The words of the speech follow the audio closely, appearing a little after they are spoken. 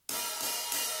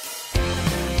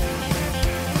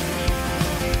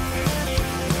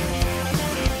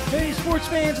sports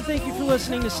fans, and thank you for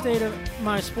listening to State of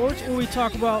My Sports, where we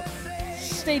talk about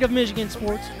State of Michigan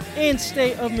sports and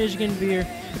State of Michigan beer.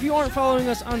 If you aren't following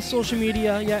us on social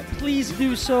media yet, please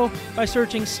do so by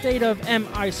searching State of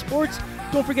MI Sports.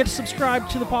 Don't forget to subscribe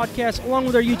to the podcast along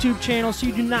with our YouTube channel so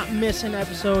you do not miss an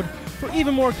episode. For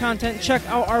even more content, check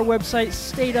out our website,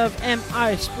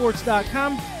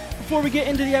 stateofmisports.com. Before we get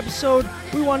into the episode,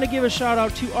 we want to give a shout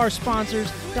out to our sponsors.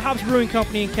 The Hops Brewing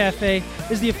Company and Cafe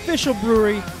is the official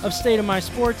brewery of State of My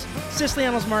Sports.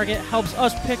 Siciliano's Market helps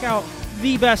us pick out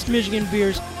the best Michigan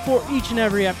beers for each and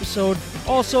every episode.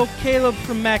 Also, Caleb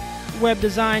from Mac Web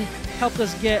Design helped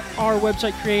us get our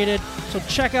website created. So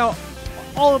check out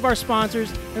all of our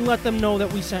sponsors and let them know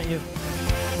that we sent you.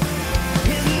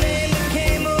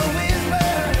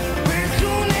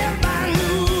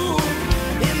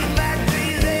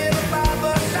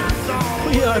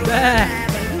 We are back.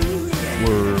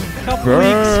 We're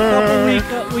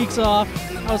Couple weeks off.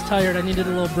 I was tired. I needed a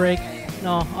little break.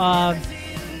 No,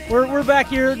 we're back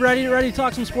here, ready to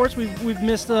talk some sports. We've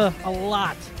missed a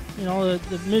lot. You know,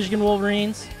 the Michigan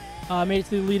Wolverines made it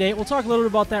to the Elite Eight. We'll talk a little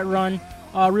bit about that run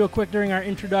real quick during our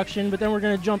introduction, but then we're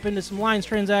going to jump into some Lions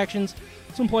transactions,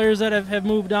 some players that have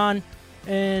moved on,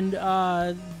 and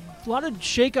a lot of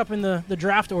shakeup in the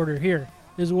draft order here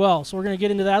as well. So we're going to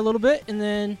get into that a little bit, and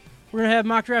then we're going to have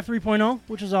Mock Draft 3.0,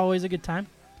 which is always a good time.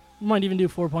 We might even do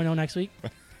 4.0 next week,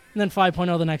 and then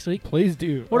 5.0 the next week. Please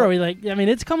do. What are we like? I mean,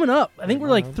 it's coming up. I think we're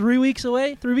like 3 weeks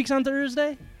away. 3 weeks on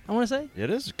Thursday, I want to say. It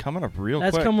is coming up quick.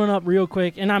 That's coming up real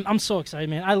quick, and I'm so excited,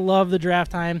 man. I love the draft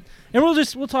time, and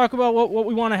we'll talk about what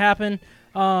we want to happen.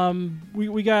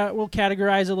 We'll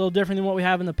categorize it a little different than what we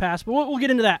have in the past, but we'll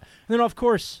get into that. And then, of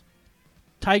course,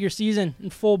 Tiger season in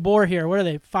full bore here. What are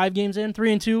they? 5 games in,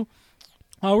 3-2.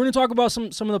 We're going to talk about some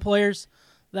of the players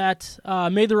that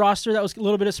made the roster. That was a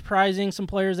little bit of surprising. Some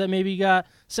players that maybe got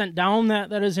sent down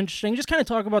that is interesting. Just kind of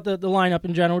talk about the lineup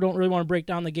in general. We don't really want to break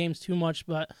down the games too much,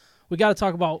 but we got to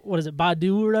talk about, what is it,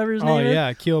 Badu or whatever his name is? Oh, yeah,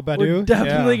 Akil Badu. We're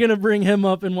definitely going to bring him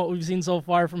up in what we've seen so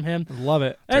far from him. Love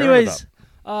it. Anyways,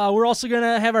 we're also going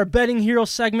to have our Betting Hero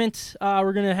segment.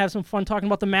 We're going to have some fun talking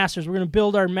about the Masters. We're going to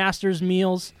build our Masters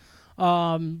meals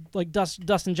like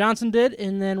Dustin Johnson did,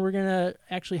 and then we're going to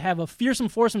actually have a fearsome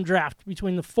foursome draft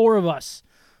between the four of us.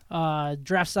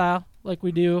 Draft style, like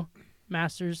we do,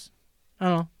 Masters. I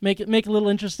don't know, make it a little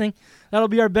interesting. That'll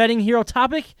be our Betting Hero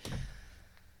topic.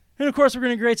 And, of course, we're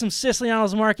going to grade some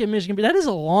Siciliano's Market, Michigan. But that is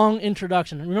a long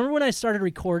introduction. Remember when I started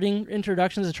recording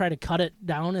introductions to try to cut it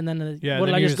down, and then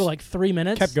I just go like 3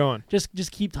 minutes? Kept going.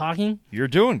 Just keep talking? You're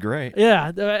doing great.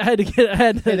 Yeah, I had to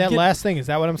get. Hey, that last thing, is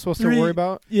that what I'm supposed to worry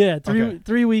about? Yeah,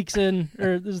 3 weeks in,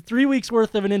 or there's 3 weeks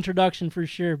worth of an introduction for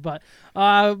sure. But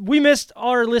we missed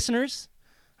our listeners.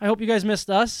 I hope you guys missed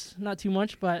us. Not too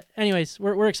much, but anyways,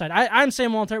 we're excited. I'm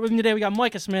Sam Waltert. With me today, we got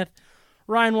Micah Smith,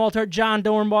 Ryan Waltert, John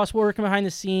Dornboss working behind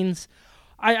the scenes.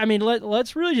 I mean,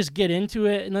 let's really just get into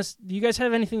it. Unless, do you guys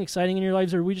have anything exciting in your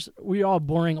lives, or are we all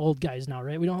boring old guys now,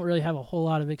 right? We don't really have a whole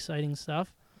lot of exciting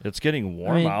stuff. It's getting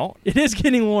warm out. It is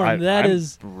getting warm. I'm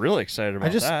really excited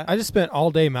about that. I just spent all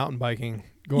day mountain biking,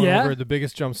 going over the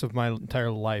biggest jumps of my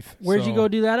entire life. Where'd you go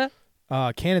do that at?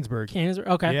 Cannonsburg.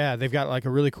 Okay. Yeah, they've got like a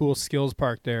really cool skills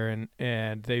park there,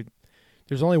 and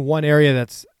there's only one area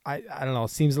that's I don't know,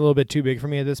 seems a little bit too big for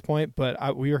me at this point,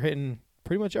 but we were hitting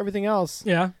pretty much everything else.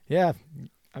 Yeah. Yeah.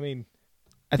 I mean,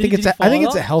 I think it's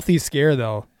a healthy scare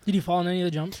though. Did you fall in any of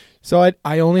the jumps? So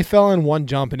I only fell in one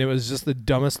jump, and it was just the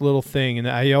dumbest little thing, and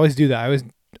I always do that.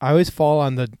 I always fall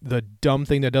on the dumb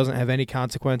thing that doesn't have any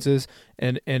consequences,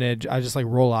 and I just like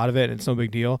roll out of it, and it's no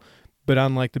big deal. But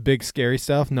on like the big scary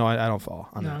stuff, no, I don't fall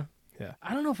on that. Yeah.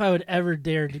 I don't know if I would ever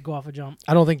dare to go off a jump.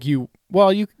 I don't think you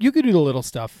could do the little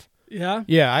stuff. Yeah?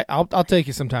 Yeah, I'll take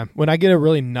you sometime. When I get a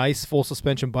really nice full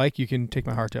suspension bike, you can take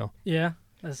my hardtail. Yeah?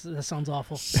 That sounds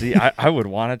awful. See, I would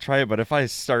want to try it, but if I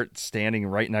start standing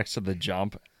right next to the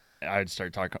jump, I'd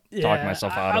start talking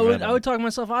myself out of it. I would talk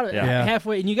myself out of it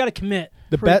halfway, and you got to commit.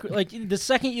 Like the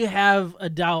second you have a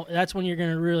doubt, that's when you're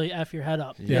going to really F your head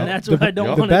up. Yeah, and that's what I don't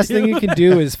want to do. The best thing you can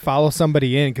do is follow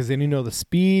somebody in, because then you know the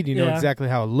speed, you know exactly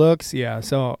how it looks. Yeah,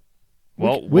 so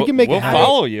we can make it happen. We'll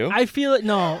follow you. I feel it.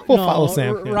 No, we'll follow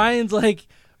Sam. Ryan's like,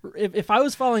 if I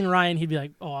was following Ryan, he'd be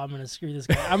like, "Oh, I'm going to screw this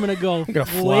guy. I'm going to go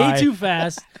way too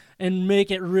fast and make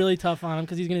it really tough on him,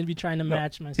 because he's going to be trying to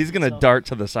match myself." He's going to dart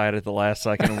to the side at the last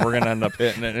second, and we're going to end up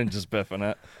hitting it and just biffing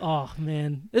it. Oh,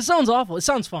 man. It sounds awful. It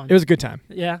sounds fun. It was a good time.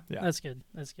 Yeah. That's good.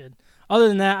 Other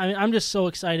than that, I'm just so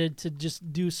excited to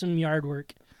just do some yard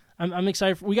work. I'm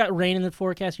excited. We got rain in the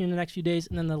forecast here in the next few days,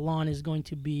 and then the lawn is going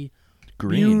to be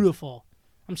beautiful.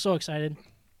 I'm so excited.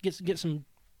 Get some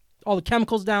all the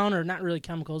chemicals down, or not really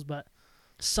chemicals, but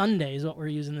Sunday is what we're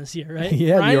using this year, right?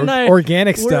 Yeah, Ryan and I,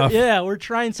 organic we're- stuff. Yeah, we're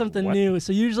trying something What? new.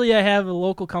 So usually I have a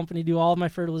local company do all of my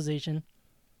fertilization.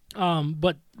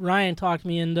 But Ryan talked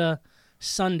me into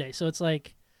Sunday. So it's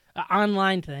like an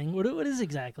online thing. What is it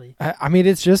exactly? I mean,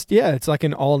 it's just it's like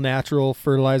an all natural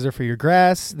fertilizer for your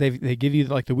grass. They give you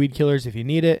like the weed killers if you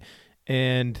need it,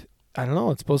 and I don't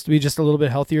know. It's supposed to be just a little bit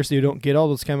healthier so you don't get all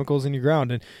those chemicals in your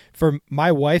ground. And for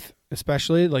my wife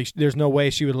especially, like there's no way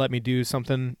she would let me do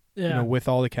something Yeah. with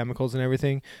all the chemicals and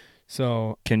everything.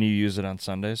 So Can you use it on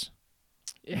Sundays?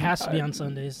 It has to be on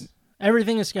Sundays.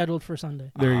 Everything is scheduled for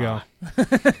Sunday. there you go.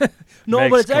 No,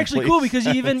 Makes but it's actually complete cool because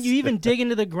you sense. even dig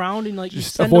into the ground and like Just you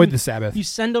send avoid them, the Sabbath. You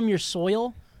send them your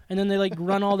soil, and then they like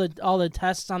run all the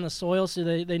tests on the soil so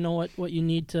they know what you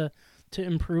need to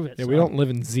improve it. Yeah, So, we don't live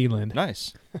in Zealand.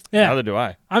 Nice. Yeah, Neither do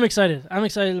I. I'm excited. I'm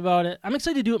excited about it. I'm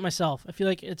excited to do it myself. I feel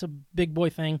like it's a big boy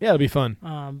thing. Yeah, it'll be fun.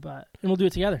 And we'll do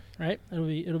it together, right?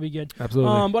 It'll be good.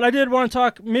 Absolutely. But I did want to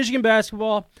talk Michigan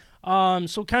basketball.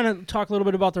 So kind of talk a little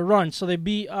bit about the run. So they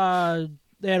beat.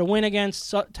 They had a win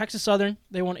against Texas Southern.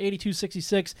 They won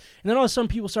 82-66, and then all of a sudden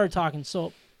people started talking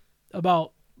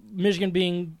about Michigan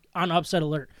being on upset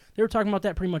alert. They were talking about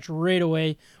that pretty much right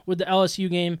away with the LSU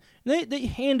game. They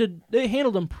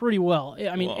handled them pretty well.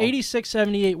 I mean, Well,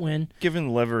 86-78 win. Given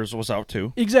Livers was out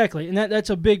too. Exactly, and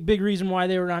that's a big reason why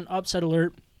they were on upset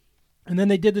alert. And then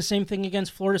they did the same thing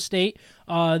against Florida State.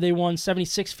 They won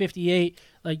 76-58.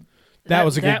 Like That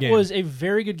was a good game. That was a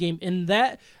very good game, and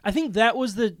I think that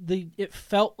was the. It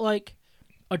felt like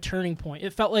a turning point.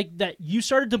 It felt like that you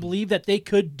started to believe that they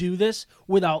could do this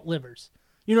without Livers.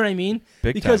 You know what I mean?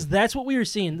 Big because time. that's what we were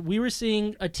seeing. We were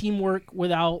seeing a teamwork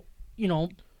without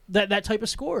that type of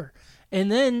score,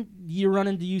 and then you run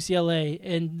into UCLA,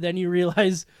 and then you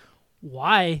realize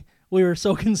why we were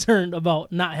so concerned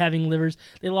about not having Livers.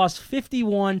 They lost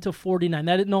 51-49.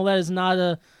 That is not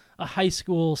a high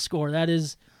school score. That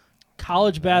is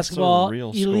college basketball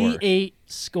real Elite score. 8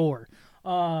 score.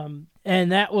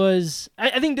 And that was,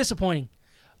 I think, disappointing.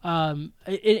 And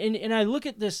I look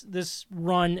at this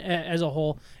run as a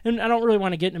whole, and I don't really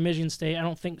want to get into Michigan State. I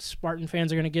don't think Spartan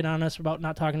fans are going to get on us about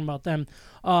not talking about them.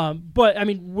 But, I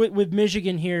mean, with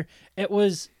Michigan here, it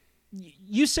was,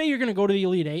 you say you're going to go to the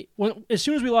Elite 8. As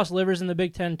soon as we lost Livers in the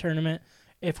Big Ten tournament,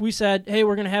 if we said, hey,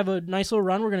 we're going to have a nice little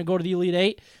run, we're going to go to the Elite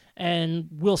 8, and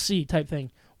we'll see type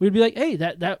thing, we'd be like, hey,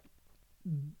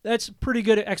 that's pretty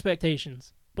good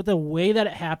expectations. But the way that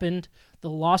it happened, the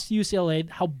loss to UCLA,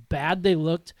 how bad they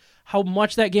looked, how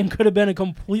much that game could have been a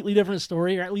completely different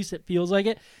story, or at least it feels like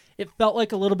it. It felt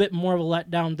like a little bit more of a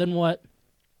letdown than what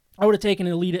I would have taken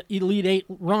an Elite 8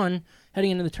 run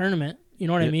heading into the tournament. You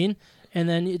know what I mean? And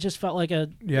then it just felt like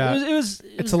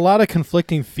it's a lot of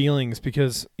conflicting feelings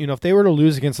because, if they were to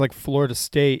lose against like Florida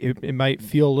State, it might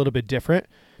feel a little bit different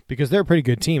because they're a pretty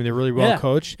good team. They're really well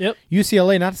coached. Yep.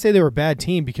 UCLA, not to say they were a bad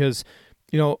team because,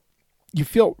 you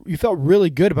felt really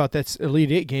good about that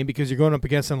Elite 8 game because you're going up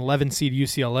against an 11 seed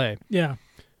UCLA. Yeah.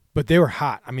 But they were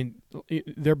hot. I mean,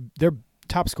 their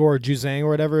top scorer, Juzang or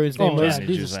whatever his name was. Yeah,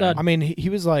 dude's a stud. I mean, he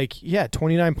was like,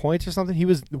 29 points or something. He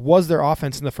was their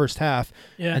offense in the first half.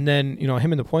 Yeah. And then,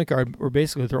 him and the point guard were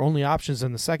basically their only options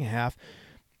in the second half.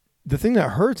 The thing that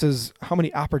hurts is how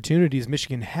many opportunities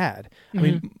Michigan had. Mm-hmm. I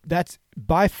mean, that's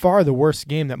by far the worst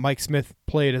game that Mike Smith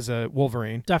played as a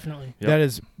Wolverine. Definitely.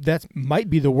 Yep. That might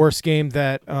be the worst game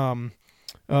that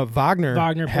Wagner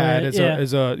had played,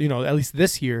 as a at least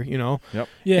this year. Yep.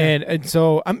 Yeah. And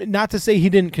so I'm not to say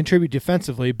he didn't contribute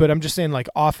defensively, but I'm just saying like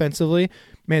offensively,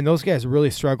 man, those guys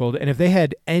really struggled. And if they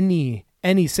had any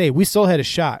say, we still had a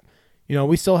shot.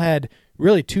 We still had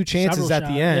really two chances Several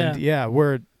at the shots, end.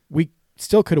 Where we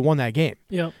still could have won that game.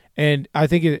 Yep. And I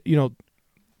think it,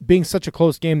 being such a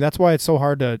close game, that's why it's so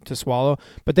hard to swallow.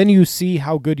 But then you see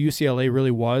how good UCLA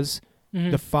really was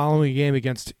the following game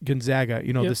against Gonzaga.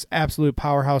 This absolute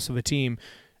powerhouse of a team,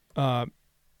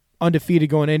 undefeated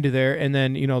going into there, and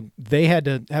then they had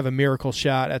to have a miracle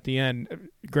shot at the end.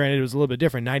 Granted, it was a little bit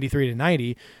different,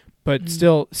 93-90, but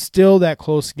still that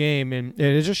close game, and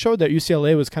it just showed that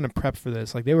UCLA was kind of prepped for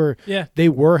this. Like they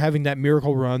were having that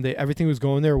miracle run. Everything was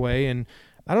going their way, and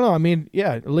I don't know. I mean,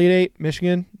 Elite 8,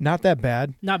 Michigan, not that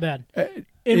bad. Not bad.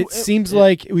 It seems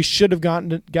like we should have gotten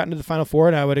to the Final Four,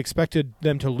 and I would expected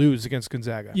them to lose against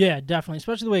Gonzaga. Yeah, definitely.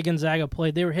 Especially the way Gonzaga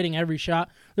played. They were hitting every shot.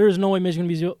 There was no way Michigan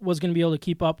was going to be able to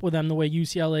keep up with them the way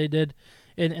UCLA did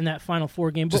in that Final Four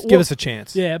game. Just give us a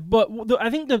chance. Yeah, but I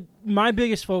think my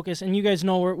biggest focus, and you guys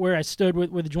know where I stood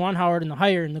with Juwan Howard and the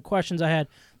hire and the questions I had,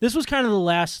 this was kind of the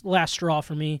last straw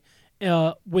for me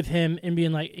with him and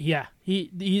being like,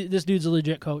 this dude's a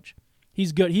legit coach.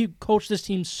 He's good. He coached this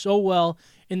team so well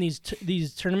in these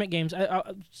tournament games.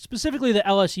 Specifically the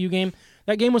LSU game,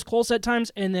 that game was close at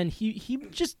times, and then he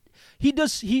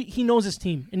knows his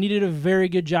team, and he did a very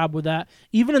good job with that.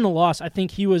 Even in the loss, I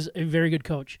think he was a very good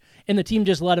coach, and the team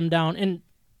just let him down. And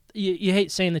you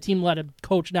hate saying the team let a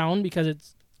coach down because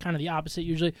it's kind of the opposite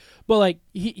usually, but like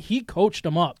he coached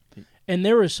them up, and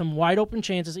there was some wide open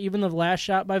chances. Even the last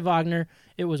shot by Wagner,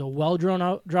 it was a well drawn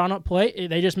up play.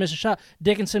 They just missed a shot.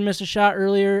 Dickinson missed a shot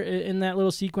earlier in that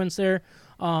little sequence there.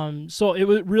 So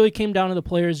it really came down to the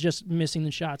players just missing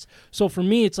the shots. So for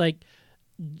me, it's like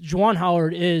Juwan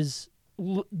Howard is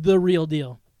the real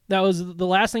deal. That was the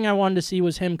last thing I wanted to see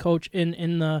was him coach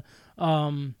in the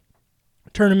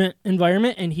tournament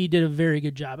environment, and he did a very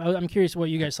good job. I'm curious what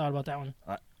you guys thought about that one.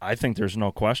 I think there's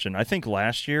no question. I think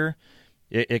last year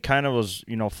it kind of was,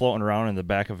 floating around in the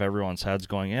back of everyone's heads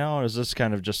going, is this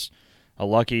kind of just a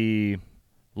lucky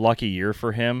year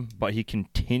for him? But he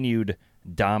continued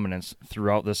dominance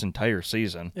throughout this entire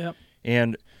season. Yep.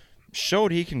 And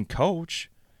showed he can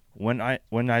coach when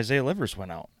Isaiah Livers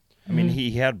went out. I mean,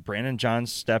 he had Brandon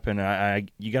Johns step in.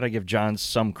 You got to give Johns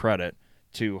some credit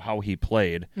to how he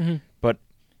played. Mm-hmm. But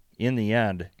in the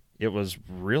end, it was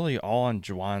really all on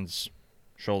Juwan's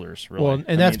shoulders. Really. Well,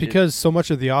 and that's because so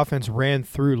much of the offense ran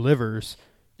through Livers.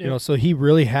 So he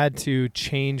really had to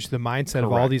change the mindset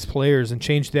of all these players and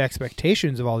change the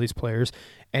expectations of all these players.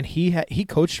 And he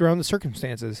coached around the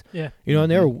circumstances. Yeah.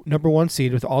 And they were number one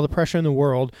seed with all the pressure in the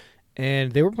world,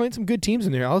 and they were playing some good teams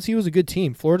in there. LSU was a good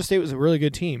team. Florida State was a really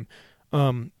good team.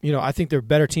 I think they're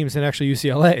better teams than actually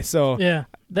UCLA. So yeah,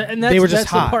 they were just that's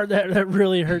hot. the part that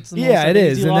really hurts the most. Yeah, it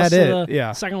is, and that is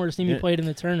yeah. Second worst team you played in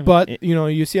the tournament. But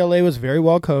UCLA was very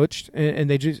well coached, and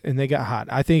they got hot.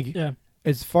 I think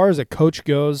as far as a coach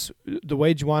goes, the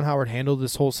way Juwan Howard handled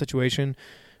this whole situation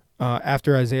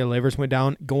after Isaiah Livers went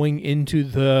down, going into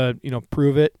the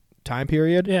prove it time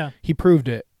period, he proved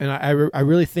it, and I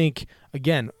really think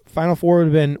again, Final Four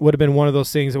would have been one of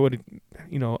those things that would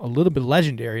a little bit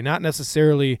legendary, not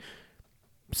necessarily.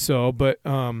 So, but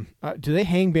do they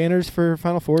hang banners for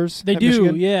Final Fours? They do,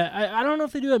 Michigan? yeah. I don't know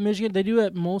if they do at Michigan. They do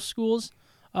at most schools,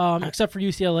 except for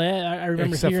UCLA. I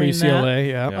remember except hearing for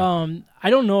UCLA, that. Yeah. I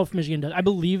don't know if Michigan does. I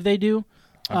believe they do,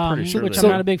 I'm pretty sure which they I'm do.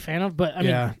 not a big fan of. But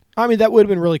I mean that would have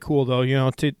been really cool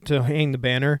though, to hang the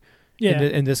banner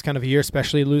in this kind of a year,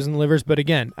 especially losing Livers. But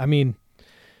again, I mean,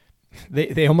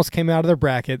 they almost came out of their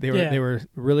bracket. They were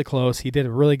really close. He did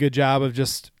a really good job of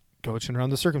just coaching around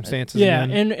the circumstances. Yeah,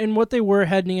 and what they were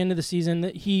heading into the season,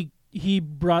 that he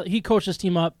coached this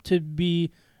team up to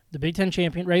be the Big Ten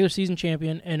champion, regular season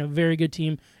champion, and a very good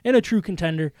team and a true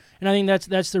contender. And I think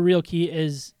that's the real key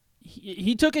is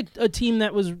he took a team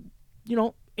that was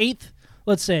 8th,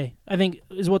 let's say, I think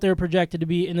is what they were projected to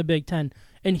be in the Big Ten,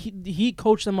 and he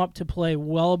coached them up to play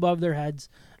well above their heads,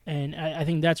 and I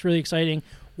think that's really exciting.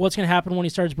 What's going to happen when he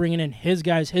starts bringing in his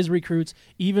guys, his recruits,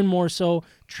 even more so.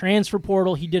 Transfer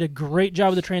portal, he did a great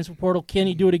job with the transfer portal. Can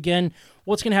he do it again?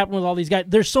 What's going to happen with all these guys?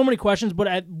 There's so many questions,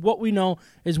 but what we know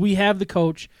is we have the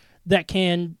coach that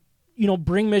can,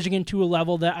 bring Michigan to a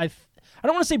level that I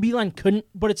don't want to say Beeline couldn't,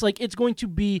 but it's like it's going to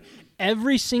be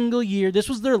every single year. This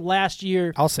was their last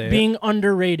year being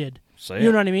underrated.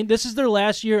 You know what I mean? This is their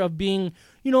last year of being,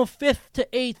 5th to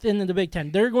 8th in the Big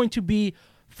Ten. They're going to be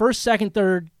first, second,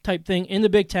 third type thing in the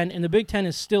Big Ten, and the Big Ten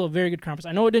is still a very good conference.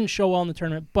 I know it didn't show well in the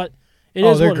tournament, but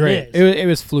they're great. It is. It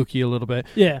was fluky a little bit.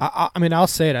 Yeah. I mean, I'll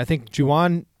say it. I think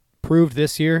Juwan proved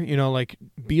this year, like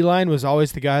Beeline was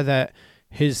always the guy that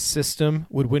his system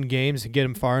would win games and get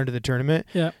him far into the tournament.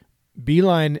 Yeah.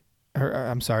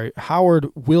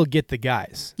 Howard will get the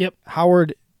guys. Yep.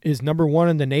 Howard is number one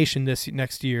in the nation this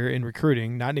next year in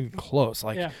recruiting, not even close.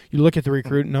 You look at the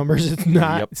recruit numbers, it's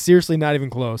not seriously not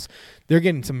even close. They're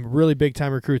getting some really big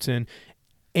time recruits in,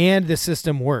 and the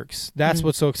system works. That's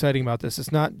what's so exciting about this.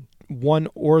 It's not one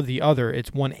or the other;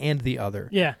 it's one and the other.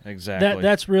 Yeah, exactly.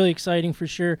 That's really exciting for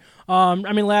sure.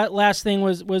 Last thing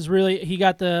was really he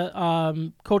got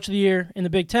the Coach of the Year in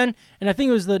the Big Ten, and I think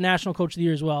it was the National Coach of the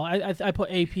Year as well. I put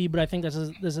AP, but I think this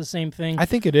is the same thing. I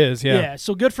think it is. Yeah. Yeah.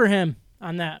 So good for him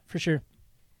on that for sure.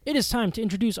 It is time to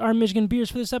introduce our Michigan beers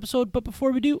for this episode, but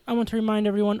before we do, I want to remind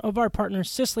everyone of our partner,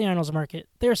 Siciliano's Market.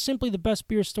 They are simply the best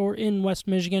beer store in West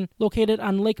Michigan, located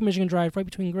on Lake Michigan Drive, right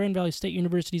between Grand Valley State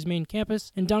University's main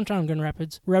campus and downtown Grand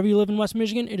Rapids. Wherever you live in West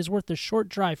Michigan, it is worth the short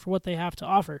drive for what they have to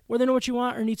offer. Whether you know what you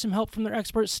want or need some help from their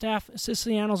expert staff,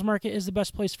 Siciliano's Market is the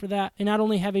best place for that. They not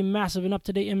only have a massive and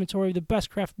up-to-date inventory of the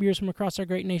best craft beers from across our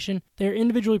great nation, they are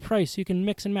individually priced so you can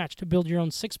mix and match to build your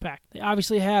own six-pack. They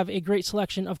obviously have a great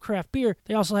selection of craft beer.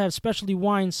 They also also have specialty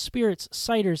wines, spirits,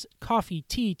 ciders, coffee,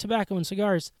 tea, tobacco, and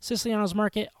cigars. Siciliano's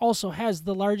Market also has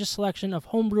the largest selection of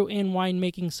homebrew and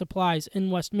winemaking supplies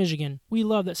in West Michigan. We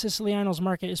love that Siciliano's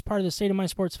Market is part of the State of My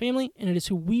Sports family, and it is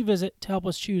who we visit to help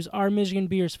us choose our Michigan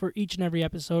beers for each and every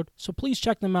episode. So please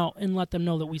check them out and let them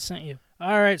know that we sent you.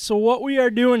 All right, so what we are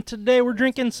doing today, we're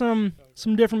drinking some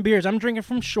different beers. I'm drinking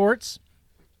from Shorts,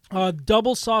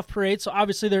 Double Soft Parade. So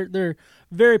obviously they're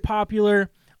very popular.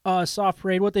 Soft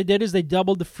Parade. What they did is they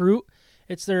doubled the fruit.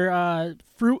 It's their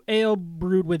fruit ale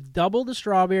brewed with double the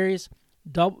strawberries,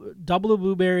 double the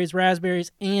blueberries,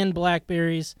 raspberries, and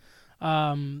blackberries.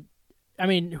 I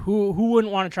mean, who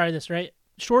wouldn't want to try this, right?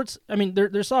 Shorts. I mean,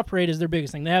 their Soft Parade is their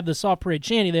biggest thing. They have the Soft Parade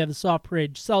Shandy. They have the Soft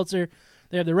Parade Seltzer.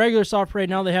 They have the regular Soft Parade.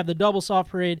 Now they have the double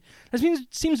Soft Parade. That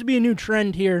seems to be a new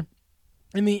trend here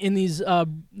in these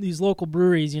local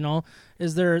breweries, you know,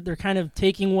 is they're kind of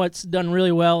taking what's done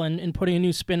really well and putting a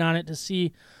new spin on it to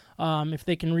see if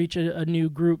they can reach a new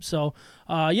group. So,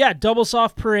 Double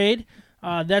Soft Parade.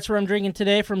 That's what I'm drinking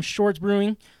today from Shorts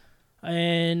Brewing,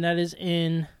 and that is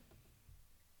in.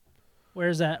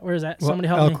 Where's that? Somebody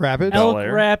help me. Elk Rapids? Elk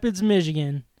Rapids,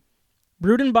 Michigan.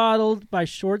 Brewed and bottled by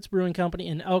Shorts Brewing Company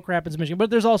in Elk Rapids, Michigan. But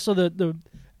there's also the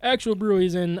actual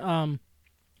breweries in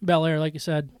Bel Air, like you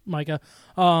said, Micah.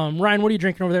 Ryan, what are you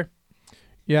drinking over there?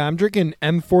 Yeah, I'm drinking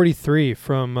M43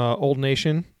 from Old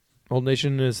Nation. Old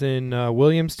Nation is in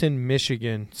Williamston,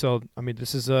 Michigan. So, I mean,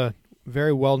 this is a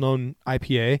very well-known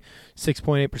IPA,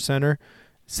 6.8%er,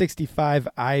 65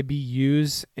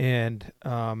 IBUs, and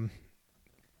I'm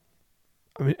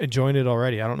enjoying it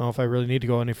already. I don't know if I really need to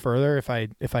go any further. If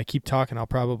I keep talking, I'll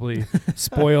probably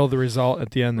spoil the result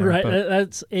at the end there. Right, but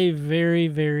that's a very,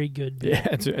 very good beer. yeah,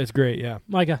 it's great, yeah.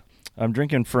 Micah. I'm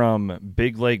drinking from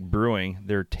Big Lake Brewing,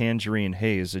 their Tangerine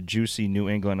Haze, a juicy New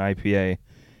England IPA.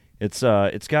 It's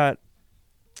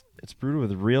brewed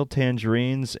with real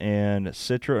tangerines and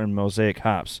Citra and Mosaic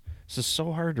hops. This is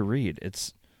so hard to read.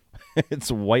 It's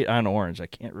white on orange. I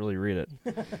can't really read it.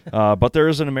 But there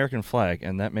is an American flag,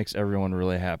 and that makes everyone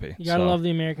really happy. You gotta love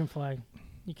the American flag.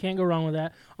 You can't go wrong with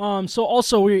that. So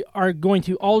also we are going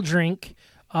to all drink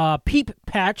Peep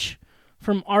Patch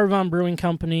from Arvon Brewing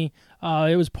Company.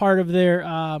 It was part of their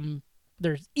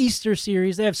Easter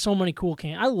series. They have so many cool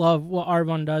cans. I love what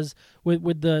Arvon does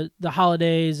with the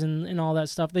holidays and all that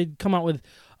stuff. They come out with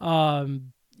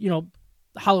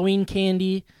Halloween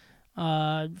candy,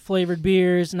 flavored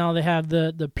beers. Now they have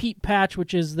the Peep Patch,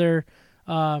 which is their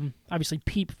obviously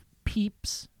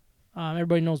Peeps.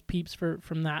 Everybody knows Peeps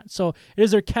from that. So it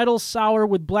is their kettle sour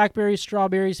with blackberries,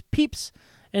 strawberries, Peeps,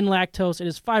 and lactose. It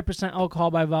is 5% alcohol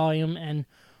by volume, and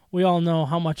we all know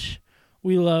how much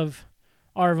we love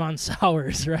Arvon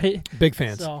sours, right? Big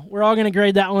fans. So we're all going to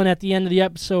grade that one at the end of the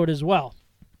episode as well.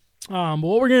 But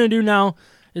what we're going to do now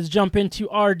is jump into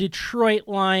our Detroit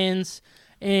Lions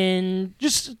and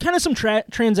just kind of some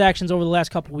transactions over the last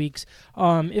couple weeks.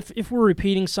 If we're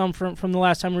repeating some from the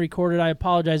last time we recorded, I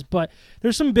apologize, but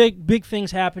there's some big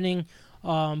things happening.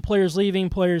 Players leaving,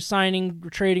 players signing,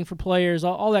 trading for players,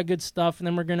 all that good stuff. And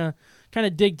then we're going to kind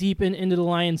of dig deep into the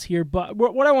Lions here. But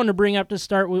what I wanted to bring up to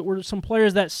start were some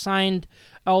players that signed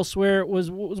elsewhere. It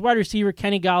was wide receiver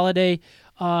Kenny Golladay.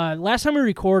 Last time we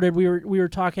recorded, we were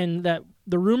talking that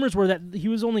the rumors were that he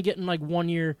was only getting like 1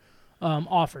 year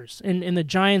offers. And the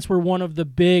Giants were one of the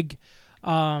big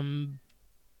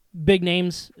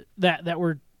names that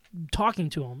were talking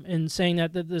to him and saying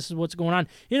that this is what's going on.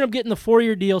 He ended up getting the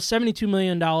 4-year deal, $72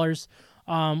 million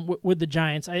with the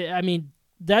Giants. I mean,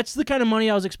 that's the kind of money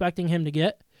I was expecting him to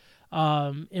get,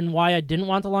 and why I didn't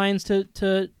want the Lions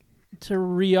to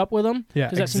re-up with him. Yeah,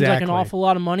 because that seems like an awful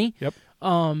lot of money. Yep.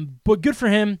 But good for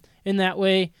him in that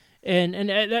way, and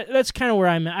that's kind of where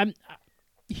I'm at.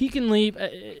 He can leave.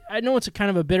 I know it's a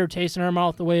kind of a bitter taste in our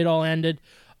mouth the way it all ended.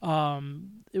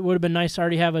 It would have been nice to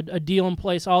already have a deal in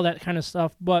place, all that kind of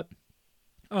stuff. But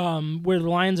where the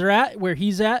Lions are at, where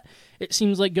he's at, it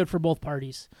seems like good for both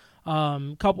parties.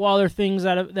 Couple other things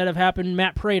that have happened.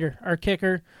 Matt Prater, our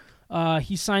kicker,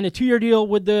 he signed a 2-year deal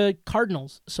with the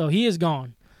Cardinals, so he is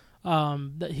gone.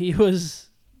 He was,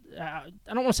 I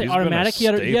don't want to say automatic. He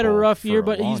had a rough year,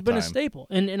 but he's been a staple,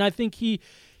 and I think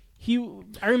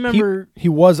I remember he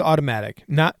was automatic.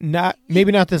 Not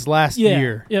maybe not this last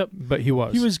year. Yep. But he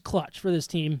was. He was clutch for this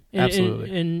team.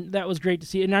 Absolutely. And that was great to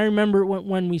see. And I remember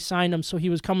when we signed him, so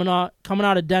he was coming out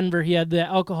of Denver. He had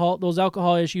those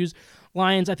alcohol issues.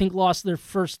 Lions, I think, lost their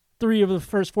first 3 of the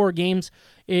first 4 games,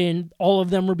 and all of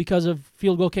them were because of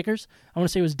field goal kickers. I want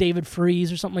to say it was David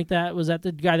Freese or something like that. Was that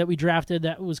the guy that we drafted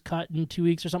that was cut in 2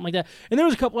 weeks or something like that? And there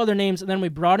was a couple other names, and then we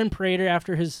brought in Prater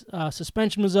after his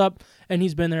suspension was up, and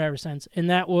he's been there ever since. And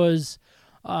that was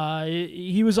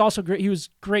He was also great. He was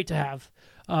great to have.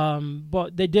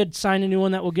 But they did sign a new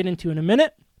one that we'll get into in a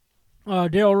minute.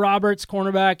 Darrell Roberts,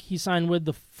 cornerback, he signed with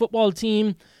the football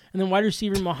team. And then wide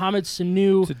receiver Mohamed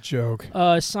Sanu It's a joke.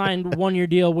 signed 1-year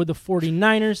deal with the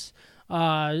 49ers.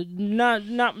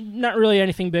 Not really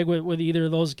anything big with either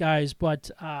of those guys,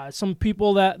 but some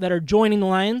people that are joining the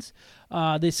Lions.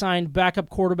 They signed backup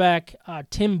quarterback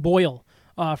Tim Boyle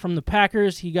from the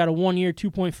Packers. He got a 1-year,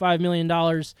 $2.5 million.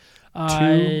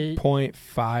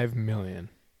 $2.5 million.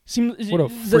 What a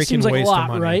That seems freaking like a waste lot, of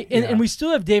money. right? Yeah. And we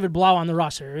still have David Blau on the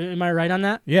roster. Am I right on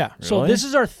that? Yeah. So Really? this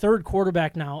is our third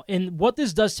quarterback now, and what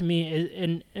this does to me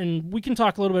is, and we can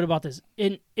talk a little bit about this.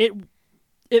 It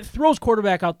throws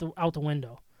quarterback out the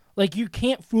window. Like, you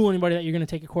can't fool anybody that you're going to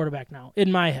take a quarterback now, in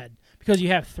my head, because you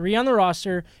have 3 on the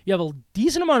roster. You have a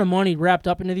decent amount of money wrapped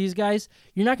up into these guys.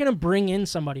 You're not going to bring in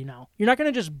somebody now. You're not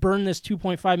going to just burn this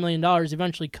 $2.5 million,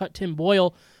 eventually cut Tim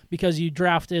Boyle because you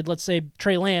drafted, let's say,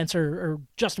 Trey Lance or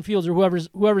Justin Fields or whoever's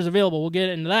available. We'll get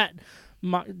into that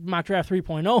mock draft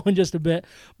 3.0 in just a bit.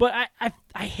 But I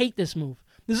hate this move.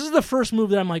 This is the first move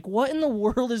that I'm like, what in the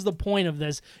world is the point of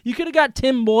this? You could have got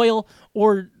Tim Boyle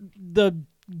or the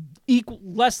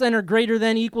less than or greater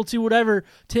than equal to whatever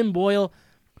Tim Boyle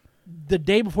the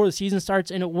day before the season starts,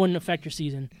 and it wouldn't affect your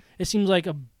season. It seems like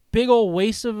a big old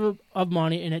waste of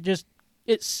money, and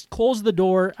it's closed the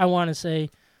door, I want to say,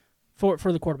 for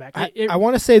the quarterback. I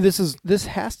want to say this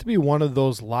has to be one of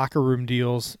those locker room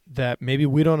deals that maybe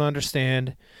we don't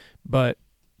understand, but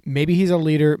maybe he's a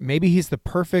leader. Maybe he's the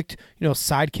perfect,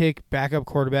 sidekick backup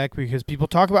quarterback, because people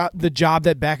talk about the job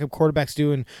that backup quarterbacks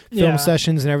do in film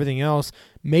sessions and everything else.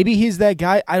 Maybe he's that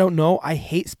guy. I don't know. I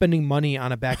hate spending money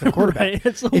on a backup quarterback. Right,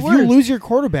 it's the if worst. you lose your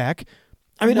quarterback,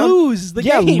 lose the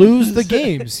games. lose the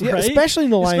games. Yeah, Right? especially in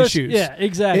the Lions' shoes. Yeah,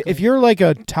 exactly. If you're like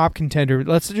a top contender,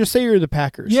 let's just say you're the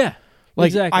Packers. Yeah, Like,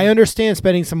 exactly. I understand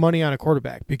spending some money on a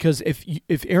quarterback, because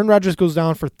if Aaron Rodgers goes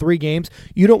down for 3 games,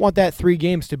 you don't want that 3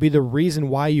 games to be the reason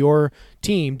why your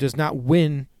team does not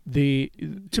win to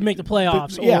make the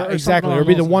playoffs. or exactly, or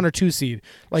be the 1 or 2 seed.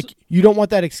 Like, you don't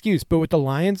want that excuse. But with the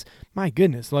Lions, my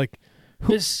goodness, like,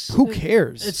 who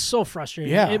cares? It's so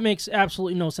frustrating. Yeah. It makes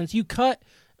absolutely no sense. You cut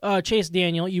Chase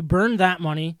Daniel, you burned that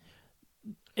money,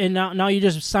 and now you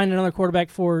just signed another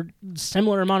quarterback for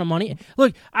similar amount of money.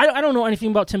 Look, I don't know anything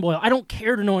about Tim Boyle. I don't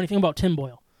care to know anything about Tim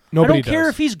Boyle. Nobody I don't care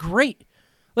does. if he's great.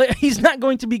 Like, he's not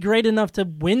going to be great enough to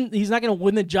win. He's not going to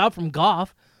win the job from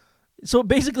Goff. So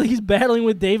basically, he's battling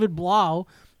with David Blau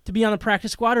to be on the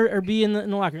practice squad or be in the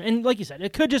locker room. And like you said,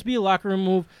 it could just be a locker room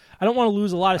move. I don't want to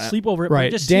lose a lot of sleep over it. But Right.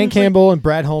 it just Dan seems Campbell and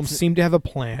Brad Holmes seem to have a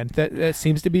plan that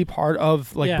seems to be part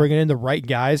of Yeah. bringing in the right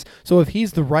guys. So if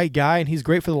he's the right guy and he's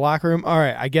great for the locker room, all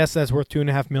right, I guess that's worth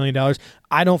 $2.5 million.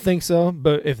 I don't think so,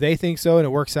 but if they think so and it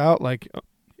works out,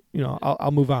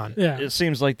 I'll move on. Yeah. It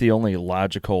seems like the only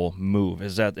logical move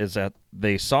is that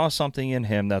they saw something in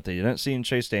him that they didn't see in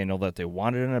Chase Daniel, that they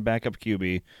wanted in a backup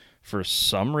QB for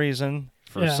some reason,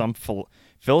 some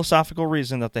philosophical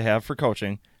reason that they have for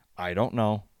coaching. I don't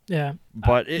know. Yeah.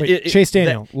 But Chase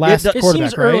Daniel, last It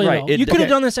quarterback, seems early, right? Right. though. You could have Okay.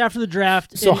 done this after the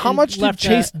draft. So how much did left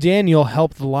Chase Daniel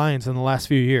help the Lions in the last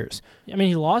few years? I mean,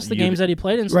 he lost the games that he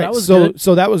played in, so Right. that was so good.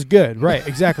 so that was good. Right.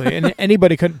 Exactly. And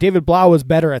anybody could. David Blau was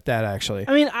better at that, actually.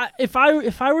 I mean, if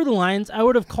I were the Lions, I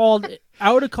would have called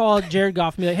Jared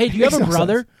Goff and be like, "Hey, do you have a Makes no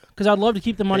brother? Because I'd love to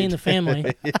keep the money in the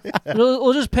family.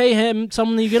 We'll just pay him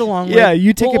someone that you get along with. Yeah,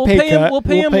 you take a pay cut. We'll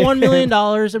pay him $1 million,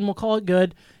 and we'll call it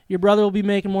good. Your brother will be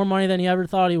making more money than he ever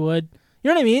thought he would. You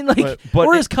know what I mean? Like, but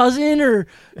or his cousin or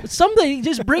somebody.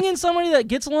 Just bring in somebody that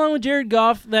gets along with Jared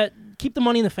Goff that keep the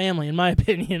money in the family, in my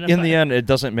opinion. in the end, it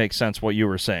doesn't make sense what you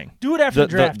were saying. Do it after the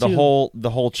draft, the too.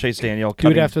 whole Chase Daniel Do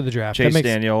cutting it after the draft. Chase That makes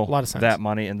Daniel a lot of sense. that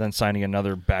money and then signing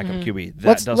another backup Mm-hmm. QB.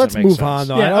 That doesn't let's make move sense. on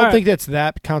though. Yeah, I don't all right. think that's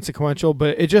that consequential,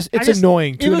 but it's I just-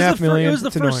 annoying. It was $2.5 million. It was the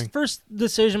It's annoying. first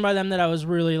decision by them that I was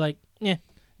really like,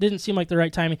 didn't seem like the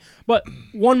right timing. But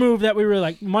one move that we really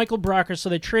like, Michael Brockers. So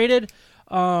they traded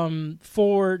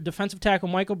for defensive tackle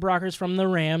Michael Brockers from the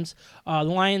Rams. The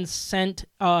Lions sent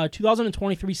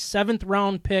 2023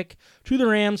 7th-round pick to the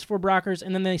Rams for Brockers,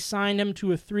 and then they signed him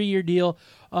to a 3-year deal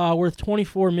worth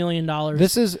 $24 million.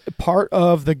 This is part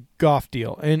of the Goff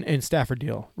deal and Stafford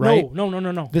deal, right?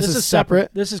 No. This is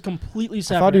separate? This is completely I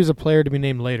separate. thought he was a player to be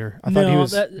named later. I thought he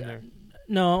was.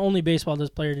 No, only baseball does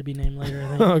player to be named later, I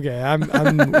think. Okay,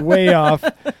 I'm way off.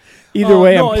 Either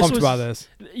way, no, I'm this pumped was- about this.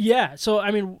 Yeah, so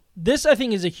I mean, this I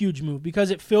think is a huge move because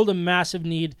it filled a massive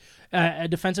need at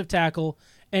defensive tackle,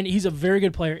 and he's a very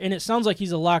good player. And it sounds like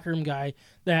he's a locker room guy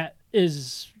that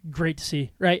is great to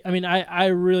see, right? I mean, I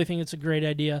really think it's a great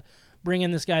idea. Bring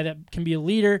in this guy that can be a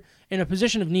leader in a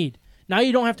position of need. Now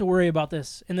you don't have to worry about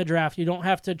this in the draft. You don't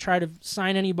have to try to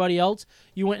sign anybody else.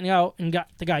 You went out and got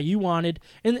the guy you wanted,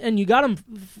 and you got him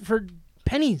for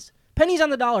pennies on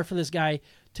the dollar for this guy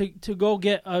to go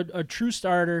get a true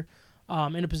starter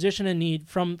in a position in need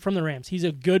from the Rams. He's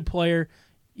a good player.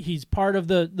 He's part of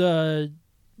the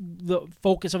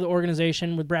focus of the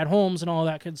organization with Brad Holmes and all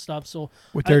that good stuff. So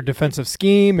with their defensive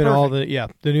scheme and all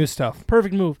perfect. the new stuff.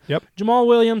 Perfect move. Yep. Jamal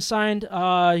Williams signed.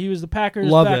 He was the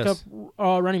Packers' backup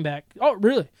running back. Oh,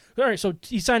 really? All right. So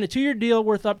he signed a 2-year deal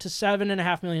worth up to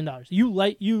 $7.5 million. You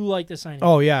like this signing?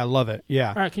 Oh yeah, I love it. Yeah.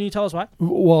 All right. Can you tell us why?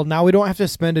 Well, now we don't have to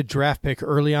spend a draft pick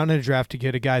early on in a draft to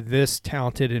get a guy this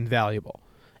talented and valuable,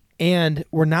 and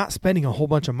we're not spending a whole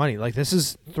bunch of money. Like this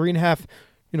is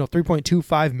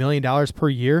 $3.25 million per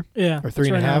year. Yeah. Or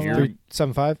 3.5, now.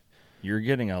 3.75. You're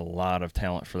getting a lot of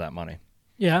talent for that money.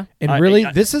 Yeah. And really,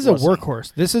 this is a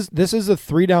workhorse. This is a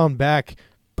 3-down back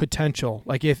potential.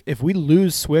 Like if we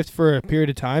lose Swift for a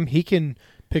period of time, he can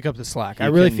pick up the slack. I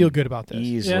really feel good about this.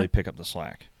 Easily pick up the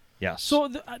slack. Yes. So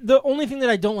the only thing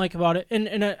that I don't like about it,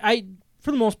 and I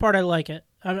for the most part I like it.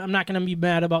 I'm not going to be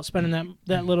mad about spending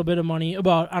that little bit of money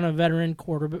on a veteran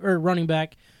quarterback or running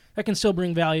back that can still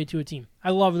bring value to a team. I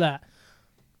love that.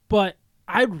 But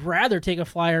I'd rather take a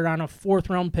flyer on a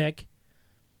 4th-round pick,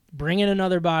 bring in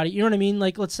another body. You know what I mean?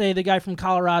 Like, let's say the guy from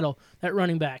Colorado, that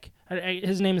running back.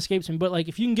 His name escapes me. But, like,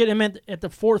 if you can get him at the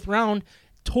 4th round,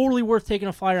 totally worth taking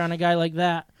a flyer on a guy like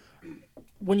that.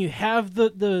 When you have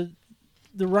the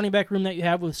running back room that you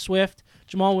have with Swift,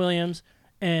 Jamal Williams,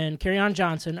 and Kerryon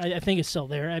Johnson, I think is still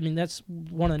there. I mean, that's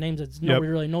one of the names that nobody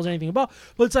really knows anything about.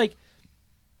 But it's like,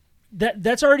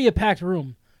 that's already a packed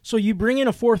room. So you bring in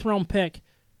a 4th-round pick.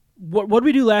 What did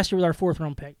we do last year with our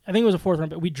 4th-round pick? I think it was a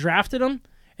 4th-round pick. We drafted him,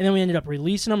 and then we ended up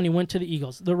releasing him, and he went to the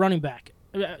Eagles, the running back.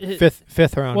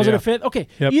 Fifth round. Was it a 5th? Okay.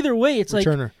 Yep. Either way, it's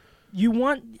Returner. like you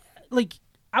want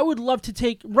I would love to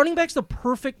take running back's the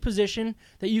perfect position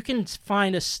that you can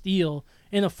find a steal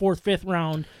in the 4th, 5th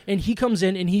round, and he comes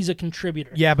in and he's a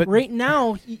contributor. Yeah, but right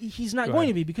now he's not going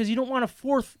to be because you don't want a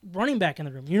 4th running back in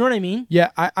the room. You know what I mean? Yeah,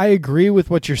 I agree with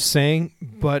what you're saying,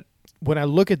 but when I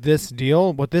look at this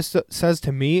deal, what this says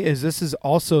to me is this is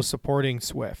also supporting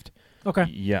Swift. Okay.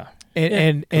 Yeah.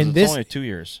 And it's this only 2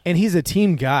 years. And he's a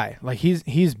team guy. Like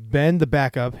he's been the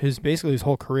backup basically his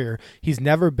whole career. He's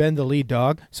never been the lead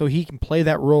dog, so he can play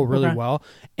that role really well.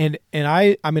 And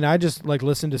I just like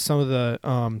listened to some of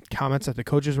the comments that the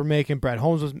coaches were making, Brad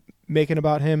Holmes was making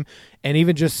about him, and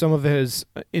even just some of his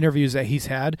interviews that he's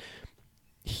had.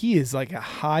 He is like a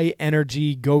high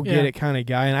energy, go get it kind of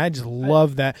guy, and I just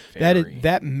love that.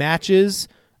 That matches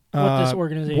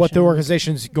what the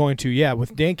organization's going to. Yeah,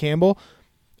 with Dan Campbell.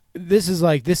 This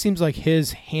seems like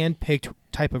his hand-picked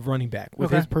type of running back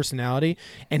with his personality,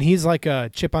 and he's like a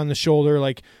chip on the shoulder,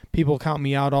 like people count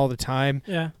me out all the time.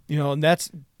 Yeah. And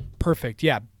that's perfect.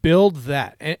 Yeah, build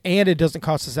that. And it doesn't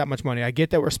cost us that much money. I get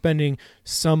that we're spending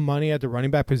some money at the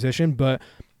running back position, but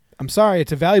I'm sorry,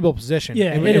 it's a valuable position.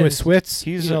 Yeah, and it with is. Swift's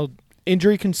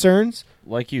injury concerns.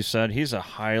 Like you said, he's a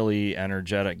highly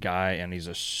energetic guy, and he's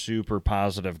a super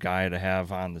positive guy to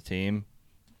have on the team.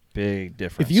 Big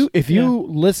difference. If you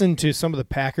listen to some of the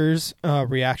Packers'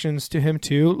 reactions to him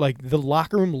too, like the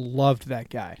locker room loved that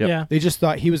guy. Yep. Yeah, they just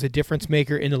thought he was a difference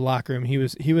maker in the locker room. He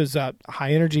was a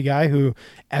high energy guy who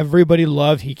everybody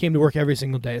loved. He came to work every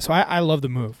single day. So I love the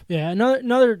move. Yeah,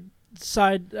 another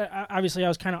side. Obviously, I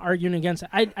was kind of arguing against it.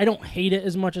 I don't hate it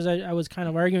as much as I was kind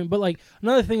of arguing. But like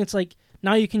another thing, it's like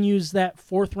now you can use that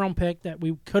 4th-round pick that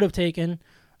we could have taken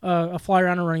a flyer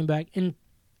on a running back and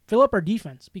fill up our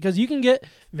defense because you can get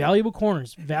valuable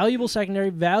corners, valuable secondary,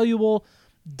 valuable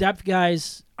depth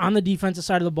guys on the defensive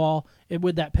side of the ball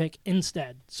with that pick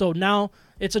instead. So now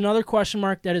it's another question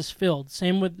mark that is filled.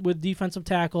 Same with defensive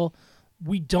tackle.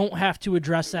 We don't have to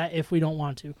address that if we don't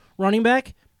want to. Running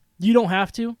back, you don't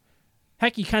have to.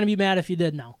 Heck, you kind of be mad if you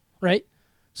did now, right?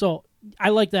 So I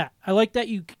like that. I like that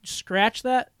you scratch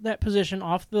that position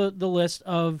off the list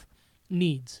of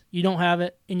needs. You don't have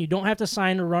it, and you don't have to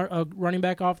sign a running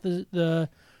back off the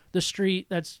street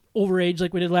that's overage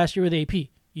like we did last year with AP.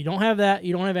 You don't have that.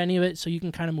 You don't have any of it, so you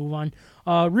can kind of move on.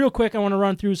 Real quick, I want to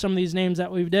run through some of these names that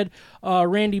we've did.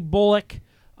 Randy Bullock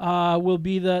will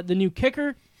be the new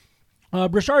kicker.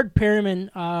 Brashard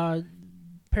Perriman,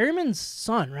 Perriman's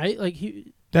son, right?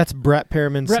 That's Brett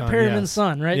Perriman's son. Brett Perriman's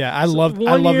son, right? Yeah, I love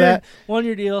that. 1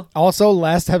 year deal. Also,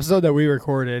 last episode that we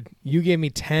recorded, you gave me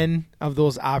 10 of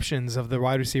those options of the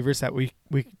wide receivers that we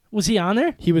Was he on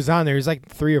there? He was on there. He's like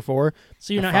 3 or 4.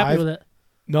 So you're not happy with it?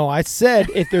 No, I said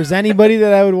if there's anybody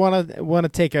that I would want to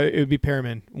take, it would be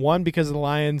Perriman. One, because of the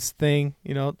Lions thing,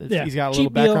 he's got a little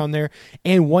background there,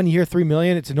 and 1 year, $3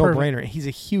 million. It's a no-brainer. He's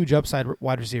a huge upside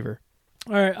wide receiver.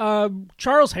 All right,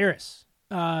 Charles Harris,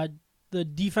 the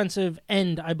defensive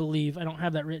end, I believe. I don't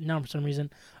have that written down for some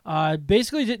reason.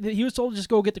 Basically, he was told to just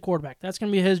go get the quarterback. That's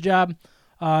going to be his job.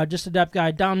 Just a depth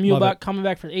guy. Don Muhlbach coming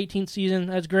back for the 18th season.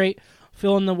 That's great.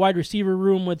 Filling the wide receiver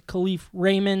room with Khalif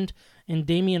Raymond and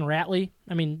Damian Ratley.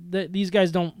 I mean, these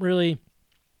guys don't really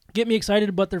get me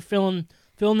excited, but they're filling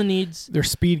the needs. They're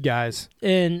speed guys.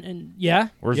 And yeah.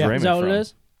 Where's Is Raymond that from? what it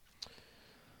is?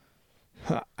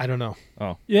 I don't know.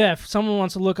 Oh. Yeah, if someone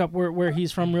wants to look up where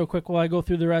he's from real quick while I go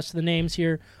through the rest of the names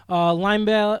here.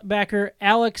 Linebacker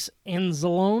Alex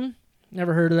Anzalone.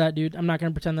 Never heard of that dude. I'm not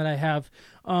going to pretend that I have.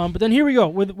 But then here we go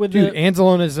with Dude,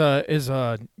 Anzalone is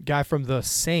a guy from the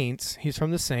Saints. He's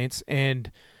from the Saints,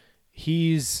 and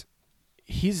he's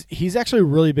actually a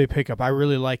really big pickup. I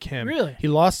really like him. Really? He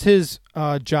lost his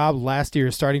starting job last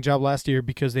year,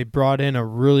 because they brought in a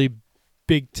really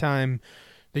big time.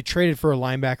 They traded for a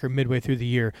linebacker midway through the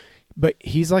year, but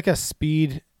he's like a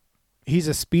speed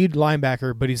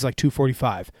linebacker, but he's like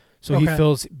 245. So he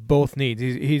fills both needs.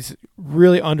 He's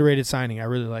really underrated signing. I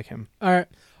really like him. All right.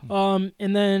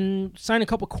 And then sign a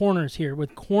couple corners here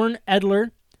with Corn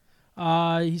Edler.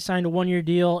 He signed a 1-year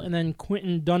deal, and then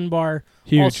Quentin Dunbar,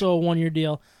 also a 1-year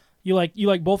deal. You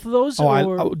like both of those?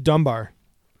 Dunbar.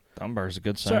 Dunbar's a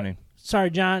good signing. Sorry,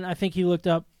 John. I think he looked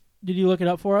up. Did you look it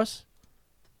up for us?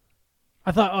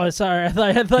 I thought. Oh, sorry. I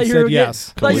thought you were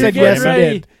yes. Thought you were getting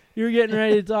ready. You were getting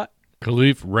ready to talk.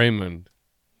 Khalif Raymond,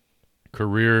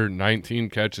 career 19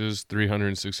 catches,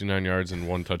 369 yards, and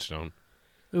 1 touchdown.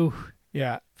 Ooh.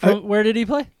 Yeah. Where did he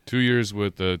play? 2 years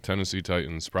with the Tennessee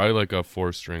Titans. Probably like a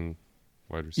 4-string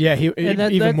wide receiver. Yeah,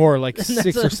 even more, like 6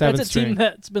 or 7 That's a string. team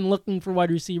that's been looking for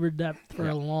wide receiver depth for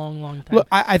a long, long time. Look,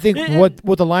 I think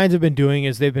what the Lions have been doing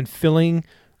is they've been filling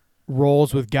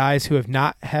roles with guys who have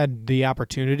not had the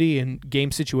opportunity in game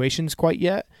situations quite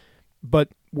yet, but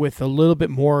with a little bit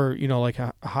more, like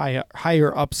a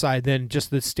higher upside than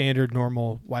just the standard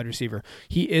normal wide receiver.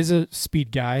 He is a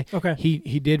speed guy. Okay.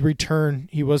 He did return.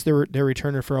 He was their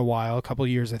returner for a while, a couple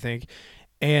of years, I think.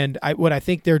 And what I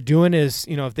think they're doing is,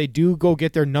 if they do go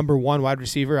get their number 1 wide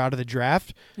receiver out of the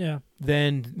draft,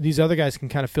 then these other guys can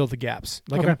kind of fill the gaps,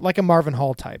 like a Marvin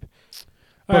Hall type.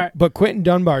 But Quentin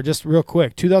Dunbar, just real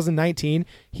quick, 2019,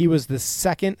 he was the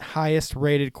second highest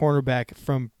rated cornerback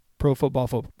from Pro Football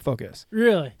Focus.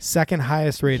 Really? Second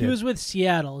highest rated. He was with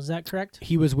Seattle, is that correct?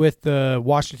 He was with the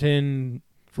Washington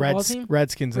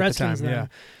Redskins at the time. Then. Yeah.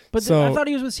 But I thought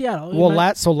he was with Seattle. Well,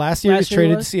 last year he was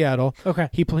traded to Seattle. Okay.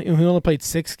 He only played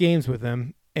 6 games with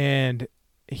them, and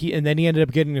then he ended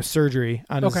up getting a surgery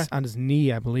on his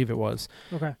knee, I believe it was.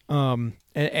 Okay.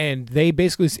 And they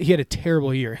basically, he had a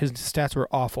terrible year. His stats were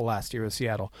awful last year with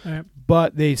Seattle. All right.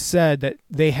 But they said that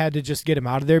they had to just get him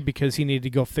out of there because he needed to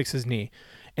go fix his knee.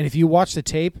 And if you watch the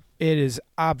tape, it is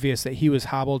obvious that he was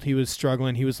hobbled, he was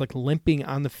struggling, he was like limping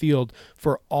on the field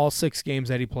for all 6 games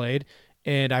that he played.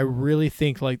 And I really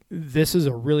think like this is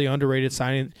a really underrated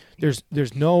signing.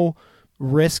 There's no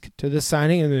risk to this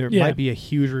signing, and there might be a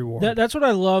huge reward. That's what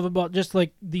I love about just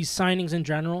like these signings in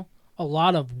general. A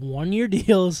lot of 1-year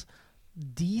deals,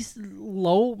 decent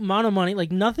low amount of money,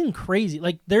 like nothing crazy.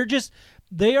 Like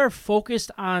they are focused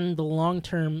on the long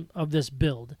term of this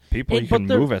build. People you can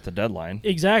move at the deadline.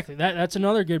 Exactly. That's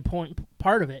another good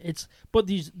part of it. But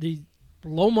these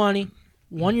low money,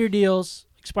 1-year deals,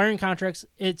 expiring contracts,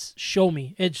 it's show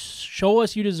me. It's show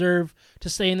us you deserve to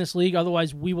stay in this league.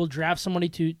 Otherwise, we will draft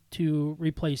somebody to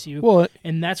replace you. Well,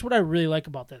 and that's what I really like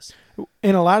about this.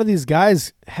 And a lot of these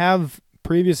guys have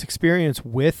previous experience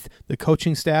with the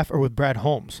coaching staff or with Brad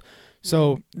Holmes.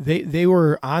 So they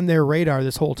were on their radar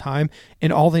this whole time,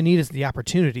 and all they need is the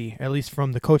opportunity, at least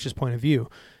from the coach's point of view.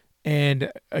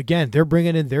 And again, they're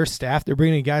bringing in their staff. They're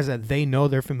bringing in guys that they know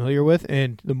they're familiar with,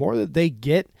 and the more that they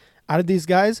get out of these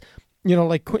guys,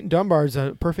 like Quentin Dunbar is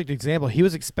a perfect example. He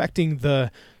was expecting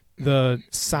the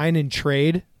sign and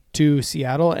trade to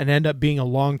Seattle and end up being a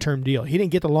long-term deal. He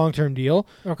didn't get the long-term deal,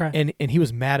 and he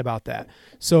was mad about that.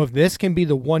 So if this can be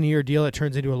the 1-year deal that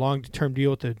turns into a long-term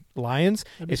deal with the Lions,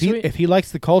 if he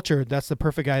likes the culture, that's the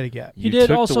perfect guy to get. You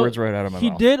took the words right out of my mouth.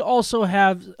 He did also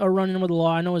have a run-in with the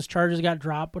law. I know his charges got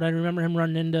dropped, but I remember him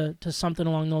running into something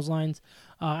along those lines.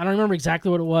 I don't remember exactly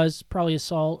what it was, probably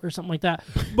assault or something like that.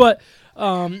 But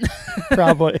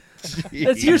probably.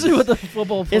 That's usually what the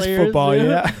football players do. It's football, do.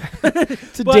 yeah.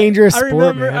 It's a dangerous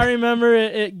sport, man. I remember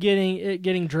it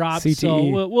getting dropped. CTE.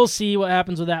 So we'll see what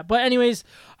happens with that. But anyways,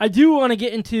 I do want to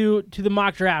get into the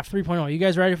mock draft 3.0. You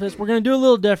guys ready for this? We're going to do a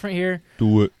little different here.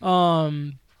 Do it.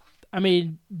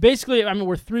 Basically,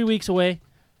 we're 3 weeks away.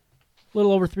 A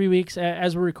little over 3 weeks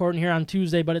as we're recording here on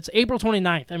Tuesday, but it's April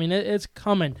 29th. It's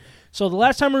coming. So the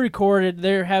last time we recorded,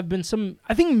 there have been some,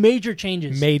 I think, major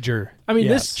changes. Major. I mean,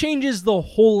 Yes. this changes the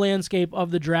whole landscape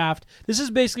of the draft. This is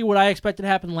basically what I expected to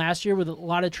happen last year with a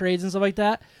lot of trades and stuff like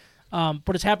that.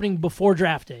 But it's happening before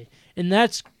draft day. And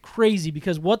that's crazy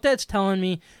because what that's telling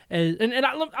me is,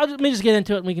 let me just get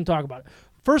into it and we can talk about it.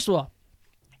 First of all,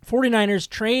 49ers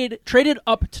traded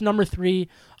up to number 3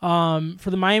 for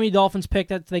the Miami Dolphins pick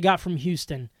that they got from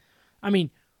Houston. I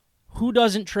mean, who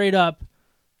doesn't trade up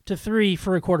to 3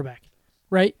 for a quarterback,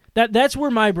 right? That's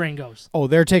where my brain goes. Oh,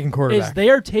 they're taking quarterback. Is they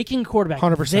are taking quarterback.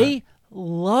 100%. They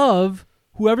love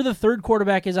whoever the third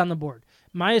quarterback is on the board.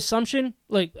 My assumption,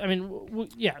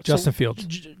 Justin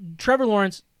Fields. Trevor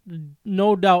Lawrence,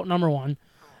 no doubt, number 1.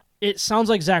 It sounds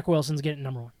like Zach Wilson's getting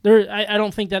number 1. I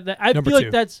don't think that I Number feel 2.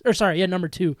 like that's number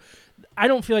 2. I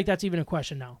don't feel like that's even a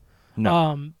question now.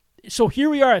 No. So here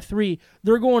we are at 3.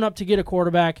 They're going up to get a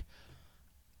quarterback.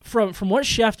 From what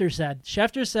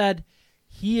Schefter said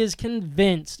he is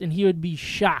convinced and he would be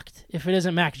shocked if it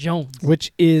isn't Mac Jones.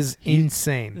 Which is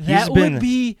insane. That would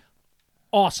be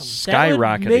awesome. That would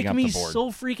skyrocketing make up me the board. so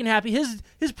freaking happy.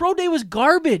 His pro day was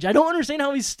garbage. I don't understand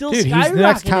how he's still Dude, skyrocketing. he's the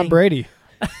next Tom Brady.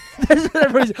 That's what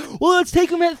everybody's. Well, let's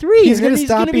take him at 3. He's and then gonna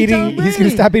stop gonna be Tom eating. He's gonna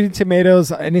Brady. stop eating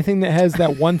tomatoes. Anything that has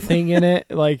that one thing in it,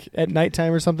 like at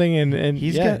nighttime or something. And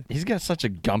He's yeah, got such a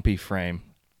gumpy frame.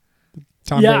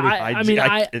 Tom Yeah, Brady.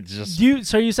 I mean, it's just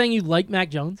So are you saying you like Mac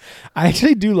Jones? I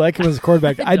actually do like him as a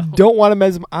quarterback. I don't want him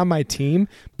as on my team,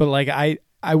 but like I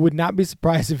would not be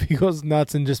surprised if he goes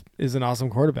nuts and just is an awesome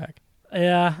quarterback.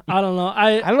 Yeah, I don't know.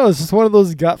 I don't know. It's just one of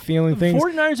those gut feeling things.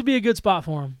 49ers would be a good spot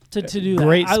for him to do that.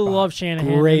 Great I spot. love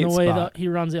Shanahan Great and the way spot. that he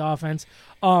runs the offense.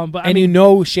 But I And mean, you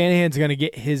know Shanahan's going to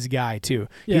get his guy too.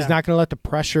 Yeah. He's not going to let the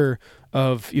pressure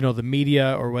of the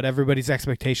media or what everybody's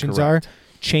expectations Correct. are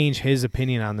change his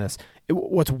opinion on this.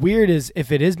 What's weird is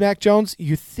if it is Mac Jones,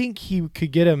 you think he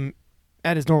could get him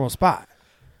at his normal spot.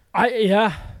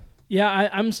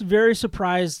 I'm very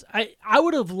surprised. I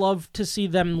would have loved to see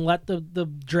them let the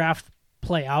draft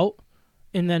play out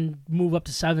and then move up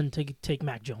to 7 to take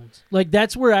Mac Jones. Like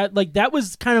that's where that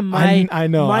was kind of my I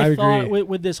know, my I thought agree.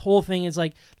 with this whole thing is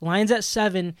like Lions at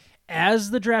 7 as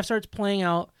the draft starts playing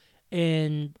out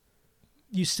and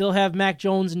you still have Mac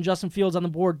Jones and Justin Fields on the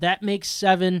board. That makes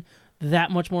 7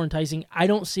 that much more enticing. I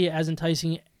don't see it as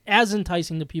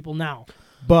enticing to people now.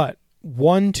 But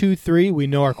 1, 2, 3, we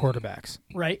know our quarterbacks.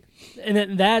 Right, and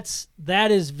then that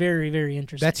is very, very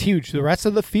interesting. That's huge. The rest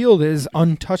of the field is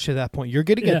untouched at that point. You're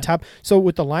getting a top. So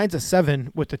with the Lions at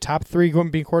 7, with the top 3 going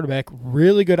to be quarterback,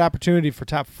 really good opportunity for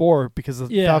top 4 because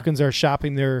the Falcons are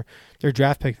shopping their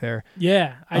draft pick there.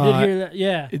 Yeah, I did hear that.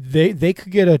 Yeah, they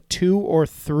could get a 2 or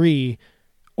 3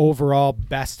 overall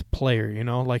best player.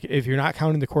 Like if you're not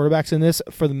counting the quarterbacks in this,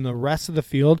 for them the rest of the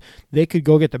field, they could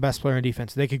go get the best player on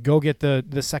defense. They could go get the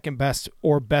second best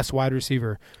or best wide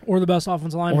receiver or the best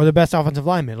offensive lineman. or the best offensive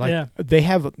lineman. Like Yeah. they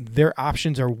have their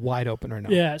options are wide open right now.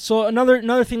 Yeah. So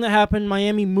another thing that happened,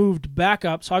 Miami moved back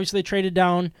up. So obviously they traded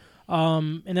down,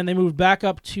 and then they moved back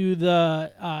up to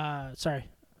the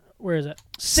where is it?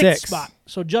 6th spot.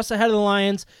 So just ahead of the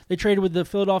Lions, they traded with the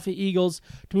Philadelphia Eagles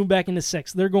to move back into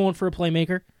 6th. They're going for a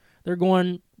playmaker. They're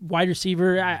going wide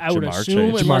receiver. I would Jamar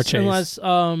assume Chase. Jamar Chase.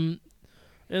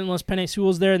 unless Penei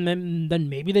Sewell's there, and then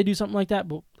maybe they do something like that.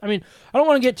 But I mean, I don't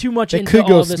want to get too much They into could all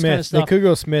go of this Smith. kind of stuff. They could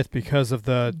go Smith because of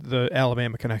the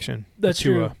Alabama connection. That's to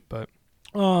Tua, true. But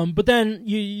But then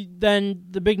then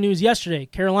the big news yesterday,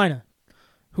 Carolina,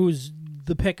 who's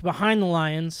the pick behind the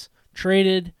Lions,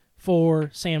 traded for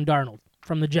Sam Darnold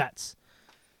from the Jets.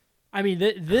 I mean,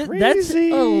 that's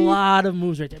Crazy. a lot of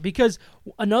moves right there. Because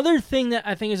another thing that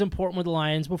I think is important with the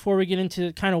Lions, before we get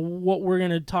into kind of what we're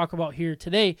going to talk about here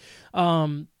today,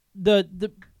 the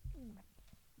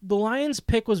Lions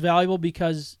pick was valuable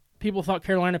because people thought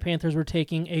Carolina Panthers were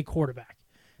taking a quarterback.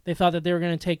 They thought that they were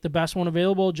going to take the best one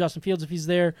available, Justin Fields if he's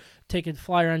there, take a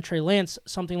flyer on Trey Lance,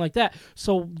 something like that.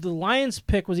 So the Lions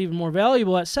pick was even more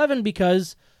valuable at 7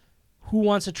 because who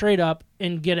wants to trade up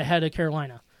and get ahead of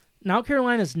Carolina? Now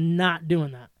Carolina's not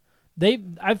doing that.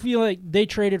 I feel like they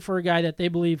traded for a guy that they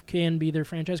believe can be their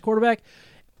franchise quarterback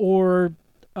or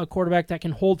a quarterback that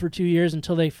can hold for 2 years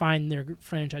until they find their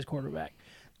franchise quarterback.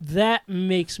 That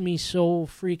makes me so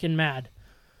freaking mad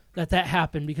that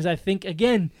happened because I think,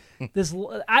 again,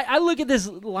 I look at this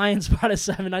Lions spot at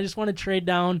 7. I just want to trade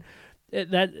down.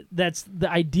 That's the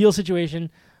ideal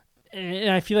situation, and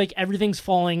I feel like everything's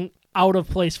falling out of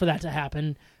place for that to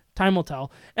happen. Time will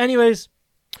tell. Anyways.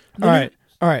 All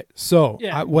right. So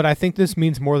Yeah. what I think this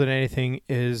means more than anything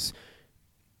is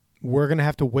we're going to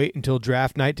have to wait until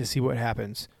draft night to see what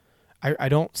happens. I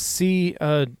don't see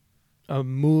a a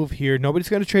move here. Nobody's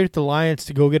going to trade at the Lions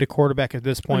to go get a quarterback at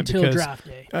this point until because draft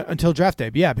day. Until draft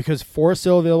day, yeah, because 4 is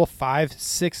still available, 5,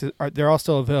 6 they're all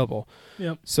still available.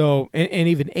 Yep. So and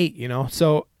even 8,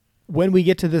 So when we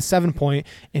get to the 7 point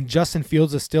and Justin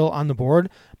Fields is still on the board,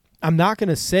 I'm not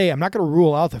going to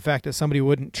rule out the fact that somebody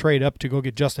wouldn't trade up to go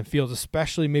get Justin Fields,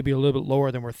 especially maybe a little bit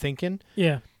lower than we're thinking.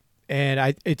 Yeah.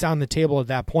 And it's on the table at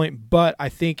that point. But I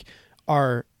think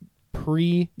our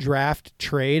pre-draft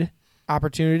trade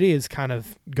opportunity is kind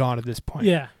of gone at this point.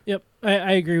 Yeah. Yep.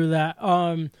 I agree with that.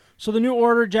 So the new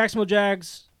order: Jacksonville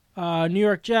Jags, New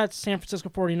York Jets, San Francisco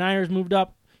 49ers moved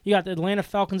up. You got the Atlanta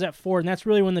Falcons at 4, and that's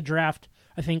really when the draft,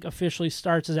 I think, officially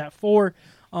starts, is at 4.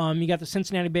 You got the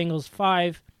Cincinnati Bengals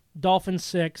 5, Dolphins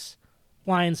 6,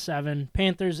 Lions 7,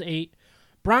 Panthers 8,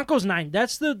 Broncos 9.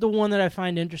 That's the one that I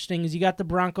find interesting, is you got the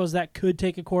Broncos that could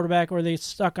take a quarterback, or they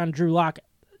stuck on Drew Lock.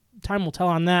 Time will tell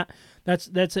on that. That's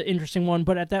an interesting one,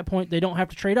 but at that point they don't have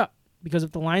to trade up, because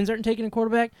if the Lions aren't taking a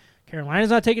quarterback, Carolina's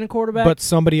not taking a quarterback. But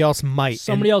somebody else might.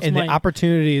 Somebody else might. might. And the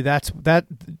opportunity,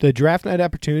 the draft night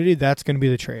opportunity, that's going to be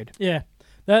the trade. Yeah.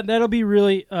 That'll be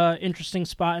really interesting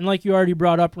spot. And like you already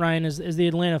brought up, Ryan, is the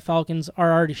Atlanta Falcons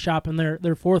are already shopping their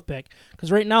 4th pick.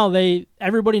 Because right now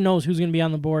everybody knows who's going to be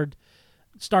on the board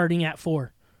starting at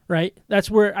 4, right? That's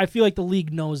where I feel like the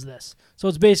league knows this. So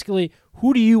it's basically,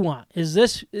 who do you want? Is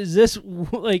this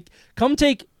like, come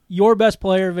take your best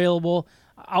player available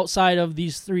outside of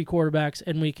these 3 quarterbacks,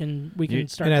 and we can start And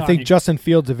talking. I think Justin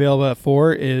Fields available at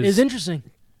 4 is interesting.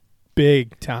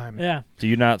 Big time. Yeah. Do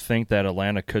you not think that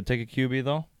Atlanta could take a QB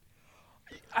though?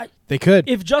 They could.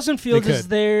 If Justin Fields is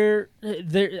there,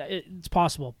 it's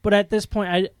possible. But at this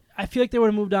point, I feel like they would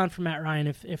have moved on from Matt Ryan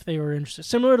if they were interested.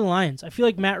 Similar to the Lions, I feel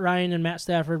like Matt Ryan and Matt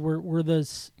Stafford were the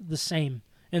same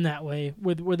in that way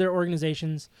with their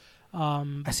organizations.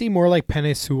 I see more like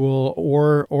Penei Sewell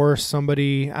or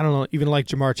somebody, I don't know, even like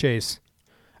Jamar Chase.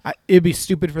 It'd be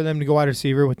stupid for them to go wide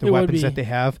receiver with the weapons that they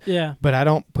have. Yeah. But I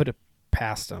don't put it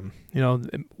past them.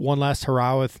 One last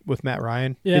hurrah with Matt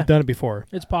Ryan. Yeah. They've done it before.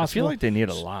 It's possible. I feel like they need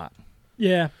a lot.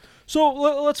 Yeah. So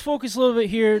let's focus a little bit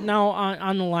here now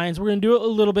on the Lions. We're going to do it a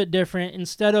little bit different.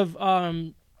 Instead of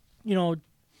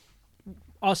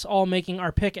us all making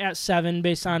our pick at 7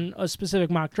 based on a specific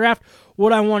mock draft,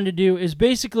 what I wanted to do is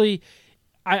basically,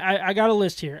 I got a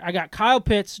list here. I got Kyle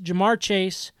Pitts, Jamar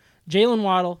Chase, Jalen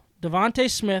Waddle, Devontae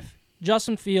Smith,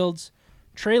 Justin Fields,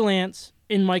 Trey Lance,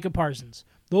 and Micah Parsons.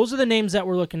 Those are the names that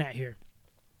we're looking at here.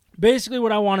 Basically,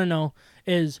 what I want to know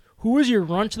is, who is your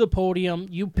run to the podium?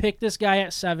 You pick this guy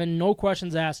at 7, no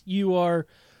questions asked. You are,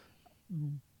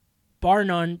 bar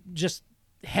none, just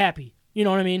happy. You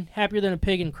know what I mean? Happier than a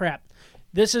pig in crap.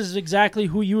 This is exactly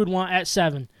who you would want at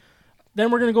 7. Then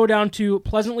we're going to go down to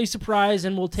pleasantly surprised,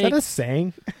 and we'll take... Is that a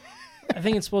saying? I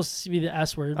think it's supposed to be the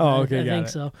S word. Oh, okay, I think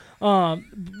so.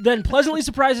 Then pleasantly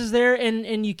surprised is there,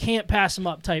 and you can't pass him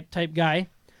up type guy.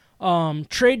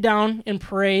 Trade down and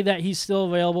pray that he's still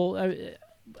available.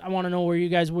 I want to know where you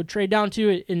guys would trade down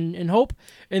to in hope.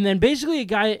 And then basically a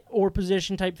guy or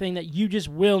position type thing that you just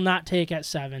will not take at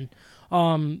 7.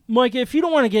 Mike, if you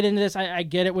don't want to get into this, I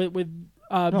get it with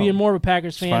being more of a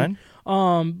Packers fan.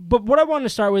 Fine. But what I want to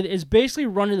start with is basically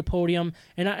run to the podium.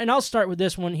 And I'll start with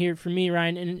this one here for me,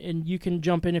 Ryan, and you can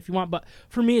jump in if you want. But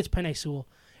for me, it's Penei Sewell.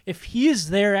 If he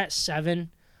is there at 7,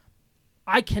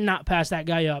 I cannot pass that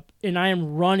guy up, and I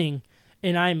am running,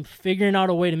 and I am figuring out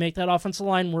a way to make that offensive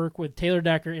line work with Taylor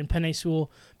Decker and Penei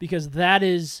Sewell, because that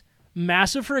is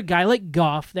massive for a guy like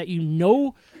Goff that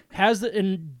has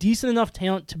the decent enough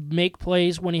talent to make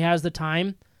plays when he has the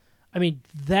time. I mean,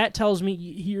 that tells me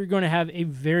you're going to have a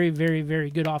very, very,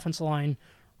 very good offensive line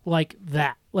like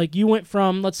that. Like, you went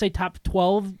from, let's say, top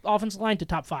 12 offensive line to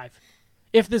top 5,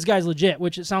 if this guy's legit,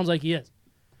 which it sounds like he is.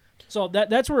 So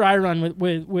that's where I run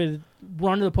with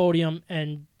run to the podium,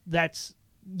 and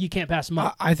you can't pass him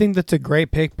up. I think that's a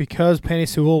great pick because Penei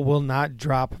Sewell will not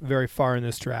drop very far in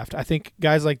this draft. I think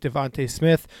guys like Devontae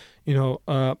Smith,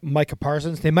 Micah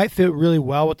Parsons, they might fit really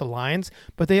well with the Lions,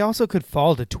 but they also could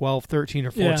fall to 12, 13,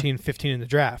 or 14, 15 in the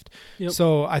draft. Yep.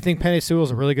 So I think Penei Sewell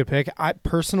is a really good pick. I'm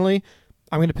going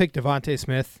to pick Devontae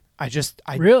Smith. I just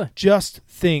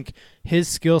think his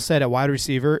skill set at wide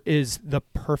receiver is the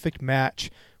perfect match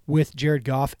with Jared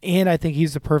Goff, and I think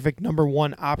he's the perfect number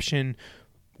 1 option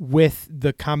with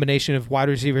the combination of wide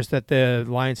receivers that the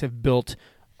Lions have built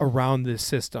around this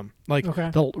system. Like,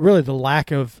 the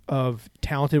lack of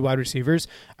talented wide receivers,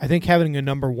 I think having a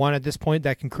number 1 at this point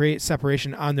that can create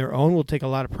separation on their own will take a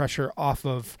lot of pressure off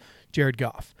of Jared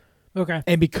Goff. Okay.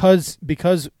 And because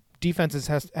defenses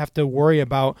have to worry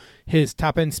about his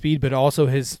top-end speed, but also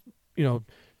his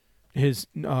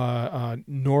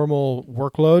normal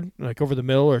workload, like over the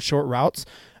middle or short routes,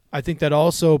 I think that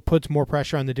also puts more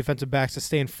pressure on the defensive backs to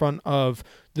stay in front of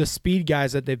the speed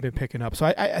guys that they've been picking up. So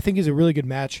I think he's a really good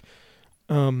match.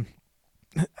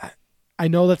 I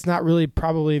know that's not really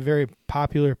probably a very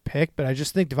popular pick, but I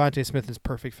just think Devontae Smith is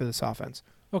perfect for this offense.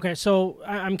 Okay, so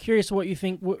I'm curious what you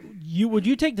think. Would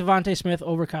you take Devontae Smith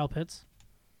over Kyle Pitts?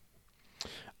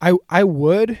 I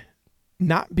would,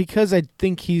 not because I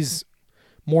think he's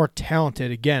more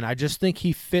talented. Again, I just think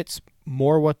he fits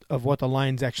more of what the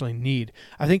Lions actually need.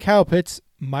 I think Kyle Pitts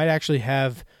might actually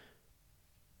have,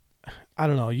 I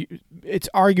don't know, it's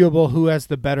arguable who has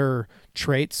the better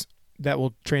traits that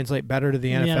will translate better to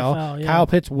the NFL. Yeah. Kyle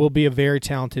Pitts will be a very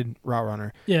talented route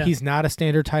runner. Yeah. He's not a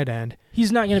standard tight end.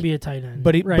 He's not going to be a tight end.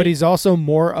 But he's also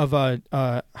more of a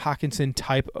Hockenson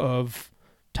type of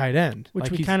tight end.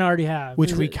 Which we kind of already have.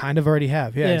 Which we kind of already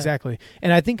have. Yeah, exactly.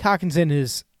 And I think Hockenson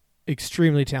is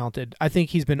extremely talented. I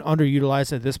think he's been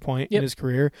underutilized at this point in his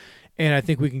career, and I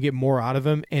think we can get more out of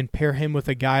him and pair him with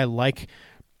a guy like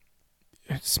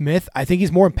Smith. I think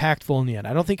he's more impactful in the end.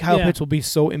 I don't think Kyle Pitts will be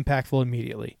so impactful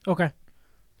immediately. Okay.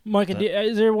 Mike,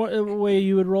 is there a way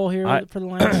you would roll here for the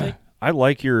Lions' sake? I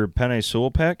like your Penei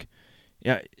Sewell pick.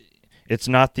 Yeah, it's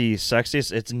not the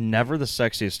sexiest. It's never the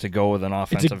sexiest to go with an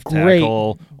offensive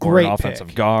tackle or an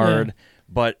offensive guard,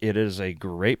 but it is a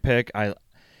great pick.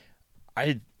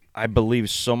 I believe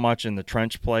so much in the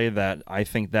trench play that I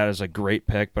think that is a great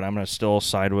pick, but I'm going to still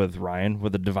side with Ryan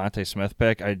with the Devontae Smith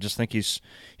pick. I just think he's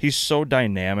so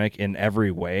dynamic in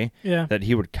every way that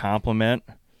he would complement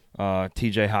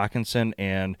TJ Hockenson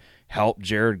and help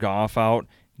Jared Goff out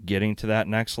getting to that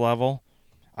next level.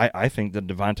 I think the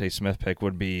Devontae Smith pick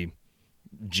would be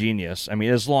genius. I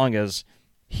mean, as long as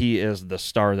he is the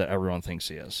star that everyone thinks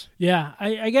he is. Yeah,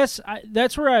 I guess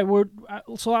that's where I would.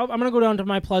 So I'm going to go down to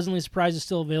my pleasantly surprised is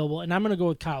still available, and I'm going to go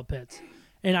with Kyle Pitts.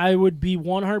 And I would be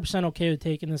 100% okay with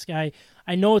taking this guy.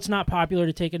 I know it's not popular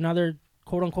to take another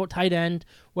quote-unquote tight end,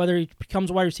 whether he becomes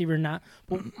a wide receiver or not.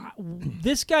 But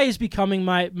this guy is becoming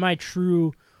my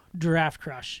true draft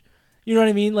crush. You know what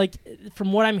I mean? Like,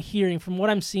 from what I'm hearing, from what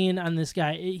I'm seeing on this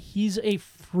guy, he's a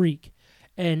freak.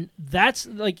 And that's,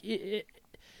 like...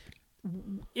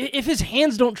 if his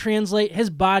hands don't translate,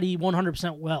 his body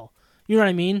 100% will. You know what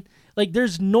I mean? Like,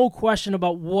 there's no question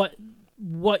about what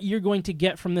you're going to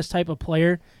get from this type of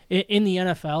player in the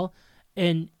NFL,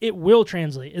 and it will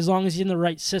translate as long as he's in the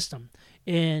right system.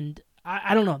 And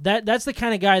I don't know. That's the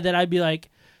kind of guy that I'd be like,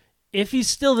 if he's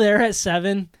still there at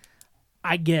 7,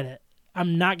 I get it.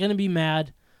 I'm not going to be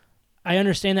mad. I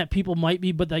understand that people might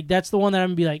be, but like that's the one that I'm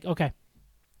going to be like, okay.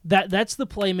 That's the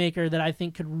playmaker that I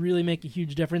think could really make a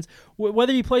huge difference,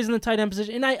 whether he plays in the tight end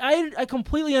position. And I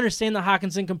completely understand the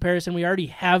Hockenson comparison. We already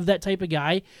have that type of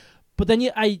guy. But then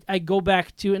I go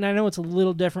back to, and I know it's a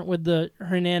little different with the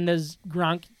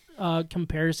Hernandez-Gronk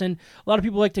comparison. A lot of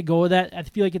people like to go with that. I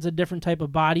feel like it's a different type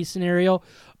of body scenario.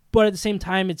 But at the same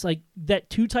time, it's like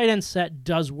that 2 tight end set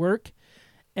does work.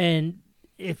 And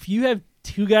if you have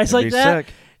 2 guys like that,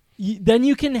 then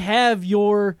you can have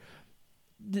your...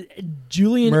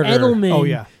 Julian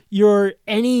Edelman, your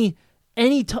any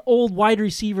old wide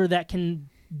receiver that can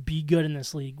be good in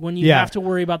this league when you have to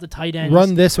worry about the tight ends.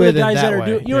 Run this way, the guys then that that are way.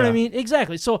 doing, you know what I mean?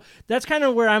 Exactly. So that's kind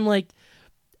of where I'm like,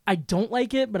 I don't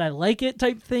like it, but I like it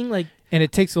type thing. Like, and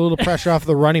it takes a little pressure off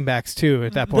the running backs too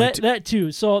at that point. That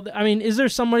too. So I mean, is there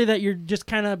somebody that you're just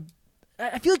kind of?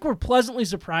 I feel like we're pleasantly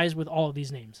surprised with all of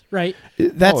these names, right?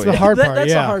 That's the hard part.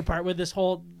 That's the hard part with this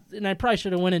whole. And I probably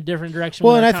should have went a different direction.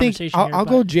 Well, with and our I think I'll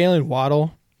go Jalen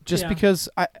Waddle just because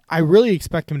I really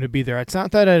expect him to be there. It's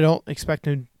not that I don't expect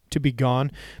him to be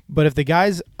gone, but if the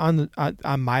guys on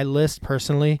my list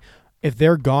personally, if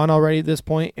they're gone already at this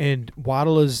point and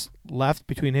Waddle is left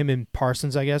between him and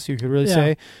Parsons, I guess you could really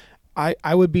say,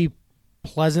 I would be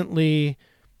pleasantly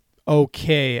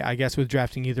okay, I guess, with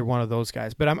drafting either one of those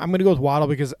guys. But I'm going to go with Waddle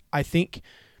because I think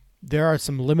there are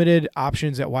some limited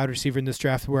options at wide receiver in this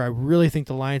draft where I really think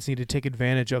the Lions need to take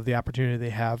advantage of the opportunity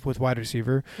they have with wide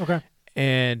receiver. Okay.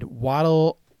 And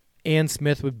Waddle and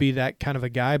Smith would be that kind of a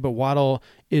guy, but Waddle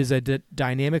is a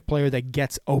dynamic player that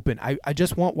gets open. I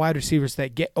just want wide receivers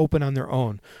that get open on their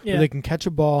own, where they can catch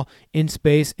a ball in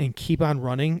space and keep on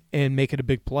running and make it a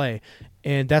big play.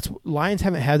 And Lions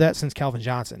haven't had that since Calvin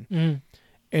Johnson. Mm.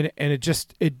 And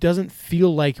it doesn't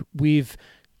feel like we've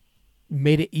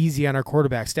made it easy on our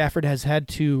quarterback. Stafford has had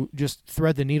to just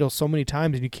thread the needle so many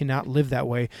times, and you cannot live that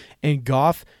way. And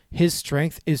Goff, his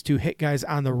strength is to hit guys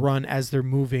on the run as they're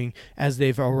moving, as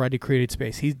they've already created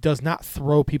space. He does not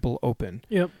throw people open.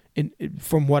 Yep.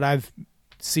 From what I've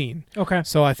seen. Okay.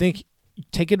 So I think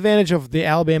take advantage of the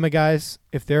Alabama guys.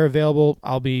 If they're available,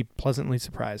 I'll be pleasantly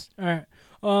surprised. All right.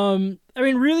 I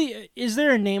mean, really, is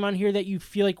there a name on here that you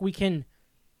feel like we can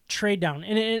trade down.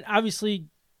 And obviously,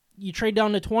 you trade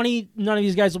down to 20, none of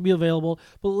these guys will be available.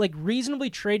 But, like, reasonably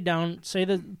trade down, say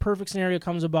the perfect scenario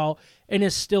comes about and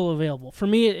is still available. For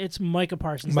me, it's Micah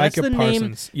Parsons. Micah That's the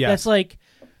Parsons, name yes. that's, like,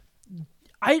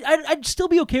 I'd still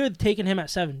be okay with taking him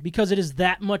at 7 because it is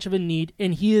that much of a need,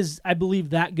 and he is, I believe,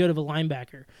 that good of a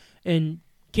linebacker and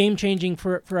game-changing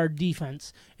for our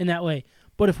defense in that way.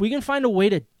 But if we can find a way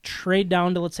to trade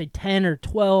down to, let's say, 10 or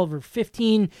 12 or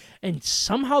 15, and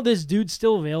somehow this dude's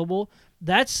still available,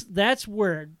 that's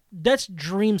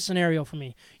dream scenario for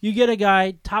me. You get a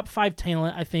guy, top 5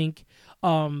 talent, I think,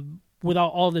 without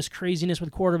all this craziness with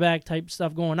quarterback type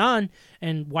stuff going on,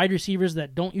 and wide receivers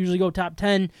that don't usually go top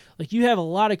 10. Like, you have a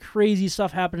lot of crazy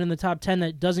stuff happen in the top 10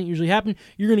 that doesn't usually happen.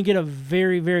 You're going to get a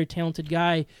very, very talented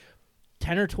guy,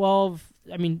 10 or 12.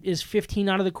 I mean, is 15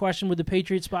 out of the question with the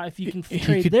Patriots spot if you can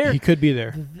trade there? He could be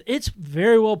there. It's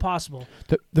very well possible.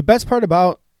 The best part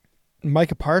about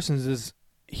Micah Parsons is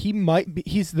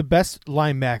he's the best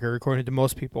linebacker according to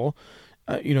most people.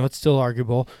 It's still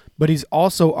arguable, but he's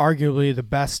also arguably the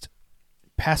best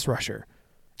pass rusher.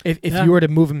 If you were to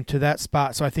move him to that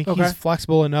spot. So I think he's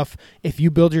flexible enough. If you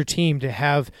build your team to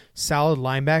have solid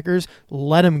linebackers,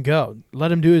 let him go.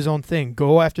 Let him do his own thing.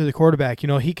 Go after the quarterback.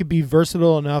 He could be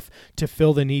versatile enough to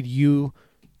fill the need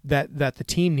that the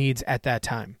team needs at that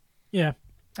time. Yeah.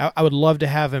 I would love to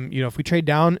have him. If we trade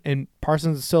down and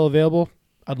Parsons is still available,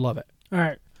 I'd love it. All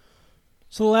right.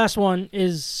 So the last one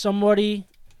is somebody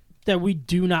that we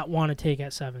do not want to take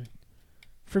at 7.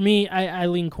 For me, I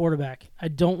lean quarterback. I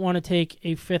don't want to take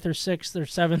a 5th or 6th or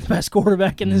 7th best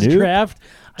quarterback in this draft.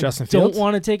 Justin I Fields? don't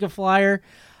want to take a flyer.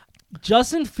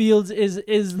 Justin Fields is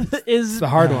It's the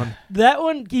hard one. That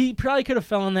one, he probably could have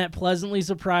fell on that pleasantly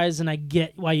surprised, and I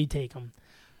get why you take him.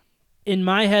 In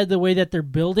my head, the way that they're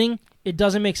building, it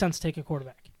doesn't make sense to take a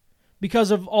quarterback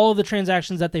because of all of the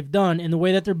transactions that they've done and the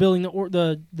way that they're building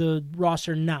the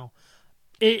roster now.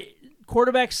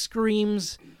 Quarterback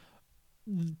screams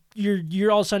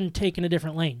you're all of a sudden taking a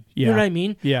different lane. You know what I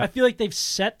mean? Yeah. I feel like they've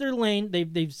set their lane.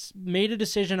 They've made a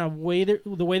decision on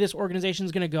the way this organization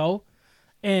is going to go,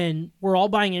 and we're all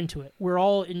buying into it. We're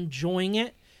all enjoying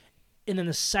it. And then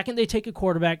the second they take a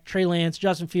quarterback, Trey Lance,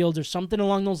 Justin Fields, or something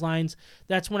along those lines,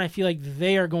 that's when I feel like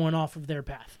they are going off of their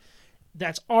path.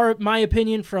 That's my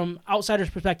opinion from outsider's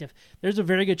perspective. There's a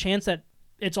very good chance that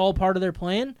it's all part of their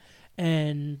plan,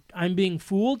 and I'm being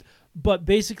fooled. But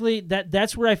basically,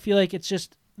 that's where I feel like it's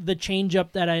just the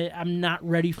change-up that I'm not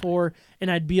ready for,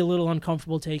 and I'd be a little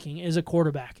uncomfortable taking is a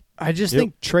quarterback. I just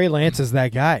think Trey Lance is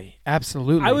that guy.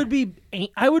 Absolutely.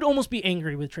 I would almost be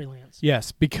angry with Trey Lance.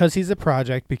 Yes, because he's a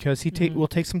project, because he will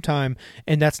take some time,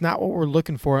 and that's not what we're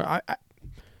looking for.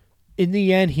 In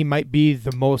the end, he might be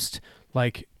the most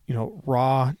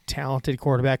raw, talented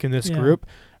quarterback in this group.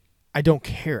 I don't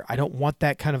care. I don't want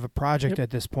that kind of a project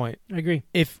at this point. I agree.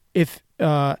 If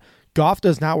Goff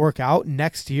does not work out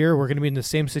next year, we're going to be in the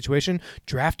same situation.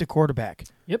 Draft a quarterback.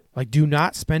 Yep. Do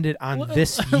not spend it on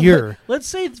this year. Let's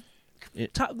say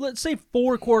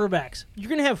 4 quarterbacks. You're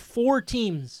going to have 4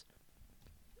 teams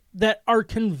that are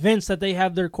convinced that they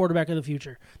have their quarterback of the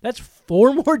future. That's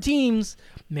 4 more teams,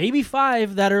 maybe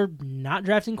 5, that are not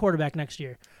drafting quarterback next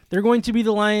year. They're going to be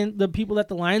the people that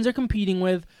the Lions are competing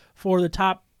with for the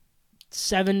top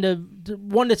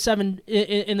 1 to 7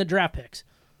 in the draft picks.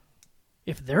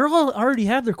 If they're all already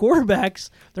have their quarterbacks,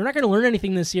 they're not going to learn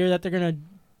anything this year that they're going to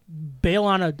bail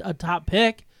on a top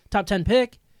 10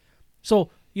 pick. So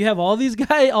you have all these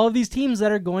teams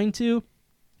that are going to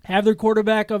have their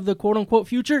quarterback of the quote-unquote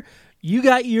future. You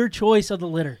got your choice of the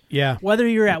litter. Yeah. Whether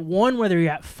you're at 1, whether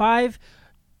you're at 5,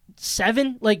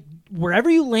 7, wherever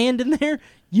you land in there,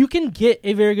 you can get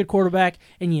a very good quarterback,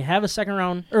 and you have a second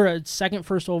round or a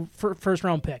first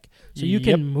round pick. So you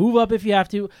can move up if you have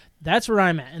to. That's where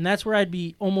I'm at, and that's where I'd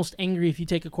be almost angry if you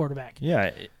take a quarterback.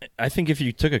 Yeah, I think if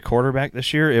you took a quarterback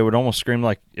this year, it would almost scream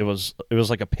like it was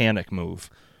like a panic move.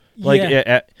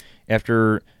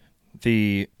 After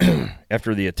the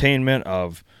attainment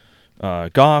of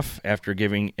Goff, after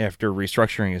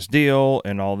restructuring his deal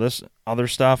and all this other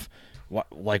stuff,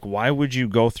 why would you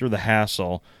go through the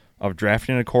hassle of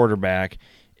drafting a quarterback?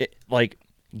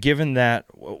 Given that,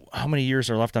 how many years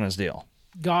are left on his deal?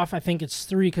 Goff, I think it's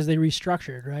 3 because they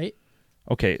restructured, right?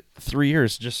 Okay, 3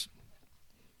 years, just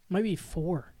might be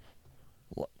 4.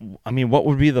 I mean, what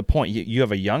would be the point? You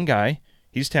have a young guy;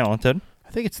 he's talented.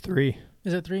 I think it's 3.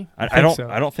 Is it 3? I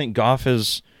don't think Goff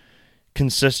is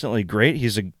consistently great.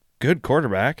 He's a good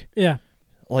quarterback. Yeah,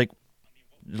 write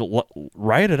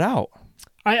it out.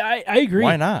 I agree.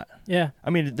 Why not? Yeah.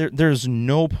 I mean, there's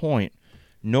no point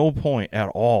at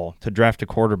all to draft a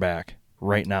quarterback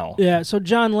right now. Yeah. So,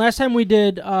 John, last time we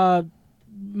did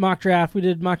mock draft. We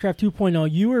did mock draft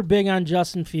 2.0. You were big on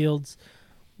Justin Fields.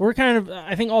 We're kind of,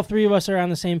 I think all three of us are on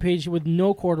the same page with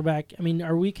no quarterback. I mean,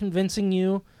 are we convincing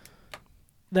you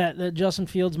that Justin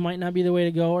Fields might not be the way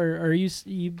to go, or are is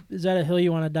that a hill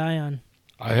you want to die on?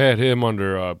 I had him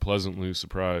under pleasantly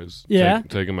surprised. Yeah?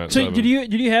 Take him at So 7.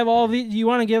 did you have all of the? Do you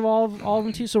want to give all of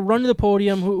them to you? So run to the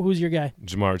podium. Who's your guy?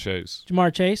 Jamar Chase.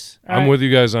 Jamar Chase. All I'm right. with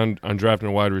you guys on drafting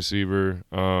a wide receiver.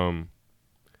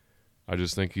 I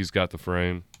just think he's got the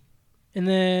frame. And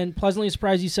then pleasantly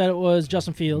surprised you said it was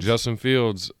Justin Fields. Justin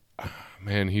Fields,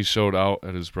 man, he showed out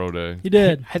at his pro day. He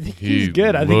did. I think He he's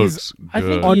good. I think he's looks I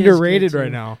think good. he- underrated good, right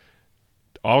too. now.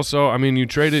 Also, I mean, you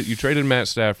traded Matt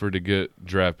Stafford to get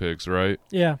draft picks, right?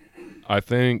 Yeah. I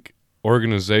think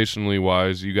organizationally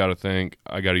wise, you got to think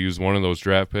I got to use one of those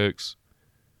draft picks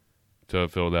to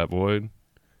fill that void,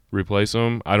 replace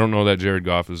him. I don't know that Jared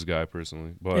Goff is the guy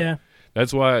personally, but Yeah.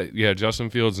 that's why, Justin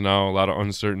Fields now, a lot of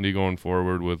uncertainty going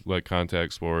forward with like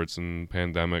contact sports and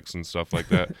pandemics and stuff like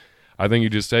that. I think you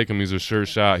just take him. He's a sure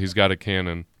shot. He's got a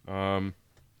cannon.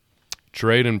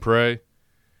 Trade and pray.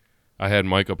 I had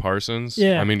Micah Parsons.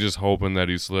 Yeah. I mean, just hoping that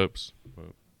he slips.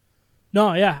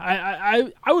 No, yeah.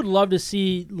 I would love to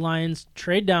see Lions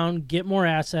trade down, get more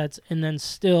assets, and then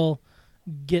still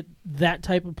get that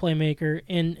type of playmaker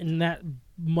in that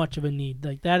much of a need.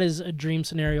 Like, that is a dream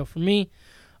scenario for me.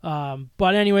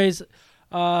 But anyways,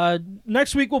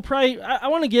 next week we'll probably I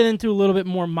want to get into a little bit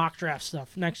more mock draft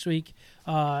stuff next week.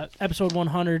 Episode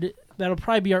 100. That'll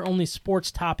probably be our only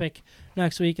sports topic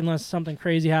next week, unless something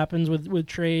crazy happens with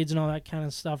trades and all that kind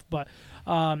of stuff. But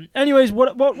anyways,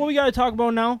 what we got to talk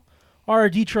about now are our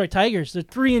Detroit Tigers. The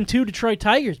 3-2 Detroit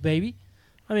Tigers, baby.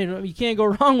 I mean, you can't go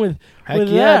wrong with Heck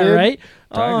that, dude. right?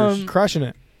 Tigers crushing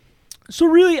it. So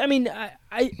really, I mean,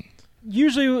 I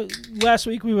usually last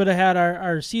week we would have had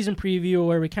our season preview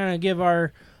where we kind of give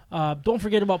our don't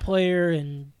forget about player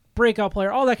and breakout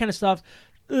player, all that kind of stuff.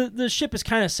 The ship has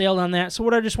kind of sailed on that. So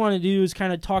what I just want to do is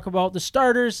kind of talk about the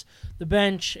starters, the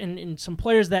bench, and some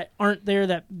players that aren't there,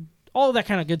 that all of that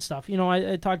kind of good stuff. You know,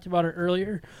 I talked about it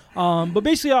earlier. But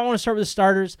basically, I want to start with the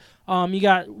starters. You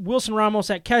got Wilson Ramos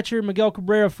at catcher, Miguel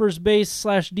Cabrera first base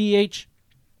 / DH,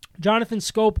 Jonathan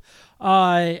Scope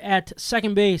at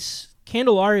second base,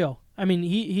 Candelario. I mean,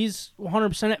 he's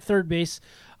 100% at third base.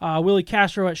 Willie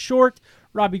Castro at short,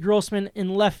 Robbie Grossman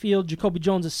in left field, Jacoby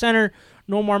Jones at center,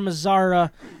 Nomar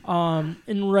Mazara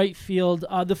in right field.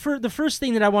 The first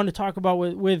thing that I wanted to talk about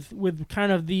with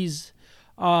kind of these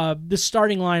the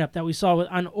starting lineup that we saw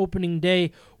on opening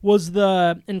day was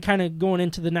and kind of going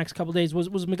into the next couple days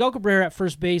was Miguel Cabrera at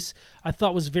first base. I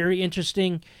thought was very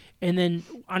interesting, and then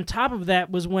on top of that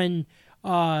was when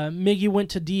Miggy went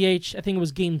to DH. I think it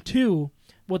was game 2.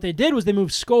 What they did was they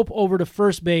moved Scope over to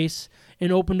first base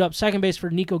and opened up second base for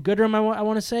Nico Goodrum. I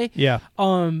want to say. Yeah.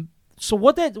 So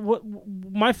what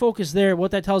my focus there,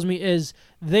 what that tells me is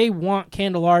they want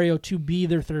Candelario to be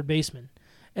their third baseman,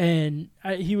 and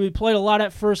he played a lot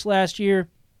at first last year.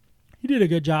 He did a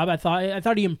good job. I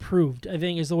thought he improved, I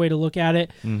think is the way to look at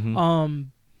it. Mm-hmm.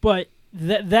 But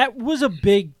that was a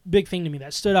big thing to me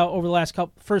that stood out over the last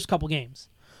first couple games.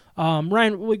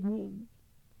 Ryan,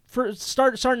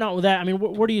 starting out with that, I mean,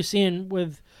 what are you seeing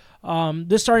with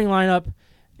this starting lineup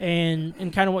and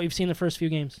kind of what you've seen the first few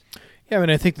games? Yeah, I mean,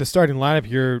 I think the starting lineup,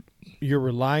 you're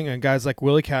relying on guys like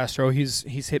Willie Castro. He's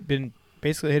been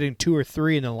basically hitting 2 or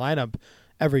 3 in the lineup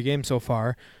every game so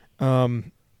far.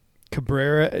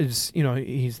 Cabrera is,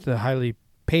 he's the highly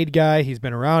paid guy. He's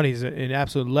been around. He's an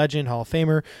absolute legend, Hall of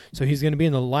Famer. So he's going to be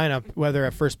in the lineup, whether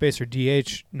at first base or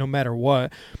DH, no matter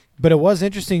what. But it was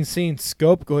interesting seeing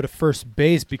Scope go to first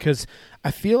base because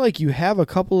I feel like you have a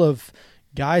couple of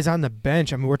guys on the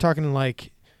bench. I mean, we're talking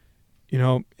like,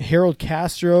 Harold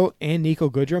Castro and Nico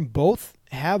Goodrum both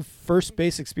have first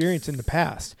base experience in the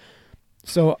past.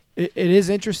 So it is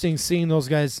interesting seeing those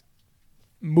guys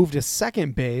move to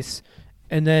second base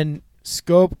and then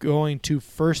Scope going to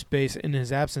first base in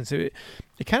his absence. It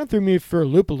kind of threw me for a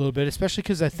loop a little bit, especially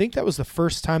because I think that was the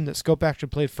first time that Scope actually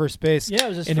played first base Yeah, it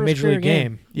was his in a first major career league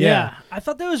game. Yeah, I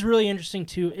thought that was really interesting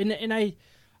too, and I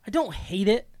don't hate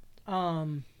it,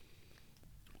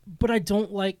 but I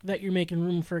don't like that you're making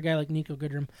room for a guy like Nico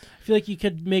Goodrum. I feel like you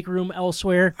could make room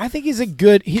elsewhere. I think he's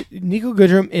Nico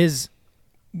Goodrum is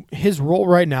his role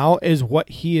right now is what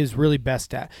he is really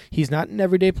best at. He's not an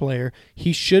everyday player.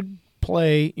 He should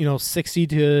play, 60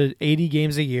 to 80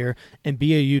 games a year and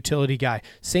be a utility guy.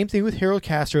 Same thing with Harold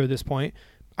Castro at this point.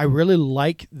 I really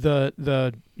like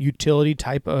the utility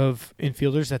type of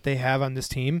infielders that they have on this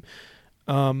team.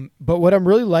 But what I'm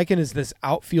really liking is this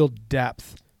outfield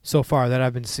depth so far that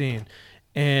I've been seeing.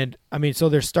 And, I mean, so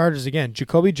their starters, again,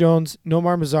 Jacoby Jones,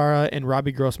 Nomar Mazara, and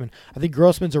Robbie Grossman. I think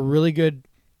Grossman's a really good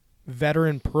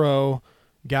veteran pro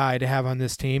guy to have on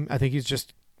this team. I think he's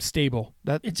just stable.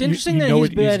 It's interesting that he's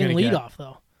batting leadoff,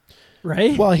 though,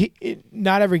 right? Well,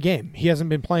 not every game. He hasn't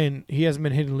been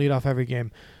hitting leadoff every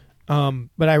game.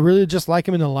 But I really just like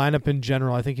him in the lineup in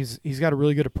general. I think he's got a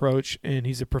really good approach, and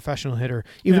he's a professional hitter,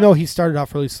 even though he started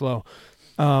off really slow.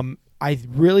 I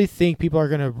really think people are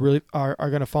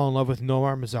gonna fall in love with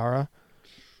Nomar Mazara.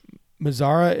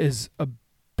 Mazara is a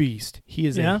beast. He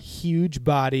is a huge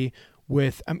body.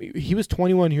 He was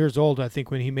 21 years old, I think,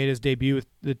 when he made his debut with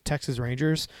the Texas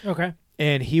Rangers. Okay,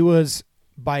 and he was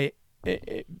by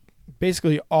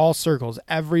basically all circles.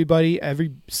 Every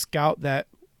scout that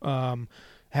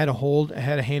had a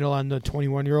handle on the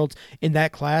 21-year-olds in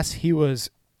that class, he was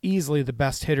easily the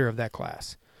best hitter of that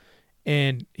class.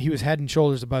 And he was head and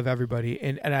shoulders above everybody.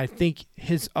 And I think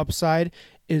his upside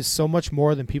is so much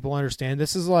more than people understand.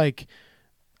 This is like,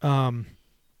 I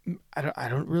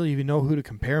don't really even know who to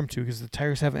compare him to because the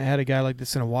Tigers haven't had a guy like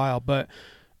this in a while. But,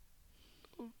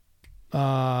 but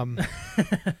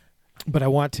I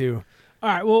want to. All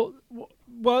right. Well,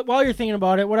 while you're thinking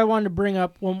about it, what I wanted to bring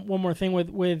up one more thing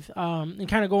with and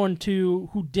kind of going to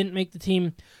who didn't make the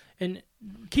team, and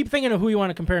keep thinking of who you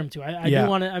want to compare him to. I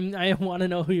want to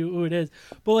know who it is.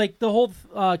 But like the whole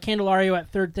Candelario at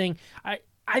third thing,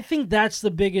 I think that's the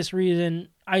biggest reason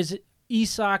Isaac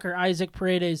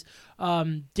Paredes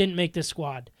didn't make this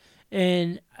squad,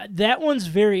 and that one's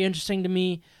very interesting to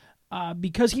me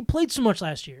because he played so much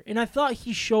last year, and I thought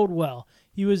he showed well.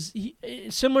 He was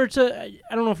similar to,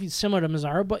 I don't know if he's similar to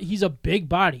Mazara, but he's a big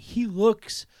body. He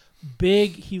looks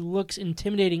big. He looks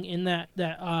intimidating in that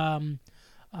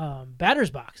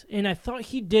batter's box. And I thought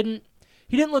he didn't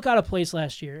look out of place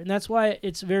last year. And that's why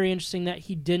it's very interesting that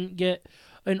he didn't get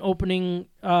an opening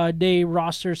day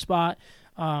roster spot.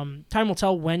 Time will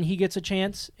tell when he gets a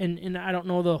chance. And I don't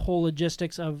know the whole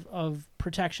logistics of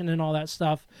protection and all that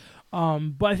stuff.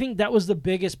 But I think that was the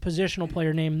biggest positional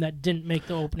player name that didn't make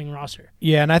the opening roster.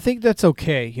 Yeah, and I think that's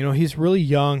okay. You know, he's really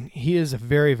young. He is a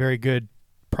very, very good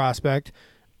prospect.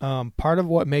 Part of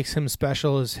what makes him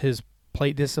special is his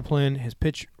plate discipline, his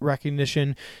pitch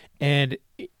recognition, and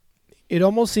it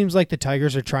almost seems like the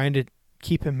Tigers are trying to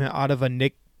keep him out of a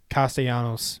Nick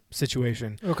Castellanos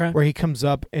situation, where he comes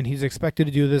up and he's expected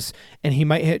to do this, and he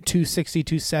might hit 260,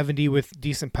 270 with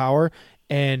decent power,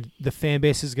 and the fan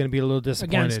base is going to be a little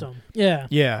disappointed. Against him. Yeah.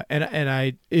 Yeah,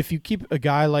 and if you keep a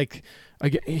guy like,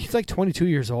 he's like 22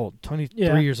 years old,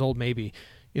 23 years old maybe,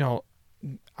 you know,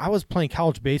 I was playing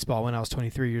college baseball when I was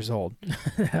 23 years old.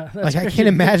 Like I can't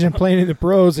imagine playing in the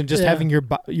pros and just having your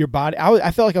body.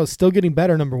 I felt like I was still getting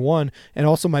better, number one, and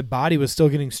also my body was still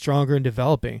getting stronger and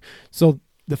developing. So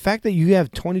the fact that you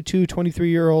have 22,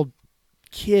 23-year-old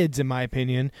kids, in my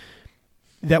opinion,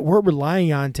 that we're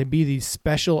relying on to be these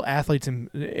special athletes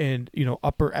and you know,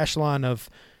 upper echelon of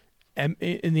in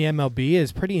the MLB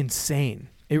is pretty insane.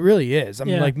 It really is. I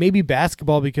mean, like maybe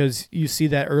basketball because you see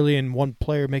that early and one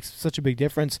player makes such a big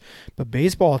difference. But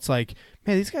baseball, it's like,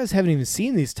 man, these guys haven't even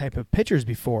seen these type of pitchers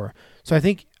before. So I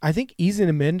think easing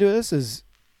them into this is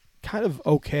kind of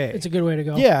okay. It's a good way to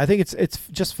go. Yeah, I think it's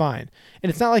just fine. And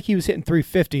it's not like he was hitting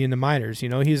 350 in the minors. You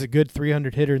know, he's a good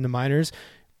 300 hitter in the minors.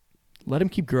 Let him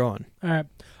keep growing. All right.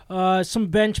 Some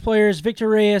bench players, Victor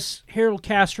Reyes, Harold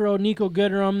Castro, Nico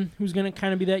Goodrum, who's going to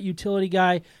kind of be that utility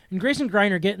guy, and Grayson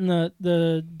Greiner getting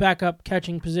the backup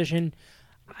catching position.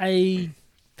 I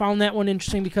found that one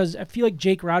interesting because I feel like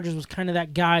Jake Rogers was kind of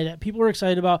that guy that people were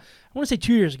excited about, I want to say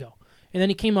 2 years ago. And then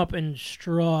he came up and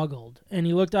struggled, and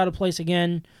he looked out of place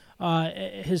again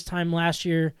his time last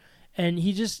year. And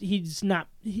he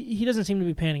doesn't seem to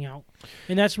be panning out.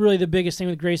 And that's really the biggest thing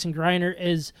with Grayson Greiner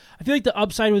is I feel like the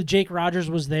upside with Jake Rogers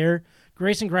was there.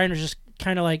 Grayson Greiner's just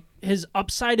kind of like his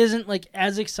upside isn't like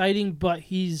as exciting, but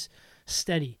he's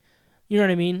steady. You know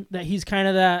what I mean? That he's kind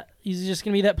of that he's just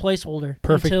going to be that placeholder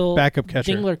perfect until backup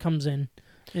catcher. Dingler comes in.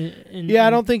 I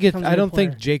don't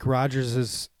think Jake Rogers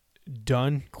is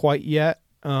done quite yet.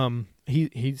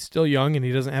 He's still young and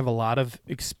he doesn't have a lot of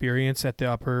experience at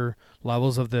the upper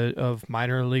levels of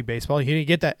minor league baseball. He didn't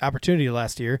get that opportunity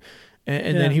last year,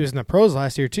 and then he was in the pros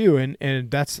last year too. And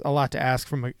that's a lot to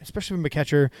ask especially from a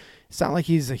catcher. It's not like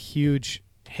he's a huge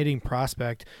hitting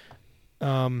prospect.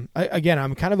 I'm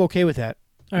kind of okay with that.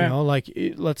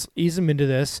 Let's ease him into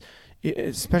this.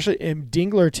 Especially in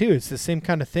Dingler too. It's the same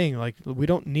kind of thing. Like we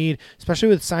don't need, especially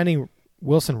with signing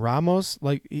Wilson Ramos,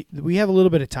 like we have a little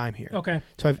bit of time here. Okay.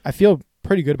 So I feel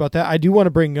pretty good about that. I do want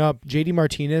to bring up JD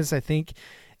Martinez. I think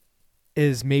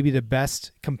is maybe the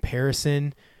best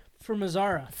comparison For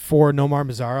Mazzara. for Nomar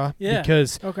Mazara Yeah.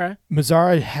 because Okay.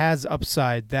 Mazara has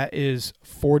upside that is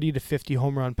 40 to 50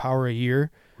 home run power a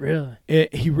year. Really?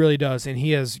 He really does, and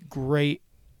he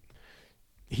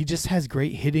just has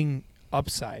great hitting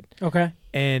upside. Okay.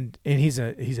 And he's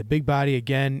a big body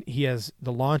again. He has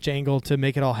the launch angle to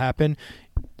make it all happen.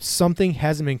 Something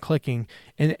hasn't been clicking,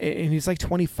 and he's like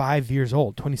 25 years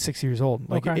old, 26 years old.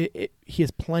 Like Okay. he has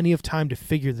plenty of time to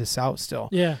figure this out still.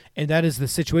 Yeah. And that is the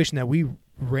situation that we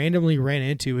randomly ran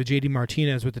into with JD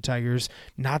Martinez with the Tigers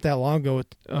not that long ago,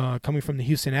 coming from the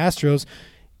Houston Astros.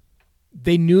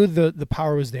 They knew the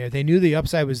power was there. They knew the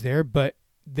upside was there, but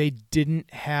they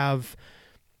didn't have.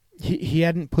 He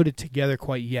hadn't put it together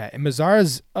quite yet. And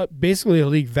Mazzara's basically a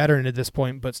league veteran at this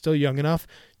point, but still young enough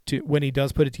to when he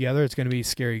does put it together, it's going to be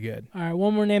scary good. All right,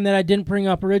 one more name that I didn't bring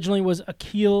up originally was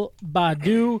Akil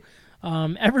Baddoo.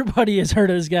 Everybody has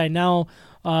heard of this guy now.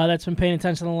 That's been paying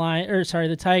attention to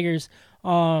the Tigers.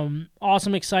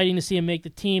 Awesome, exciting to see him make the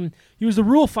team. He was the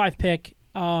Rule 5 pick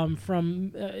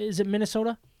from is it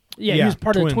Minnesota? Yeah, he was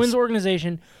part of the Twins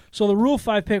organization. So the Rule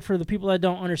 5 pick, for the people that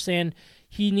don't understand,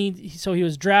 he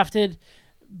was drafted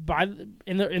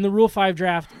in the Rule 5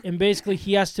 draft, and basically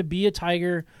he has to be a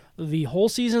Tiger the whole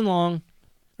season long,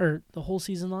 or the whole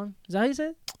season long. Is that how you say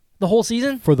it? The whole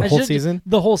season? For the whole season?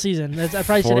 The whole season. I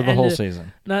probably should For have the whole ended.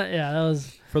 season. That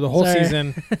was For the whole Sorry.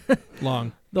 season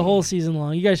long. the whole season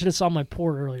long. You guys should have saw my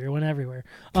port earlier. It went everywhere.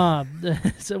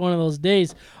 It's one of those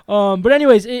days. But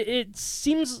anyways, it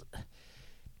seems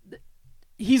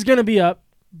he's going to be up,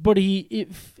 but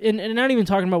and not even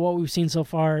talking about what we've seen so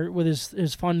far with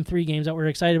his fun 3 games that we're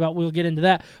excited about. We'll get into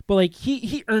that. But like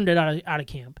he earned it out of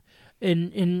camp.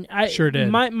 And I Sure did.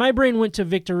 My brain went to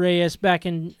Victor Reyes back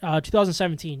in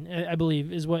 2017, I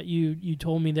believe, is what you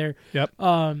told me there. Yep.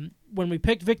 When we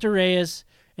picked Victor Reyes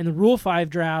in the Rule 5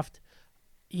 draft,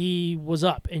 he was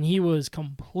up, and he was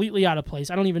completely out of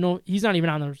place. I don't even know. He's not even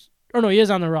on the – or no, he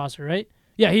is on the roster, right?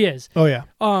 Yeah, he is. Oh, yeah.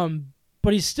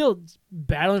 But he's still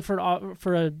battling for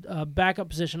a backup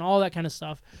position, all that kind of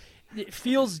stuff. It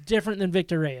feels different than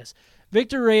Victor Reyes.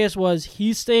 Victor Reyes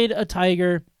he stayed a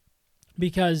Tiger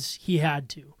because he had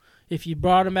to. If you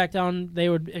brought him back down, they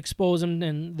would expose him,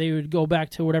 and they would go back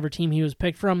to whatever team he was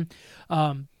picked from.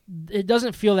 It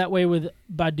doesn't feel that way with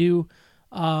Baddoo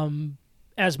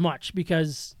as much,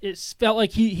 because it felt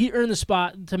like he earned the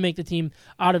spot to make the team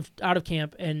out of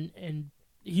camp, and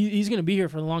he's going to be here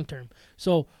for the long term.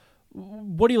 So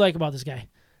what do you like about this guy,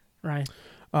 Ryan?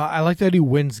 I like that he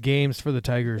wins games for the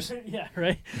Tigers. Yeah,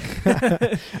 right?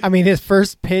 I mean, his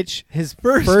first pitch, his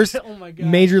first oh my God.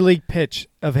 major league pitch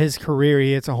of his career,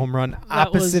 he hits a home run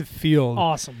opposite field.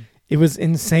 Awesome. It was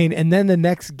insane. And then the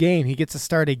next game, he gets to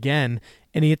start again,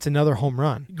 and he hits another home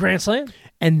run. Grand Slam?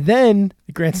 And then,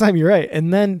 Grand Slam, you're right.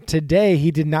 And then today,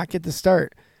 he did not get to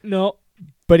start. No.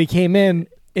 But he came in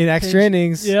extra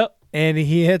innings. Yep. And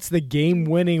he hits the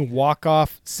game-winning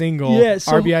walk-off single,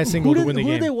 so RBI single to win the who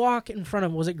game. did they walk in front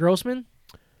of? Was it Grossman?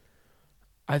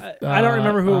 I don't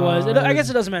remember who it was. I guess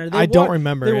it doesn't matter. I don't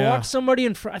remember. They walked somebody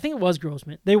in front. I think it was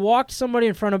Grossman. They walked somebody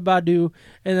in front of Baddoo,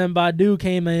 and then Baddoo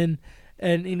came in,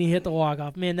 and he hit the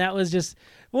walk-off. Man, that was just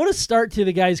what a start to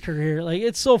the guy's career. Like,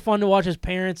 it's so fun to watch his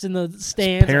parents in the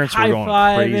stands, parents were high going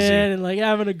five, crazy. man, and like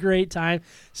having a great time.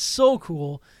 So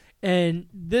cool. And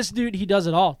this dude, he does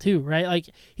it all too, right? Like,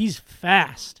 he's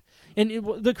fast. And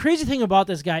the crazy thing about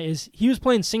this guy is he was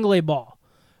playing single A ball.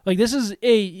 Like,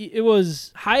 it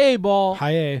was high A ball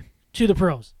High A. to the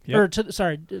pros. Yep.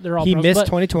 Or they're all He pros. missed but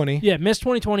 2020. Yeah, missed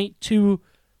 2020 to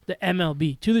the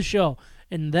MLB, to the show.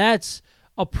 And that's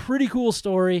a pretty cool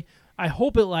story. I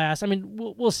hope it lasts. I mean,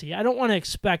 we'll see. I don't want to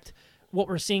expect what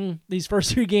we're seeing these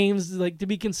first 3 games like to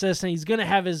be consistent. He's going to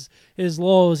have his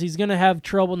lows. He's going to have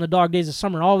trouble in the dog days of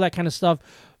summer, all that kind of stuff.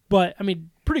 But, I mean,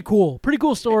 pretty cool. Pretty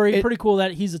cool story. Pretty cool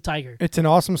that he's a Tiger. It's an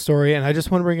awesome story, and I just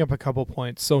want to bring up a couple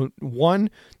points. So, one,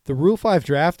 the Rule 5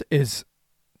 draft is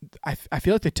I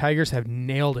feel like the Tigers have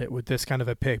nailed it with this kind of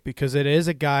a pick, because it is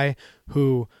a guy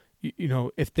who,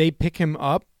 if they pick him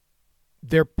up,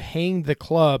 they're paying the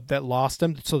club that lost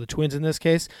him, so the Twins in this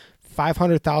case,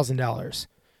 $500,000.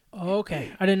 Okay.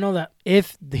 I didn't know that.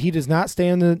 If he does not stay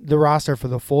on the roster for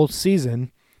the full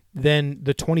season, then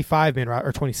the 25-man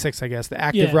or 26, I guess, the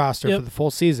active roster for the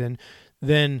full season,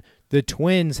 then the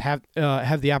Twins have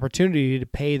the opportunity to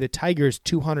pay the Tigers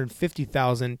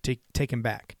 $250,000 to take him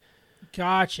back.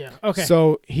 Gotcha. Okay.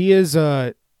 So he is.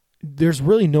 There's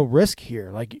really no risk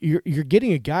here. Like, you're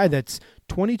getting a guy that's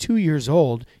 22 years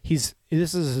old. This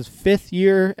is his 5th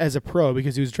year as a pro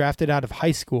because he was drafted out of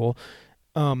high school,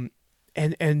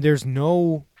 and there's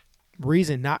no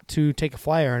reason not to take a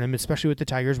flyer on him, especially with the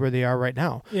Tigers where they are right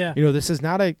now. Yeah. This is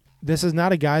not a this is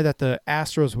not a guy that the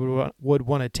Astros would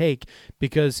want to take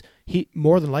because he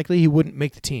more than likely he wouldn't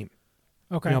make the team.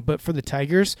 Okay. But for the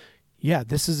Tigers, yeah,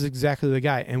 this is exactly the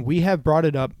guy. And we have brought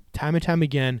it up time and time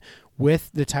again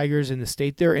with the Tigers in the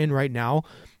state they're in right now.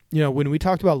 When we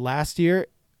talked about last year,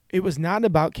 it was not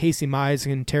about Casey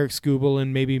Mize and Tarek Skubal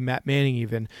and maybe Matt Manning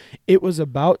even. It was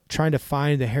about trying to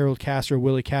find the Harold Castro,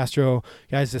 Willie Castro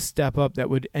guys to step up that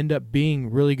would end up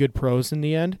being really good pros in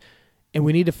the end. And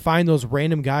we need to find those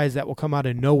random guys that will come out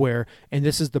of nowhere. And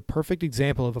this is the perfect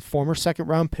example of a former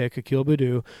second-round pick, Akil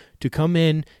Baddoo, to come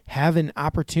in, have an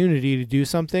opportunity to do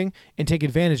something, and take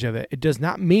advantage of it. It does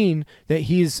not mean that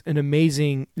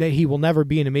that he will never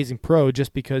be an amazing pro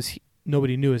just because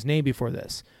nobody knew his name before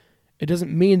this. It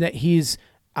doesn't mean that he's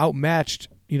outmatched,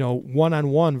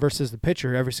 one-on-one versus the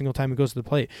pitcher every single time he goes to the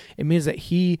plate. It means that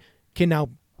he can now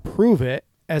prove it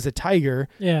as a Tiger.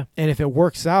 Yeah. And if it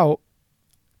works out,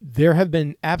 there have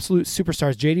been absolute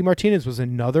superstars. JD Martinez was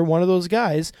another one of those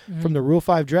guys from the Rule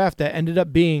 5 draft that ended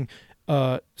up being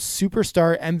a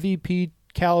superstar MVP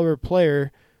caliber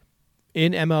player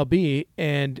in MLB,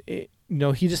 and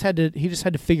he just had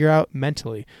to figure out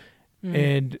mentally.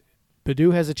 And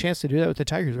Baddoo has a chance to do that with the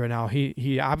Tigers right now.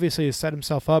 He obviously has set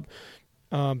himself up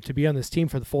to be on this team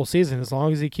for the full season as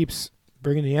long as he keeps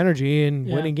bringing the energy and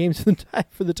winning games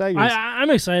for the Tigers.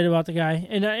 I'm excited about the guy,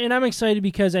 and I'm excited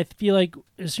because I feel like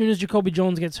as soon as Jacoby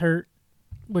Jones gets hurt,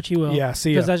 which he will, because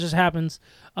that just happens,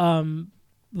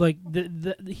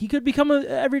 he could become an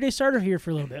everyday starter here for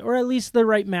a little bit, or at least the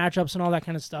right matchups and all that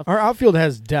kind of stuff. Our outfield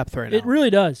has depth right now. It really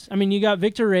does. I mean, you got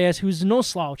Victor Reyes, who's no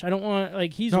slouch. I don't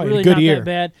want he's really not that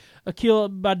bad. Akil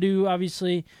Baddoo,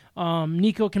 obviously.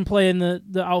 Nico can play in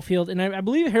the outfield, and I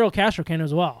believe Harold Castro can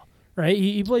as well. Right,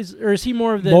 he plays, or is he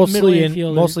more of the middle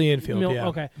infield? Mostly infield, yeah.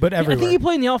 Okay, but everywhere. I think he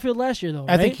played in the outfield last year, though.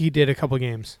 Right? I think he did a couple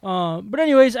games. But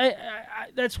anyways, I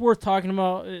that's worth talking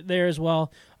about there as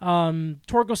well.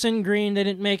 Torkelson, Green, they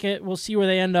didn't make it. We'll see where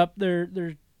they end up.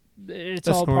 It's that's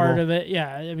all normal. Part of it.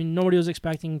 Yeah, I mean nobody was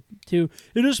expecting to.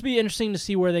 It'll just be interesting to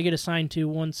see where they get assigned to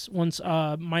once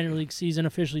minor league season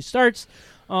officially starts.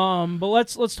 But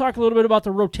let's talk a little bit about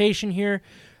the rotation here.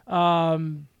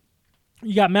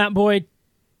 You got Matt Boyd,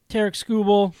 Tarek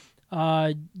Skubal,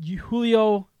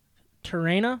 Julio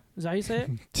Teherina, is that how you say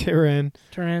it? Teheran,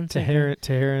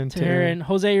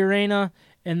 Jose Urena,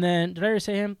 and then, did I already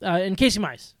say him? And Casey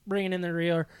Mize, bringing in the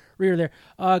rear there.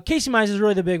 Casey Mize is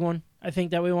really the big one, I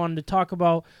think, that we wanted to talk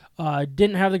about.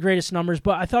 Didn't have the greatest numbers,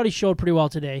 but I thought he showed pretty well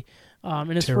today in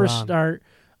his first start.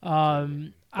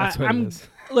 That's what it is.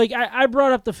 I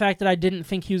brought up the fact that I didn't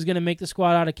think he was going to make the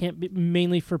squad out of camp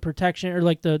mainly for protection or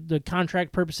the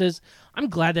contract purposes. I'm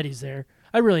glad that he's there.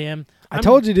 I really am. I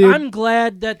told you, dude. I'm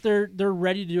glad that they're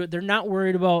ready to do it. They're not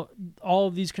worried about all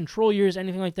of these control years,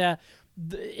 anything like that.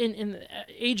 In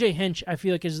AJ Hinch, I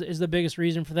feel like is the biggest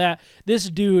reason for that. This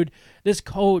dude, this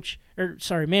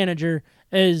manager,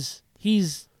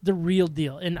 he's the real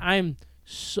deal, and I'm.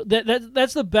 So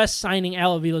that's the best signing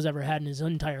Al Avila's ever had in his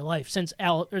entire life since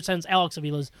Alex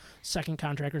Avila's second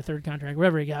contract or third contract,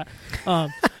 whatever he got.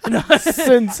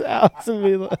 Since Alex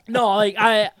Avila. No,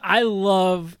 I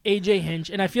love AJ Hinch,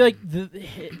 and I feel like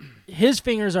his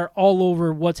fingers are all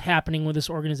over what's happening with this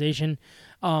organization.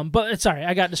 But sorry,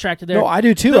 I got distracted there. No, I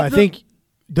do too. I think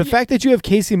the fact that you have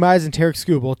Casey Mize and Tarek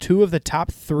Skubal, two of the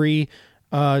top three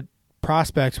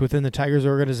prospects within the Tigers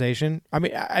organization. I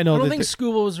mean, I know. I don't think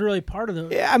Skubal was really part of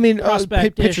the. Yeah, I mean,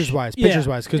 pitchers wise,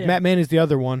 because Matt Manning is the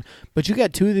other one. But you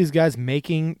got two of these guys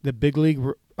making the big league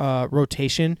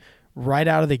rotation right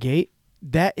out of the gate.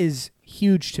 That is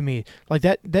huge to me. Like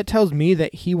that tells me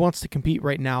that he wants to compete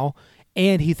right now,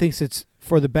 and he thinks it's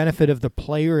for the benefit of the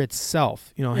player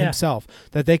itself. Himself,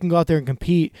 that they can go out there and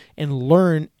compete and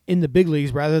learn in the big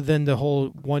leagues rather than the whole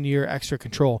 1 year extra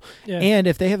control. Yeah. And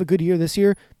if they have a good year this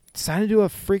year, sign into a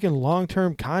freaking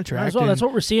long-term contract. As well, that's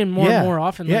what we're seeing more and more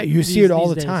often. Yeah, you see it all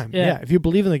the time. Yeah, if you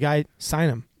believe in the guy, sign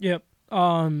him. Yep.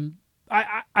 I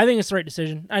think it's the right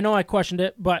decision. I know I questioned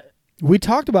it, but we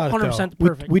talked about 100% it, though.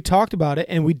 Perfect. We talked about it,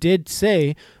 and we did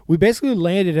say we basically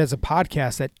landed as a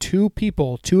podcast that two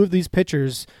of these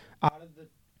pitchers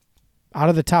out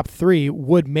of the top three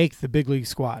would make the big league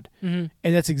squad. Mm-hmm.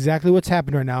 And that's exactly what's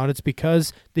happened right now, and it's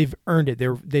because they've earned it.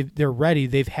 They're ready.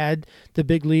 They've had the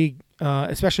big league.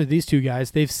 Especially these two guys,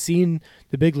 they've seen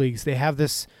the big leagues. They have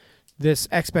this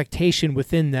expectation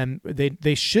within them.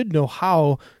 They should know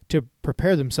how to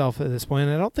prepare themselves at this point.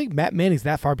 And I don't think Matt Manning's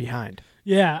that far behind.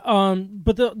 Yeah.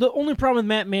 But the only problem with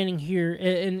Matt Manning here,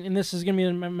 and this is going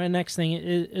to be my next thing,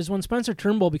 is when Spencer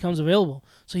Turnbull becomes available.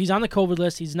 So he's on the COVID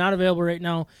list. He's not available right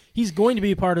now. He's going to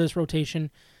be a part of this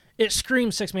rotation. It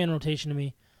screams 6-man rotation to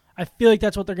me. I feel like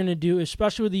that's what they're going to do,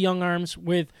 especially with the young arms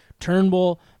with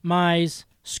Turnbull, Mize,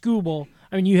 Skubal.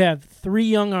 I mean, you have 3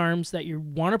 young arms that you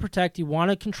want to protect. You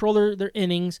want to control their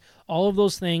innings, all of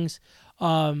those things.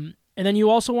 And then you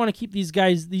also want to keep these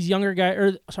guys, these older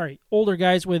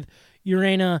guys with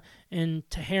Urena and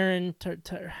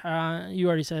Teheran. You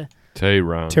already said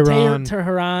Tehran.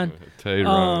 Tehran.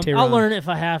 I'll learn it if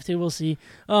I have to. We'll see.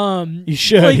 You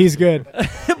should. He's good.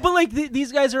 But like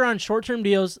these guys are on short-term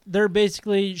deals. They're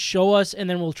basically show us and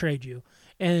then we'll trade you.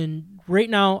 And right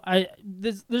now,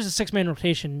 there's a 6-man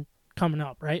rotation coming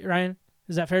up, right, Ryan?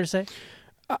 Is that fair to say?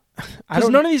 Because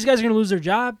none of these guys are going to lose their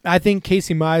job. I think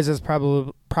Casey Mize is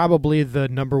probably the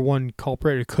number one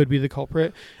culprit. It could be the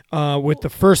culprit. With the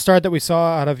first start that we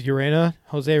saw out of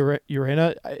Jose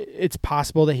Urena, it's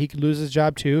possible that he could lose his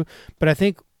job too. But I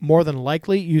think more than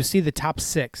likely you see the top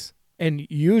 6. And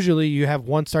usually you have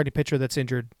one starting pitcher that's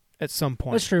injured at some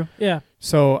point. That's true, yeah.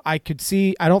 So I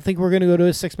don't think we're going to go to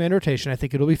a 6-man rotation. I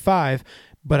think it'll be 5.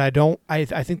 But I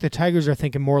think the Tigers are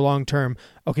thinking more long term.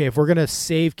 Okay, if we're gonna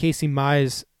save Casey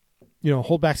Mize,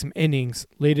 hold back some innings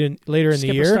later in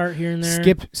the year, start here and there.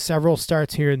 Skip several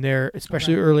starts here and there,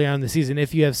 especially early on in the season.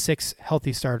 If you have 6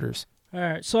 healthy starters. All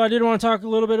right, so I did want to talk a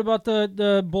little bit about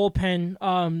the bullpen.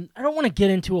 I don't want to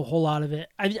get into a whole lot of it.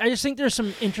 I just think there's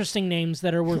some interesting names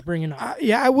that are worth bringing up.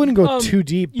 I wouldn't go too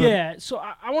deep. But yeah, so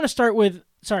I want to start with.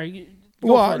 Sorry.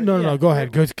 Go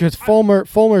ahead. Because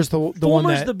Fulmer's the one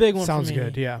that the big one sounds for me.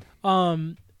 good. Yeah.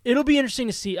 It'll be interesting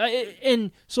to see.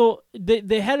 And so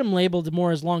they had him labeled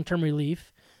more as long-term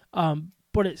relief,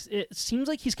 but it seems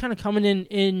like he's kind of coming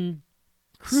in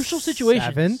crucial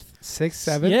situations.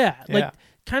 6th, 7th. Yeah, like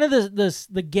kind of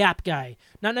the gap guy,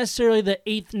 not necessarily the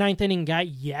 8th, 9th inning guy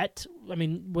yet. I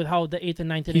mean, with how the 8th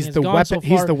and 9th inning has gone so far,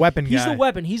 he's the weapon guy. He's the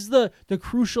weapon. He's the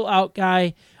crucial out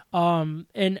guy.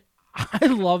 And I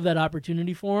love that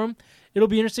opportunity for him. It'll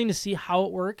be interesting to see how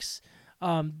it works.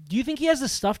 Do you think he has the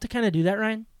stuff to kind of do that,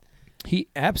 Ryan? He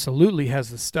absolutely has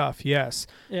the stuff, yes.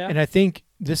 Yeah. And I think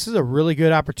this is a really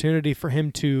good opportunity for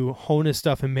him to hone his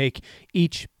stuff and make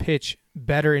each pitch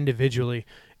better individually.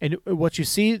 And what you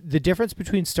see, the difference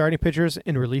between starting pitchers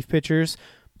and relief pitchers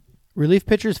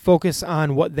focus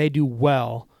on what they do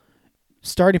well.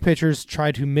 Starting pitchers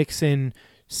try to mix in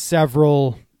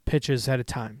several pitches at a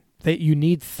time. You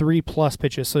need 3+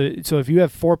 pitches. So if you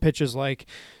have 4 pitches like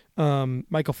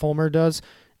Michael Fulmer does,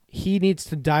 he needs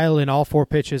to dial in all 4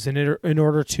 pitches in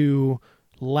order to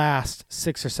last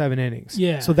 6 or 7 innings.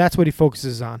 Yeah. So that's what he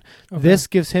focuses on. Okay. This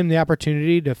gives him the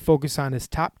opportunity to focus on his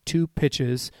top 2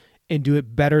 pitches and do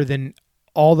it better than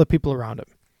all the people around him.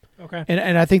 Okay.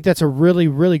 And I think that's a really,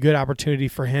 really good opportunity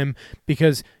for him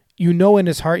because in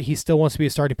his heart he still wants to be a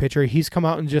starting pitcher. He's come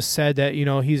out and just said that,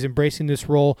 he's embracing this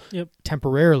role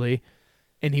temporarily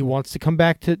and he wants to come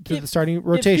back to the starting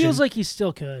rotation. It feels like he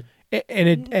still could. And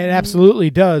it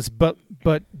absolutely does, but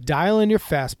dial in your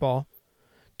fastball,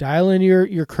 dial in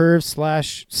your curve /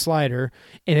 slider,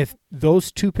 and if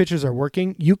those 2 pitches are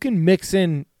working, you can mix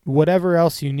in whatever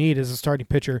else you need as a starting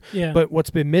pitcher. Yeah. But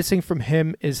what's been missing from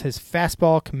him is his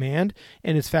fastball command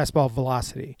and his fastball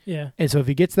velocity. Yeah. And so if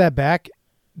he gets that back,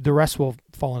 the rest will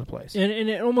fall into place. And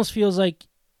it almost feels like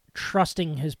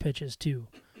trusting his pitches too.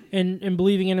 And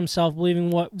believing in himself, believing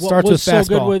what was so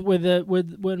good with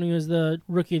when he was the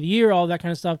Rookie of the Year, all that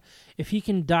kind of stuff. If he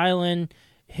can dial in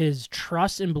his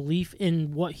trust and belief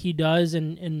in what he does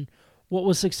and what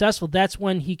was successful, that's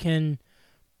when he can,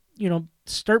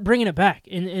 start bringing it back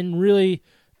and really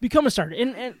become a starter.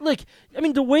 And like, I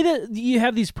mean, the way that you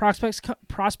have these prospects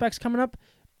coming up,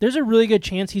 there's a really good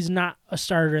chance he's not a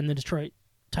starter in the Detroit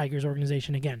Tigers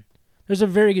organization again. There's a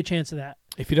very good chance of that.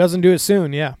 If he doesn't do it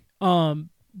soon, yeah.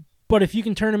 But if you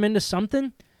can turn him into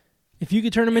something, if you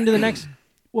could turn him into the next,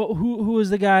 who was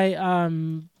the guy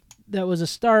that was a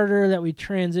starter that we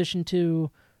transitioned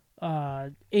to,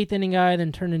 8th inning guy,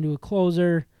 then turned into a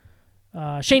closer,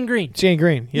 Shane Green.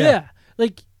 Yeah.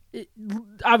 Like,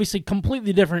 obviously,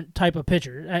 completely different type of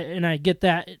pitcher, and I get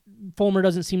that. Fulmer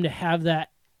doesn't seem to have that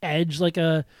edge like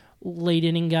a late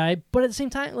inning guy, but at the same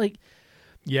time, like.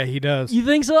 Yeah, he does. You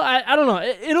think so? I don't know.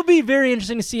 It'll be very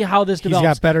interesting to see how this develops.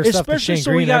 He's got better stuff than Shane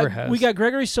Green ever has. We got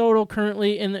Gregory Soto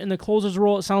currently in the closer's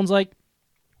role, it sounds like,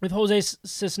 with Jose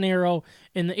Cisnero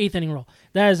in the 8th inning role.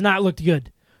 That has not looked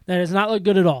good. That has not looked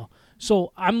good at all.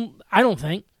 So I don't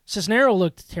think. Cisnero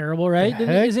looked terrible, right?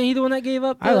 Isn't he the one that gave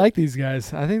up? I like these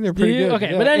guys. I think they're pretty good.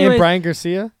 Okay, yeah. but anyways, and Brian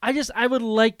Garcia. I would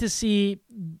like to see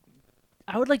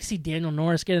Daniel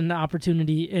Norris get an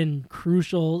opportunity in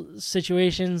crucial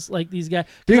situations like these guys.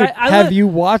 Dude, have you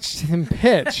watched him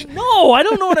pitch? No, I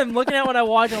don't know what I'm looking at when I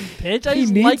watch him pitch. I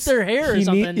just like their hair or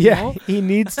something. He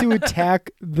needs to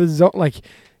attack the zone. Like,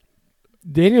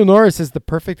 Daniel Norris is the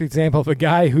perfect example of a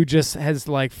guy who just has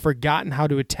like forgotten how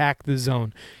to attack the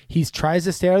zone. He tries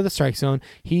to stay out of the strike zone.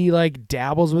 He like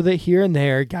dabbles with it here and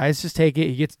there. Guys just take it.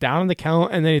 He gets down on the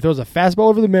count, and then he throws a fastball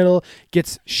over the middle,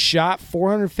 gets shot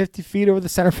 450 feet over the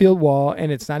center field wall,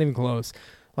 and it's not even close.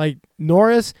 Like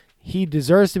Norris, he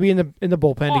deserves to be in the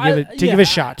bullpen to give a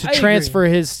shot, to transfer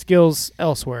his skills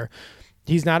elsewhere.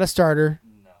 He's not a starter,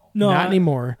 not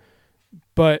anymore,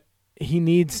 but he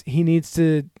needs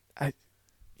to.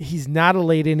 He's not a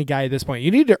late inning guy at this point. You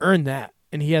need to earn that,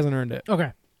 and he hasn't earned it.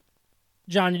 Okay.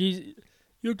 John, you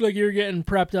look like you're getting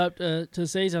prepped up to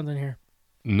say something here.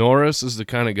 Norris is the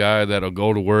kind of guy that'll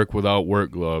go to work without work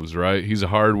gloves, right? He's a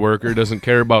hard worker, doesn't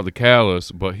care about the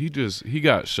callus, but he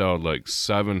got shelled like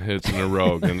 7 hits in a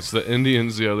row against the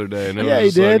Indians the other day, and it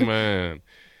was just like, man.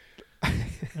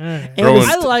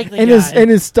 I like the guy. And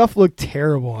his stuff looked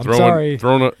terrible. I'm sorry.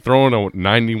 Throwing a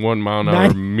 91 mile an hour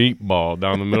meatball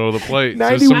down the middle of the plate.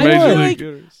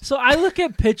 91. So I look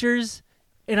at pitchers,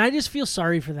 and I just feel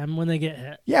sorry for them when they get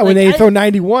hit. Yeah, when they throw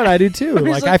 91, I do too.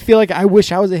 Like I feel like I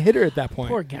wish I was a hitter at that point.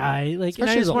 Poor guy. Like, and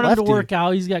I Especially just want him to work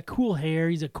out. He's got cool hair.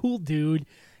 He's a cool dude.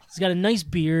 He's got a nice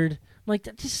beard. Like,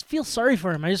 I just feel sorry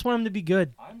for him. I just want him to be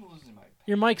good.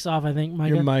 Your mic's off, I think,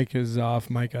 Micah. Your mic is off,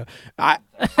 Micah. I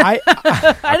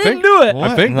didn't do it.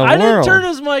 I think I didn't turn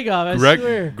his mic off. I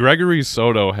swear. Gregory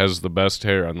Soto has the best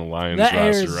hair on the Lions that hair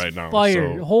roster is right now.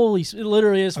 fire. So. Holy, it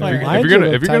literally is fire. If you're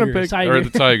gonna pick Tiger. or the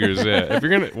Tigers, yeah. If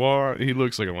you're gonna, well, he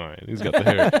looks like a lion. He's got the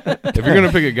hair. If you're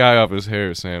gonna pick a guy off his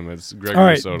hair, Sam, it's Gregory All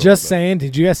right, Soto. just saying.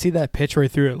 Did you guys see that pitch where he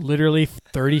threw it literally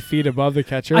 30 feet above the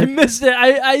catcher? I missed it.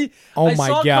 I oh I my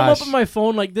saw it gosh! come up on my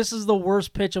phone like this is the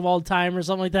worst pitch of all time or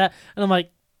something like that, and I'm like,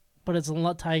 but it's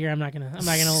a Tiger. I'm not gonna.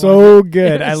 So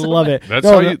good. I love it.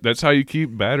 That's how you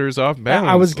keep batters off balance.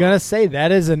 I was gonna say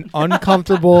that is an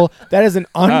uncomfortable. that is an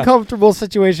uncomfortable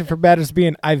situation for batters to be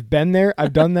in. I've been there.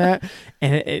 I've done that,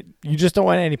 and you just don't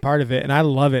want any part of it. And I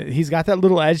love it. He's got that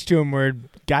little edge to him where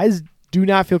guys do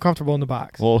not feel comfortable in the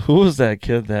box. Well, who was that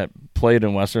kid that played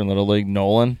in Western Little League?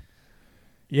 Nolan.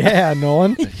 Yeah,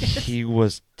 Nolan. He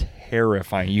was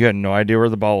terrifying. You had no idea where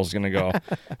the ball was going to go.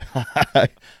 I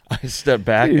stepped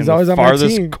back in the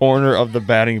farthest corner of the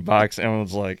batting box and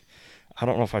was like, I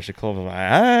don't know if I should close my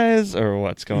eyes or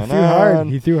what's going on.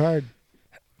 He threw hard.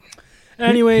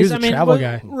 Anyways,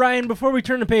 guy. Ryan, before we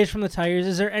turn the page from the Tigers,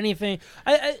 is there anything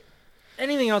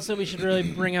anything else that we should really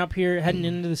bring up here heading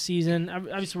into the season?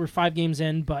 Obviously, we're 5 games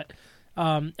in, but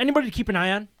anybody to keep an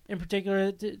eye on in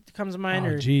particular that comes to mind?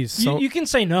 Oh, geez. You can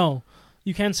say no.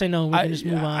 You can say no. We can just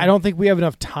move on. I don't think we have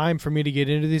enough time for me to get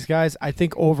into these guys. I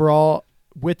think overall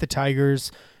with the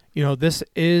Tigers, this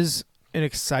is an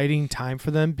exciting time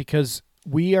for them because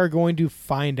we are going to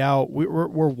find out.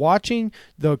 We're watching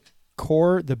the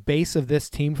core, the base of this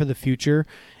team for the future,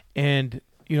 and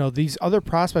these other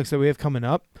prospects that we have coming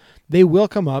up. They will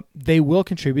come up. They will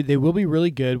contribute. They will be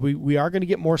really good. We are going to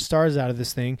get more stars out of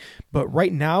this thing, but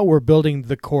right now we're building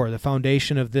the core, the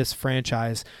foundation of this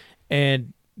franchise,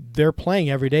 and they're playing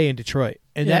every day in Detroit,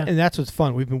 and that's what's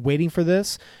fun. We've been waiting for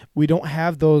this. We don't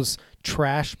have those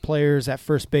trash players at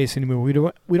first base anymore.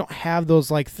 We don't have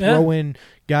those like throw-in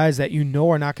guys that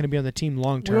are not going to be on the team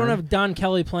long term. We don't have Don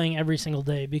Kelly playing every single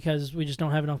day because we just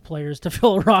don't have enough players to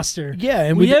fill a roster. Yeah,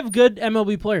 and we have good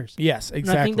MLB players. Yes,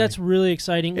 exactly. And I think that's really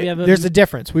exciting. There's a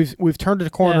difference. We've turned a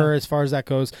corner as far as that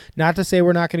goes. Not to say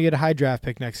we're not going to get a high draft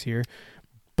pick next year,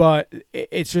 but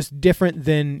it's just different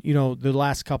than the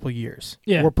last couple of years.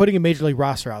 Yeah, we're putting a major league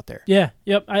roster out there. Yeah,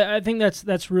 yep. I think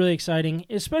that's really exciting,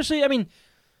 especially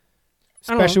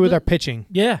with our pitching.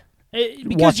 Yeah,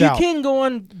 because you can go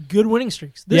on good winning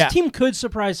streaks. This team could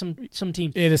surprise some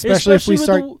teams, and especially if we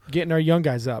start getting our young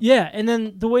guys up. Yeah, and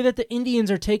then the way that the Indians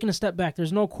are taking a step back,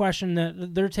 there's no question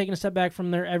that they're taking a step back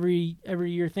from their every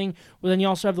year thing. Well, then you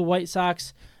also have the White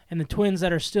Sox and the Twins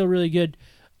that are still really good.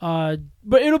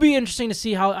 But it'll be interesting to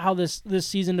see how this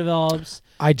season develops.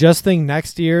 I just think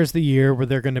next year is the year where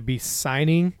they're going to be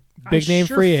signing big name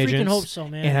free agents. I hope so,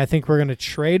 man. And I think we're going to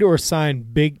trade or sign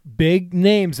big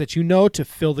names that to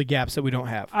fill the gaps that we don't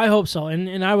have. I hope so,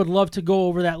 and I would love to go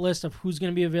over that list of who's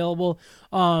going to be available.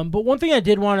 But one thing I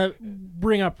did want to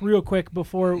bring up real quick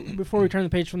before we turn the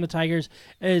page from the Tigers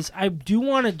is I do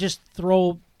want to just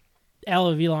throw Al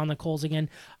Avila on the coals again.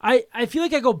 I feel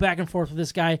like I go back and forth with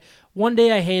this guy. One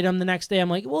day I hate him, the next day I'm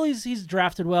like, well, he's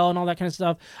drafted well and all that kind of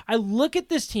stuff. I look at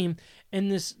this team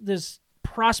and this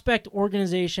prospect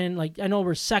organization, like I know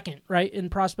we're second, right, in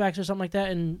prospects or something like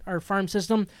that in our farm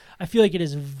system. I feel like it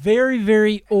is very,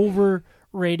 very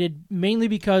overrated, mainly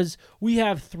because we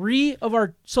have 3 of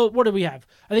our. So what do we have?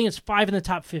 I think it's 5 in the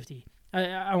top 50.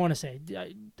 I want to say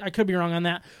I could be wrong on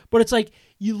that, but it's like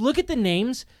you look at the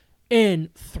names.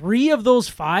 And 3 of those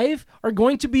 5 are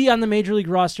going to be on the Major League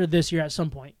roster this year at some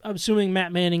point, assuming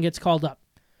Matt Manning gets called up.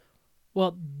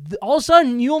 Well, all of a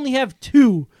sudden, you only have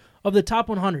 2 of the top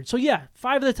 100. So, yeah,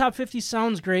 5 of the top 50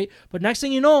 sounds great. But next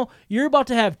thing you know, you're about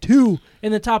to have 2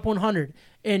 in the top 100.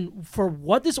 And for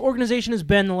what this organization has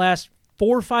been the last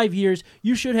 4 or 5 years,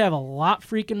 you should have a lot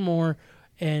freaking more.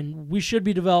 And we should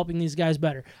be developing these guys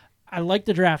better. I like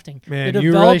the drafting. Man, the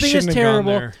you developing really shouldn't is have gone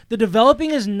terrible. there. The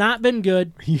developing has not been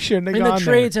good. You shouldn't have And gone the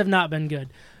trades have not been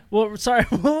good. Well, sorry.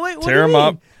 Wait, what Tear do you 'em mean?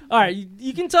 up. All right,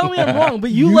 you can tell me I'm wrong,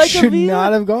 but you like should Avila?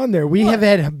 not have gone there. We What? have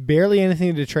had barely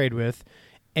anything to trade with.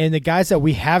 And the guys that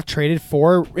we have traded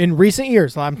for in recent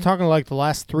years, I'm talking like the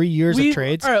last 3 years of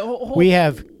trades, all right, hold- we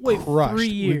have wait, crushed. 3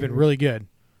 years. We've been really good.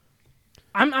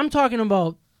 I'm talking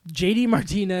about JD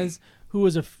Martinez, who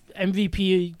was a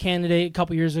MVP candidate a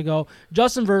couple years ago.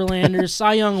 Justin Verlander,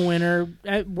 Cy Young winner,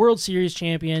 World Series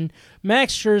champion.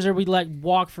 Max Scherzer, we let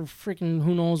walk for freaking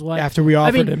who knows what. After we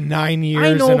offered mean, him 9 years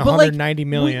I know, and but like, 190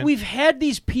 million. we've had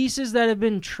these pieces that have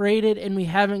been traded, and we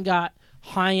haven't got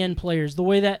high-end players the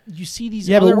way that you see these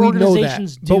yeah, other but we know that.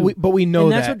 organizations do. But we know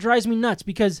and that. that's what drives me nuts,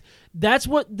 because that's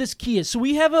what this key is. So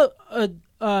we have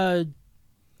a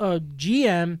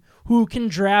GM who can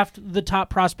draft the top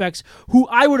prospects, who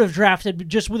I would have drafted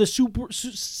just with a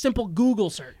simple Google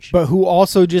search. But who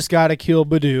also just got Akil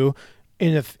Baddoo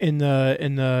in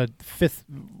the fifth,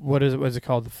 what is it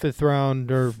called, the 5th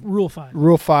round or Rule 5.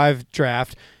 Rule 5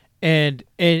 draft, and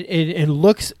it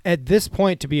looks at this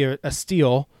point to be a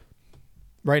steal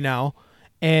right now.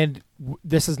 And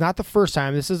this is not the first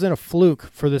time. This isn't a fluke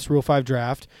for this Rule 5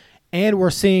 draft. And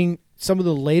we're seeing some of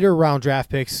the later round draft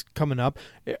picks coming up.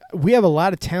 We have a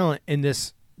lot of talent in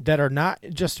this that are not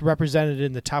just represented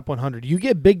in the top 100. You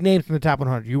get big names in the top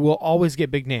 100. You will always get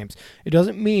big names. It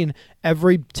doesn't mean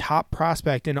every top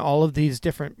prospect in all of these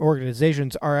different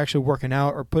organizations are actually working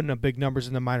out or putting up big numbers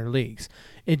in the minor leagues.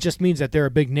 It just means that they're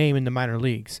a big name in the minor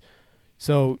leagues.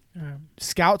 So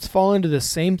scouts fall into the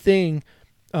same thing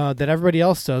that everybody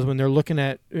else does when they're looking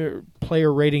at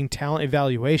player rating, talent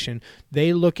evaluation.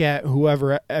 They look at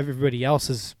whoever everybody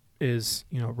else is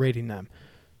rating them.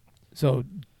 So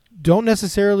don't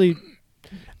necessarily.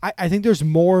 I think there's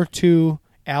more to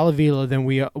Al Avila than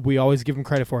we always give him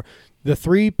credit for. The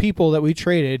 3 people that we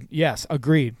traded, yes,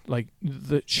 agreed. Like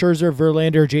the Scherzer,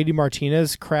 Verlander, JD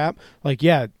Martinez crap, like,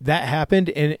 yeah, that happened,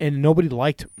 and nobody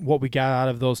liked what we got out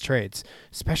of those trades,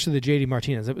 especially the JD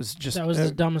Martinez. It was just That was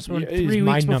the dumbest one. it was 3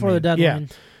 weeks before the mind-numbing. deadline.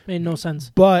 Yeah. Made no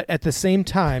sense. But at the same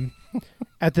time,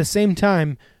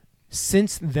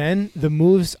 since then, the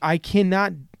moves, I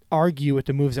cannot argue with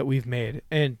the moves that we've made.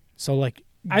 And so, like,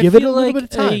 give it a little bit of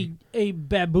time. A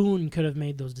baboon could have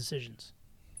made those decisions.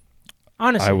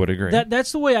 Honestly, I would agree.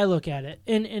 That's the way I look at it.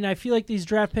 And I feel like these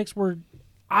draft picks were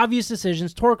obvious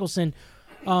decisions. Torkelson,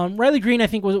 Riley Green, I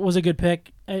think was a good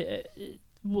pick.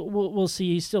 We'll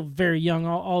see. He's still very young.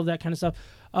 All of that kind of stuff.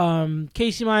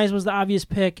 Casey Mize was the obvious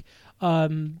pick.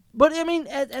 But I mean,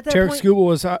 at that Tarek point, Skubal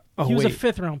was he was a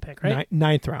 5th round pick, right?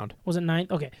 ninth round. Was it 9th?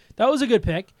 Okay, that was a good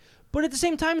pick. But at the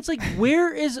same time, it's like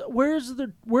where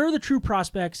are the true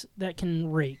prospects that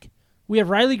can rake? We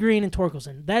have Riley Green and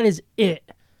Torkelson. That is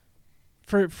it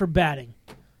for batting.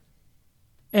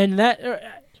 And that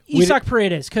Isaac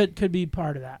Paredes could be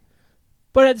part of that.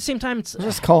 But at the same time, it's Let's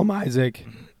just call him Isaac.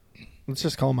 Let's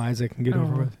just call him Isaac and get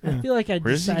over with. I feel like I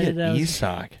Where does he decided get that was,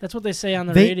 Isak? that's what they say on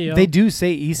the They radio. they do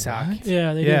say Isak.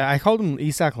 Yeah, they do. Yeah, I called him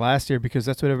Isak last year because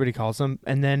that's what everybody calls him.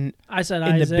 And then I said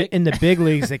in Isaac. the in the big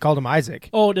leagues they called him Isaac.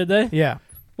 Oh, did they? Yeah.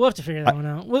 We'll have to figure that one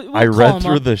out. We'll I call read him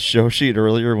through up. the show sheet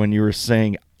earlier when you were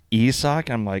saying Isak.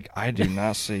 I'm like, I do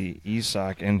not see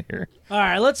Isak in here. All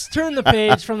right, let's turn the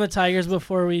page from the Tigers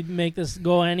before we make this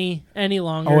go any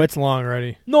longer. Oh, it's long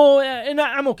already. No, and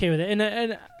I'm okay with it.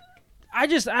 And I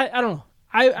don't know.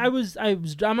 I was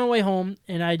on my way home,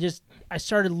 and I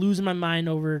started losing my mind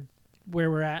over where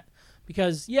we're at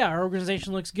because our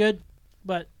organization looks good,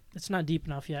 but it's not deep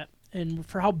enough yet. And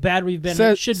for how bad we've been,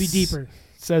 it should be deeper.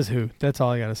 Says who? That's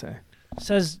all I gotta say.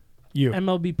 Says You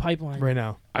MLB Pipeline. right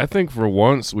now. I think for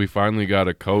once we finally got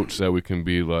a coach that we can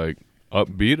be like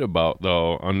upbeat about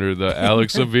though under the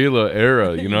Alex Avila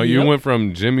era. You know, you Yep. went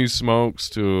from Jimmy Smokes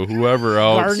to whoever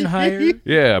else. Gardenhire.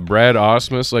 Yeah, Brad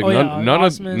Osmus. Like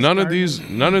Osmus,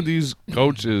 none of these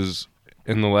coaches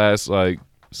in the last like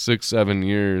 6-7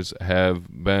 years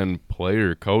have been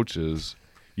player coaches.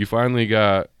 You finally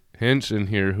got Hinch in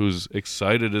here who's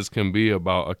excited as can be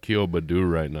about Akil Baddoo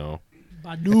right now.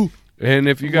 Badu. And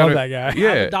if you got Love that guy.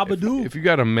 yeah, Dabadoo. if you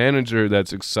got a manager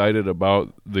that's excited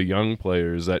about the young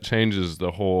players, that changes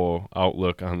the whole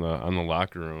outlook on the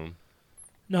locker room.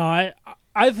 No,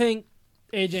 I think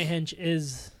AJ Hinch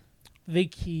is the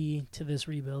key to this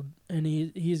rebuild, and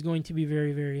he's going to be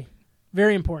very, very,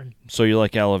 very important. So you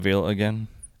like Al Avila again?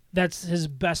 That's his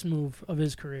best move of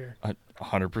his career.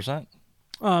 100%.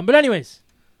 But anyways,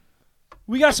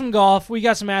 we got some golf. We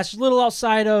got some Masters. A little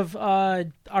outside of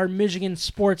our Michigan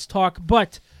sports talk,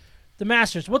 but the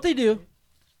Masters, what they do,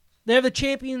 they have the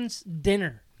Champions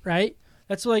Dinner, right?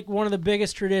 That's like one of the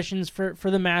biggest traditions for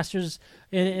the Masters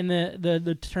in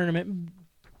the tournament.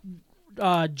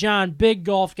 John, big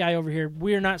golf guy over here.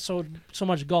 We are not so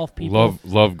much golf people.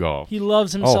 Love golf. He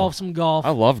loves himself some golf. I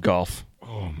love golf.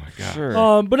 Oh my god.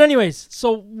 Sure. But anyways,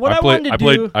 so what I wanted to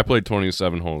do. I played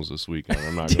 27 holes this weekend.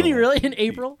 I'm not. Did he really in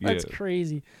April? Yeah. That's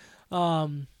crazy.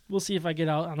 We'll see if I get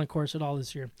out on the course at all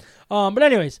this year. But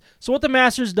anyways, so what the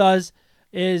Masters does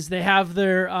is they have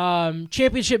their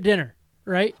championship dinner,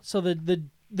 right? So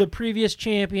the previous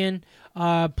champion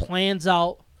plans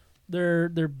out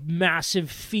their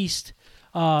massive feast.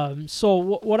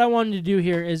 So what I wanted to do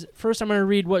here is first I'm going to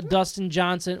read what Dustin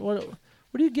Johnson. What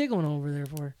are you giggling over there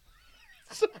for?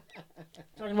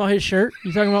 Talking about his shirt?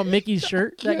 You talking about Mickey's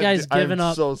shirt? That guy's given up.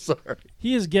 I'm so sorry.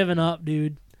 He has given up,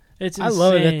 dude. It's insane. I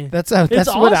love it. That's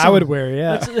It's what I awesome. would wear.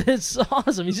 Yeah. It's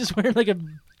awesome. He's just wearing like a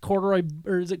corduroy,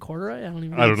 or is it corduroy? I don't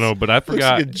even know. I don't know, but I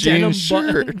forgot. like a jean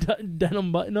shirt.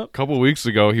 Denim button up. A couple weeks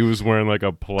ago, he was wearing like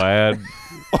a plaid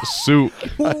suit,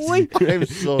 I'm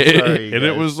so sorry. and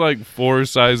it was like 4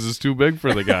 sizes too big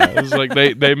for the guy. It was like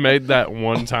they made that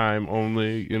one time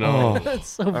only, you know. That's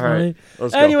so All funny. right,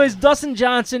 let's go. Anyways, Dustin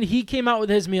Johnson, he came out with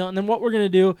his meal, and then what we're gonna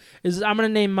do is I'm gonna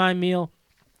name my meal.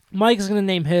 Mike is going to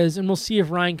name his, and we'll see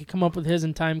if Ryan can come up with his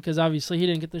in time because obviously he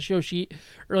didn't get the show sheet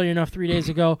early enough 3 days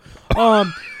ago.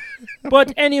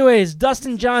 But anyways,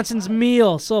 Dustin Johnson's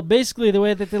meal. So basically the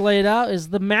way that they lay it out is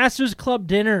the Masters Club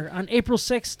dinner on April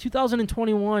 6,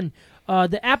 2021.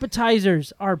 The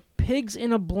appetizers are pigs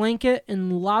in a blanket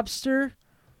and lobster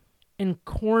and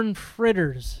corn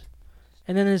fritters.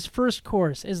 And then his first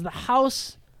course is the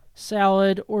house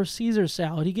salad or Caesar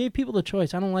salad. He gave people the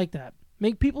choice. I don't like that.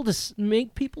 Make people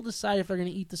decide if they're going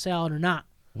to eat the salad or not,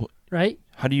 right?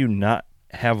 How do you not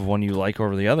have one you like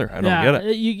over the other? I don't get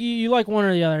it. You like one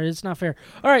or the other. It's not fair.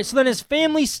 All right, so then his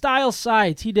family-style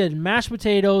sides, he did mashed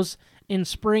potatoes and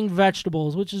spring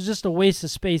vegetables, which is just a waste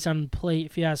of space on the plate,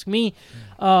 if you ask me.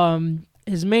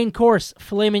 His main course,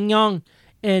 filet mignon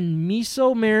and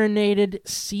miso-marinated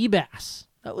sea bass.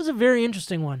 That was a very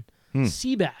interesting one.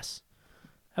 Sea bass.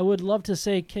 I would love to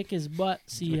say kick his butt,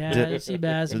 sea bass, but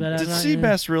I'm Did not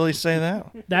Seabass really say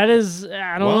that? That is,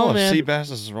 I don't know, man.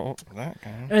 Seabass is that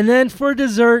guy. And then for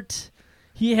dessert,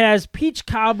 he has peach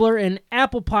cobbler and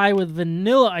apple pie with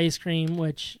vanilla ice cream,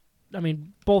 which, I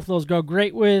mean, both of those go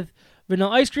great with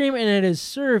vanilla ice cream, and it is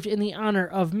served in the honor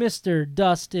of Mr.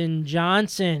 Dustin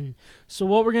Johnson. So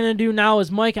what we're going to do now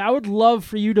is, Mike, I would love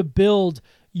for you to build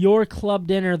your club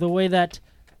dinner the way that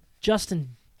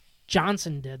Justin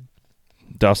Johnson did.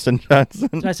 Dustin Johnson.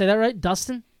 Did I say that right?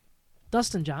 Dustin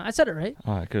Johnson. I said it right.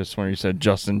 Oh, I could have sworn you said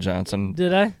Justin Johnson.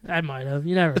 Did I? I might have.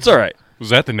 You never. It's all right. Was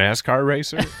that the NASCAR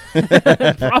racer?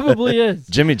 Probably is.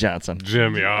 Jimmy Johnson.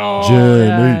 Jimmy. Oh, Jimmy.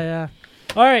 yeah.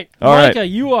 All right, All Micah, right.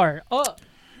 you are up.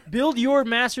 Build your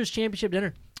Masters Championship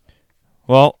dinner.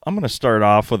 Well, I'm going to start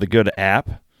off with a good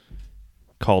app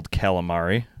called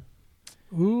Calamari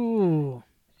Ooh.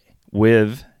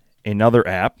 with another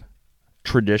app,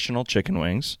 Traditional Chicken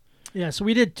Wings. Yeah, so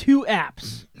we did 2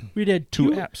 apps. We did Two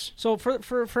apps. So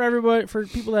for everybody, for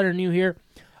people that are new here,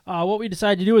 what we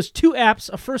decided to do is 2 apps,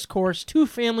 a first course, 2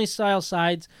 family-style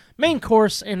sides, main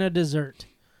course, and a dessert.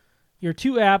 Your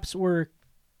 2 apps were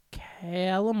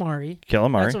Calamari.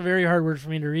 That's a very hard word for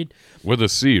me to read. With a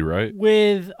C, right?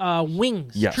 With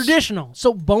wings. Yes. Traditional.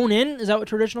 So bone-in, is that what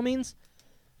traditional means?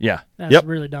 Yeah. That's Yep.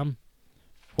 really dumb.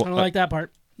 Well, I don't like that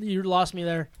part. You lost me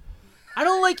there. I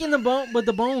don't like in the bone, but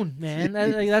the bone, man.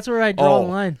 That's where I draw the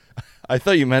line. I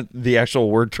thought you meant the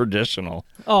actual word traditional.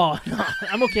 Oh, no,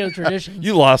 I'm okay with traditions.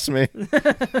 You lost me. I'm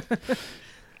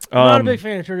not a big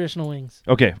fan of traditional wings.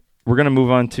 Okay, we're going to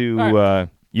move on to... All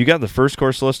you got the first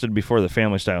course listed before the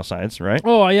family-style sides, right?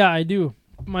 Oh, yeah, I do.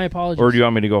 My apologies. Or do you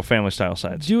want me to go family-style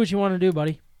sides? Do what you want to do,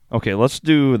 buddy. Okay, let's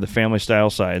do the family-style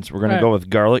sides. We're going to All right. go with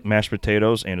garlic, mashed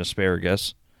potatoes, and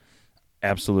asparagus.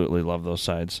 Absolutely love those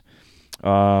sides.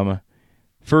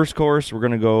 First course, we're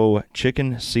going to go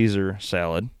chicken Caesar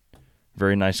salad.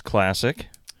 Very nice classic.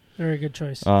 Very good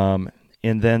choice. And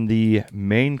then the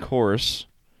main course,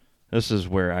 this is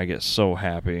where I get so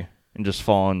happy and just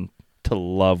fallen to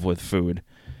love with food.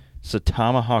 It's a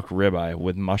tomahawk ribeye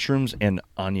with mushrooms and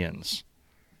onions.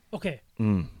 Okay.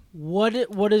 Mm. What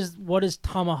is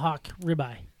tomahawk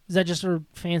ribeye? Is that just a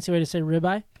fancy way to say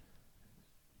ribeye?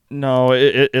 No,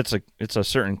 it's a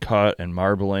certain cut and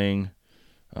marbling.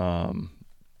 Why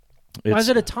is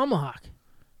it a tomahawk?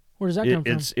 Where does that come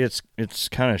from? It's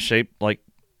kind of shaped like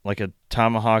a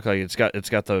tomahawk. Like it's got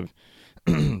the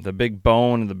the big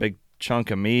bone and the big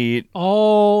chunk of meat.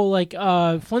 Oh, like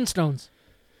Flintstones.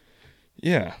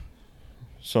 Yeah.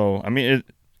 So I mean, it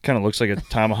kind of looks like a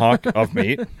tomahawk of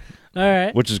meat, All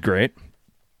right. which is great.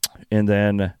 And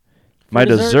then my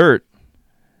dessert? dessert,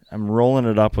 I'm rolling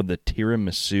it up with the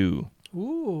tiramisu.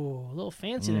 Ooh, a little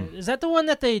fancy there. Is that the one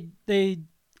that they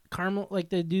caramel, like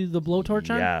they do the blowtorch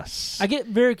on? Yes. I get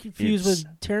very confused It's-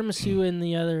 with tiramisu and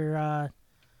the other.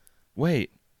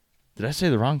 Wait, did I say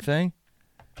the wrong thing?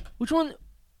 Which one?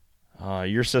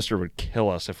 Your sister would kill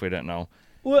us if we didn't know.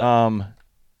 What?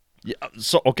 Yeah.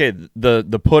 So okay,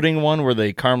 the pudding one where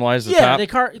they caramelize the Yeah,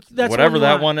 top. that's whatever one you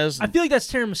that want. one is. I feel like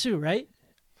that's tiramisu, right?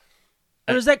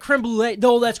 Or is that creme brulee?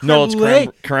 No, that's creme No, it's brulee.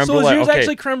 creme So is brulee. yours Okay.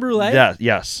 actually creme brulee? Yeah.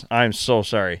 Yes. I'm so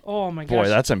sorry. Oh my gosh. Boy,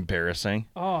 that's embarrassing.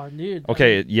 Oh, dude.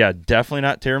 Okay. Yeah. Definitely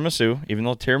not tiramisu. Even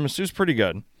though tiramisu's pretty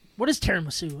good. What is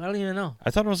tiramisu? I don't even know. I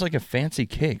thought it was like a fancy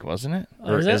cake, wasn't it?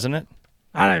 Oh, Or is it? isn't it?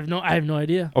 I have no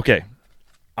idea. Okay.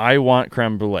 I want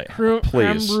creme brulee. Creme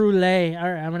Please. brulee. All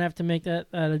right, I'm gonna have to make that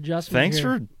adjustment. Thanks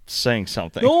here. for saying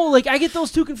something. No, like I get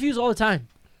those two confused all the time.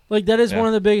 Like that is Yeah. one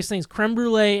of the biggest things. Creme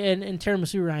brulee and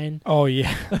tiramisu, Ryan. Oh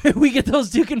yeah. We get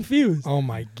those two confused. Oh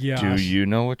my gosh. Do you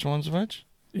know which one's which?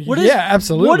 What is- yeah,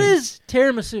 absolutely. What is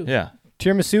tiramisu? Yeah.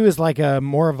 tiramisu? Is like a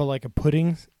more of a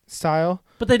pudding style.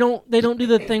 But they don't do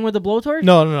the thing with the blowtorch?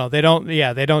 No. They don't.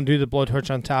 Yeah, they don't do the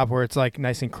blowtorch on top where it's like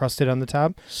nice and crusted on the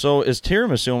top. So is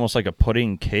tiramisu almost like a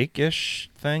pudding cake-ish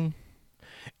thing?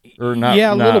 Or not?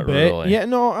 Yeah, a not little bit. really? Yeah,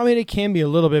 no, I mean it can be a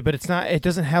little bit, but it's not. It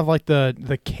doesn't have like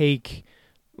the cake,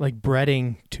 like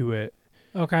breading to it.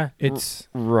 Okay. It's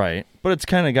Right, but it's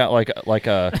kind of got like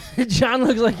a John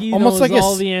looks like he almost knows like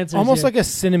all the answers. almost here. like a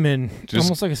cinnamon. Just-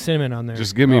 almost like a cinnamon on there.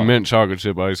 Just give me Oh. mint chocolate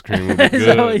chip ice cream. Would be Is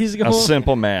that what good. he's a going?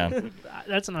 simple man.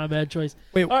 That's not a bad choice.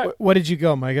 Wait, all right. what did you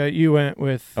go, Micah? You went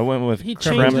with I went with He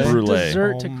creme changed his brulee.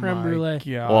 dessert to Oh creme my brulee.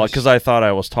 gosh. Well, because I thought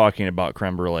I was talking about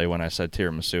creme brulee when I said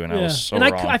tiramisu, and I Yeah. was so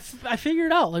and wrong. I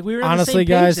figured out like we were on honestly,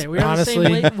 the same guys, page there. We were on the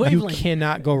honestly, same you wavelength.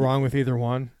 cannot go wrong with either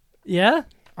one. Yeah.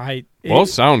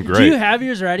 Both sound Do great. you have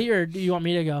yours ready, or do you want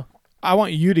me to go? I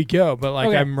want you to go, but like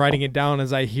Okay. I'm writing it down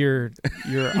as I hear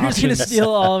your You're just gonna options. steal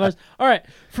all of ours. All right.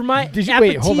 For my Did you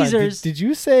wait? Hold on. appetizers, Did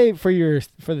you say for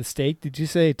the steak? Did you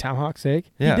say tomahawk steak?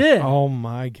 yeah. you did. Oh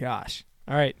my gosh!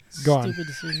 All right, go on. Stupid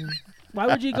decision. Why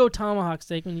would you go tomahawk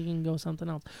steak when you can go something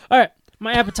else? All right,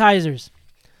 my appetizers: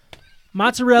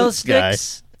 mozzarella This guy.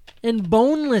 sticks and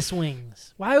boneless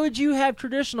wings. Why would you have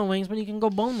traditional wings when you can go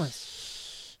boneless?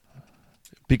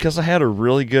 Because I had a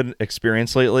really good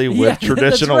experience lately Yeah, with that's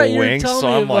traditional right, you were wings, telling so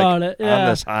me I'm like about it, yeah. on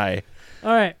this high.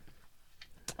 All right.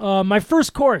 My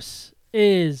first course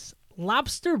is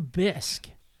lobster bisque.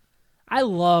 I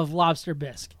love lobster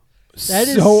bisque. That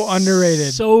is so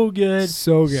underrated. So good.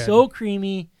 So good. So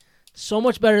creamy. So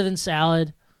much better than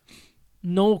salad.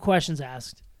 No questions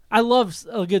asked. I love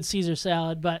a good Caesar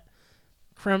salad, but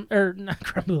not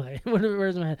creme brulee.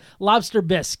 Where's my head? Lobster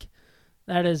bisque.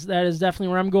 That is definitely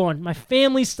where I'm going. My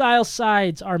family style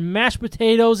sides are mashed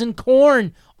potatoes and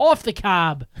corn off the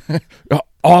cob.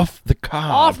 Off the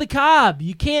cob. Off the cob.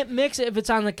 You can't mix it if it's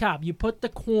on the cob. You put the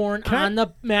corn Can I- on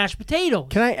the mashed potatoes.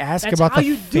 Can I ask That's about how the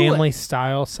you do it. family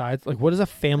style sides? Like, what does a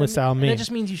family style And mean? that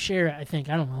just means you share it, I think.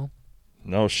 I don't know.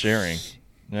 No sharing.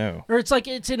 No. Or it's like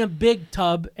it's in a big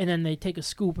tub, and then they take a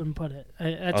scoop and put it.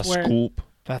 That's A where. scoop.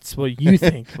 That's what you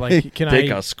think. Like, can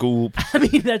Take I? a scoop. I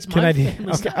mean, that's Can my I? Do,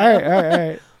 family okay. style. All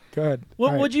right. Good. What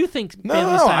All right. would you think? No,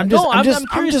 family no, style? I'm just, No, I'm just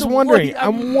curious to what- wondering.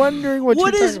 I'm wondering what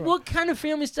What you're is talking about. what kind of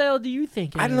family style do you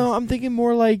think? I don't know. I'm thinking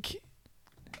more like,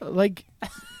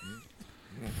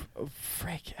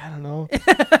 frick. I don't know.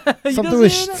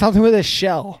 Something with a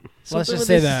shell. Let's just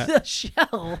say that. A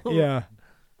shell. Yeah.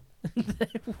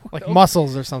 Like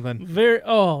mussels or something. Very.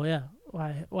 Oh yeah.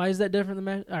 Why is that different than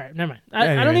mashed? All right, never mind. I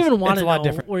don't Anyways, even want it's to a lot know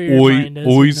different. where your mind is.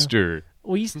 Oyster.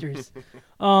 Oysters.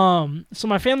 So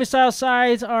my family style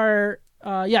sides are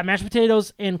mashed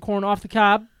potatoes and corn off the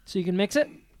cob, so you can mix it.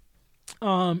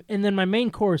 And then my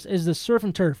main course is the surf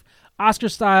and turf, Oscar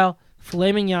style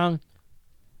filet mignon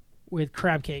with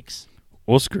crab cakes.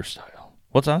 Oscar style.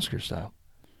 What's Oscar style?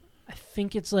 I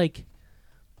think it's like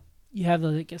you have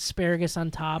like asparagus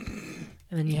on top, and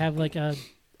then you have like I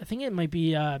think it might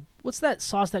be what's that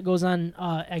sauce that goes on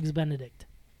eggs Benedict?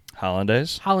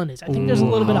 Hollandaise? Hollandaise. I think there's a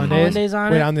little bit of hollandaise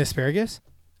on Wait, it. on the asparagus?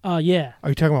 Yeah. Are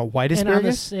you talking about white And on the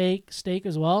asparagus? steak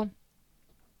as well.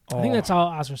 I think that's how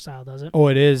Oscar style does it. Oh,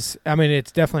 it is. I mean,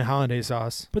 it's definitely hollandaise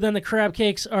sauce. But then the crab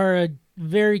cakes are a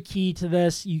very key to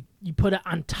this. You put it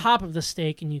on top of the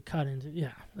steak and you cut into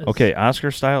that's- Okay,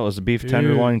 Oscar style is beef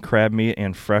tenderloin, crab meat,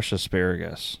 and fresh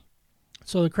asparagus.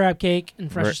 So the crab cake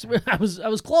and fresh. I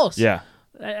was close. Yeah.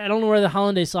 I don't know where the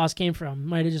hollandaise sauce came from.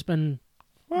 Might have just been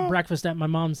breakfast at my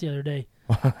mom's the other day.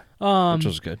 Which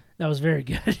was good. That was very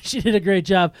good. She did a great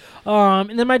job.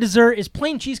 And then my dessert is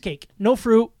plain cheesecake. No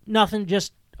fruit, nothing,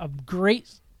 just a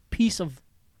great piece of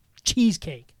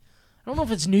cheesecake. I don't know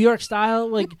if it's New York style.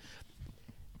 Like,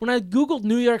 when I Googled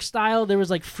New York style, there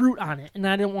was, like, fruit on it, and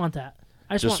I didn't want that.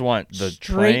 I Just want the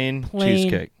straight, plain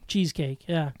cheesecake. Cheesecake,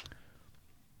 yeah.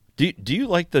 Do you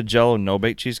like the Jell-O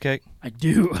no-bake cheesecake? I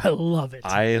do. I love it.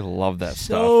 I love that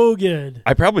stuff. So good.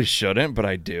 I probably shouldn't, but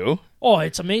I do. Oh,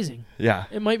 it's amazing. Yeah.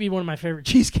 It might be one of my favorite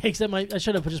cheesecakes. I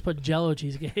should have just put Jell-O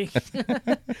cheesecake.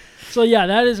 So, yeah,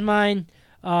 that is mine.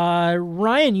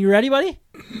 Ryan, you ready, buddy?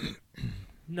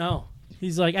 No.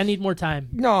 He's like, I need more time.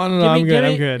 No, I'm good.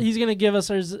 I'm good. He's going to give us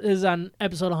his on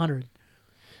episode 100.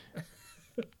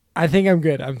 I think I'm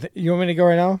good. You want me to go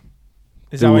right now?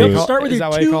 Is Do that why it. you Start with is your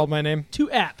that why you called my name? 2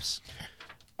 apps.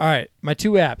 All right, my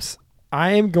 2 apps.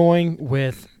 I am going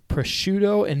with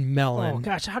prosciutto and Oh, melon.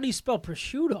 gosh. How do you spell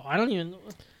prosciutto? I don't even.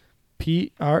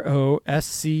 prosciutto.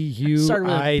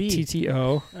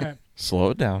 All right. Slow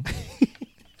it down.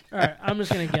 All right. I'm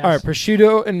just going to guess. All right,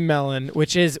 prosciutto and melon,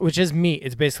 which is meat.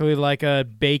 It's basically like a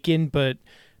bacon, but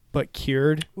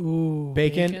cured Ooh,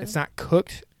 bacon. It's not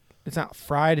cooked. It's not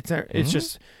fried. It's not. It's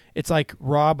just. It's like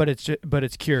raw, but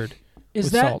it's cured. Is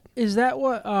with that salt. is that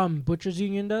what Butcher's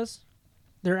Union does?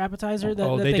 Their appetizer?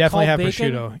 That they they definitely call have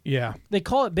bacon? prosciutto. Yeah. They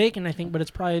call it bacon, I think, but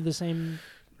it's probably the same.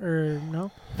 Or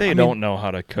no? They don't know how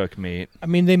to cook meat. I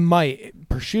mean, they might.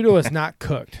 Prosciutto is not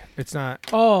cooked. It's not.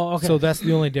 Oh, okay. So that's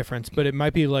the only difference. But it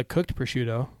might be like cooked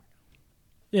prosciutto.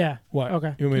 yeah. What?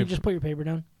 Okay. You want Can me you to- just put your paper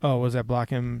down? Oh, was that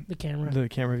blocking The camera. the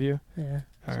camera view? Yeah.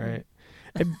 All So- right.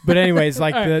 But anyways,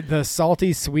 like All right. the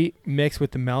salty sweet mix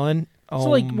with the melon. Oh, So,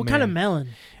 like, what kind of man. melon?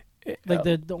 Like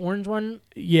Uh, the orange one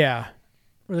Yeah.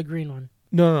 or the green one?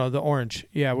 No, the orange.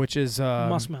 Yeah, which is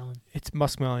Muskmelon. It's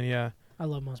muskmelon. Yeah. I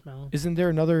love muskmelon. Isn't there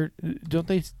another? Don't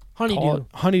they call Honeydew. it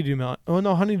honeydew melon? Oh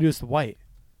no, honeydew is the white.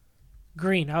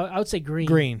 Green. I would say green.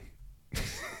 Green.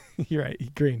 You're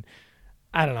right. Green.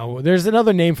 I don't know. There's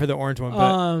another name for the orange one,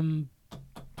 but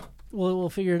We'll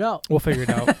figure it out. we'll figure it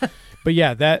out. But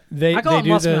yeah, that they I call it do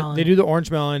muskmelon. they do the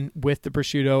orange melon with the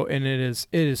prosciutto, and it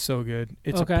is so good.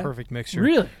 It's Okay. a perfect mixture.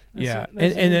 Really? Yeah,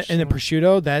 That's and the interesting.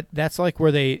 prosciutto that's like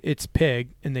where it's pig,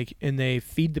 and they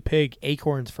feed the pig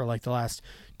acorns for like the last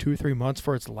 2 or 3 months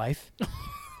for its life,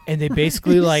 and they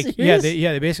basically you like serious?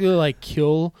 they basically like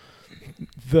kill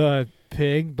the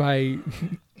pig by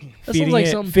That feeding sounds like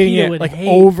it something feeding PETA it would like hate.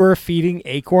 overfeeding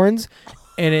acorns,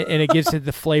 and it gives it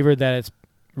the flavor that it's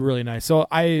really nice. So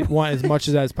I want as much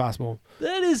of that as possible.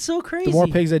 That is so crazy. The more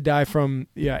pigs that die from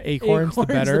acorns, the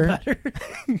better.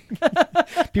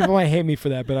 People might hate me for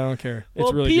that, but I don't care. Well,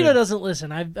 it's really PETA good. doesn't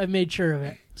listen. I've made sure of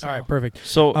it. So. All right, perfect.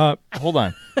 So hold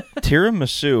on.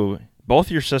 Tiramisu. Both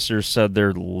your sisters said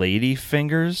they're lady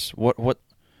fingers. What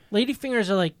Lady fingers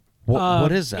are like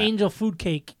what is that? angel food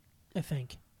cake, I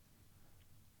think.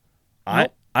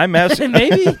 I'm asking.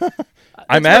 Maybe.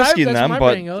 I'm That's asking where them, my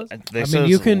but brain goes. they I said mean,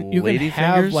 you it's can lady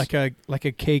have fingers? like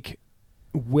a cake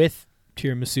with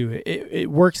tiramisu. It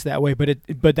works that way,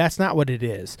 but that's not what it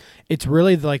is. It's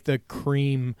really like the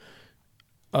cream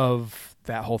of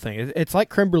that whole thing. It's like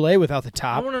creme brulee without the I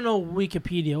top. want to know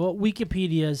Wikipedia. What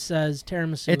Wikipedia says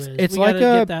tiramisu It's- is. it's we like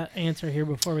gotta a- get that answer here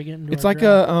before we get into It's our like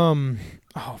drive.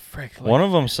 oh frick. Like, One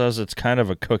of them says it's kind of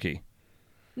a cookie.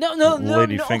 No.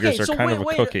 Lady fingers okay, are so kind wait, of a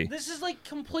wait. cookie. This is like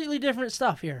completely different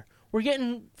stuff here. We're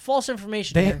getting false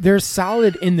information here. there's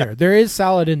solid in there. There is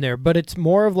solid in there, but it's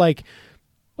more of like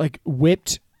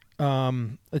whipped.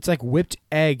 It's like whipped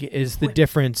egg is the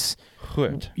difference.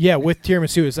 Whipped. Yeah, with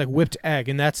tiramisu, it's like whipped egg,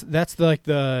 and that's like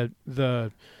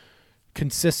the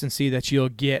consistency that you'll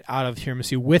get out of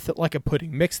tiramisu with like a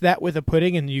pudding. Mix that with a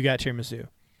pudding, and you got tiramisu.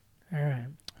 All right.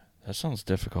 That sounds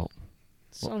difficult.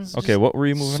 Sounds Okay, just what were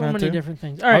you moving so on many to? different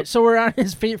things. All right, so we're on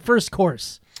his first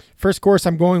course. First course,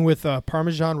 I'm going with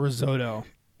Parmesan risotto,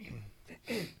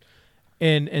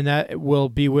 and that will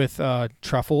be with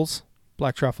truffles,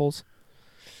 black truffles,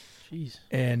 Jeez.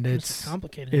 and It's it's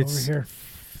complicated it's over here.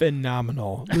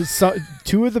 phenomenal. So,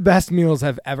 2 of the best meals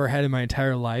I've ever had in my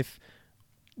entire life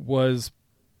was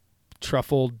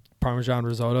truffled Parmesan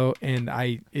risotto, and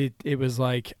it was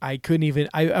like I couldn't even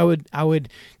I would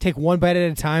take one bite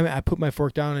at a time. I put my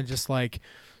fork down and just like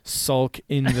sulk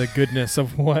in the goodness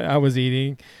of what I was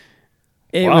eating.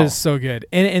 It Wow. was so good,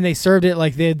 and they served it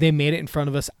like they made it in front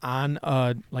of us on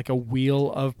like a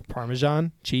wheel of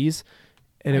Parmesan cheese,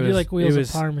 and I it do was like wheels it was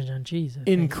of Parmesan cheese. I think.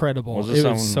 incredible. Was this it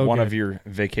on was so one good. of your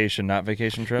vacation, not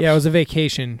vacation trips? Yeah, it was a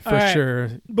vacation for All right. sure.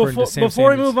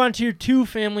 Before we move on to your two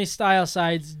family style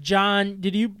sides, John,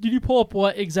 did you pull up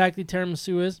what exactly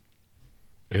tiramisu is?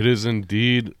 It is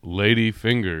indeed lady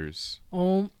fingers.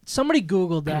 Oh, somebody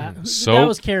Googled that. That So-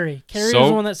 was Carrie. Carrie was so-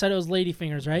 the one that said it was lady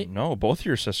fingers, right? No, both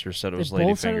your sisters said it was They lady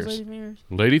both said it was fingers. lady fingers.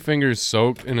 Lady fingers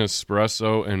soaked in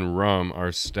espresso and rum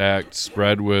are stacked,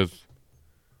 spread with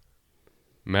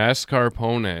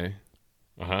mascarpone.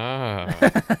 Ah.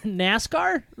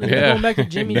 NASCAR? Yeah. Going back to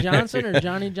Jimmy Johnson or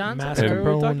Johnny Johnson? Is that what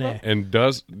we're talking about? And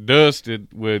dusted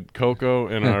with cocoa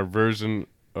in our version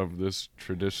of this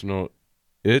traditional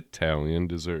Italian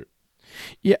dessert.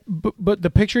 Yeah, but the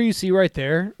picture you see right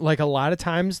there, like a lot of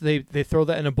times they throw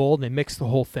that in a bowl and they mix the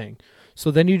whole thing. So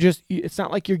then it's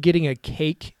not like you're getting a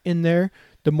cake in there.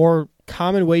 The more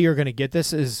common way you're going to get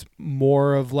this is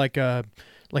more of like a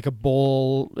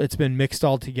bowl. It's been mixed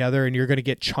all together, and you're going to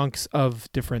get chunks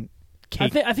of different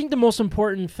cake. I think the most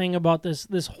important thing about this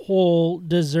whole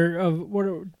dessert of what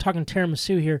we're talking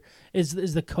tiramisu here is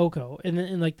the cocoa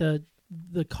and like the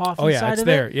coffee Oh yeah, side it's of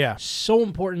there. it. Yeah, So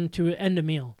important to end a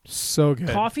meal. so good.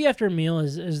 Coffee after a meal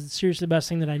is seriously the best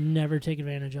thing that I never take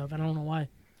advantage of. I don't know why.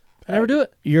 I never do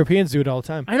it. Europeans do it all the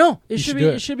time. I know it You should should be. do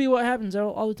It it. should be what happens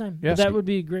all the time. Yeah. But that would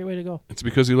be a great way to go. It's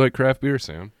because you like craft beer,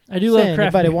 Sam. I do love craft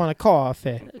Anybody beer. want a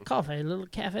coffee? Coffee, a little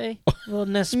cafe, a little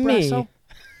Nespresso. Me.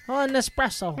 Oh, a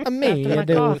Nespresso. Me, After my I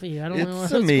do. coffee. I don't know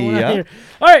It's what's a me, going on yeah. here.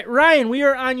 All right, Ryan, we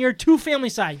are on your two family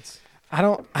sides. I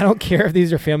don't care if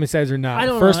these are family size or not. I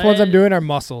don't First know. ones I'm doing are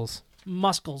muscles.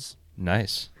 Muscles.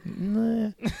 Nice.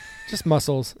 Nah, just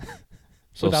muscles.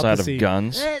 So Without side the of C.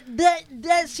 guns.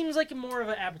 That seems like more of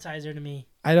an appetizer to me.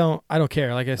 I don't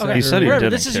care. Like I said, Okay, He said he earlier. whatever.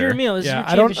 didn't This is care. your meal. This is Yeah, your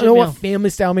I don't championship know meal. what family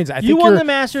style means. I You think won you're the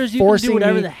Masters. You can forcing do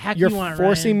whatever me, the heck you're you want,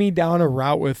 forcing Ryan. me down a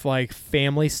route with like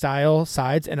family style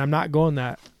sides, and I'm not going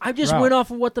that. I just route. went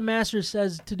off of what the Masters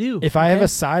says to do. If I have okay? a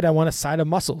side, I want a side of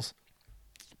muscles.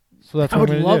 So that's I what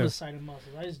would I'm love gonna a do. side of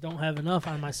muscles. I just don't have enough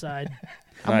on my side.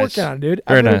 I'm Nice. working on it, dude.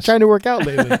 Very I've been nice. trying to work out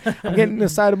lately. I'm getting the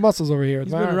side of muscles over here. with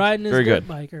He's my been arms. riding his Very dirt good.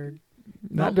 bike or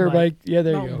Not mountain dirt bike. bike. Yeah,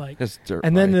 there you mountain go. bike. It's dirt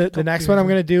And then bike. the next one I'm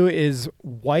going to do is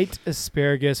white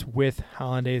asparagus with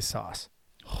hollandaise sauce.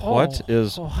 What Oh,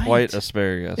 is white. white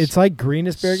asparagus? It's like green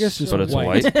asparagus, just But it's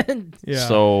white. Yeah.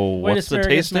 So White what's the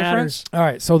asparagus taste difference? All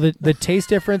right. So the taste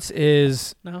difference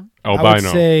is No.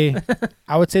 Albino.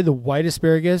 I would say the white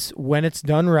asparagus, when it's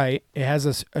done right, it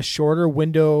has a shorter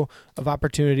window of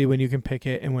opportunity when you can pick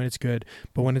it and when it's good.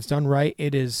 But when it's done right,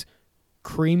 it is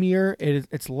creamier.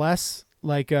 It's less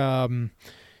like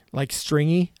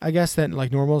stringy, I guess, than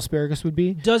like normal asparagus would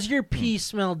be. Does your pea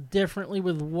smell differently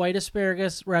with white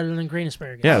asparagus rather than green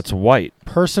asparagus? Yeah, it's white.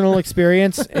 Personal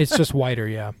experience, it's just whiter.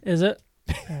 Yeah. Is it?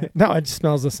 No, it just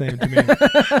smells the same to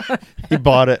me. He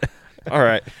bought it. All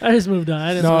right. I just moved on.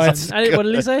 I didn't No, listen. What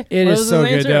did he say? It What is was so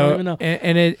his good answer? I don't though, even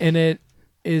know. and it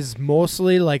is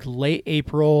mostly like late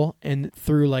April and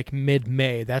through like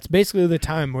mid-May. That's basically the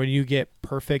time when you get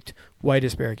perfect white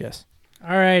asparagus.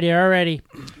 Alrighty.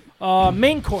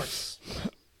 Main course.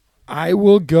 I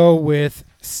will go with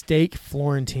steak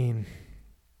Florentine,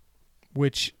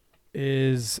 which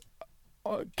is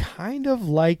kind of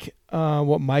like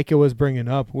what Micah was bringing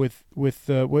up with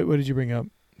the what did you bring up?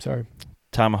 Sorry.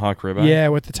 Tomahawk ribeye. Yeah,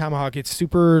 with the tomahawk, it's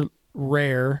super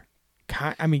rare.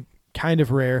 Kind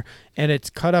of rare, and it's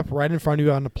cut up right in front of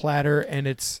you on a platter, and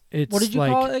it's What did you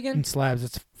like call it again? in slabs.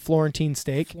 It's Florentine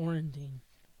steak. Florentine.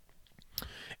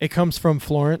 It comes from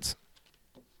Florence.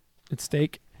 It's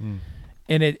steak, Hmm.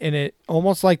 and it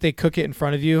almost like they cook it in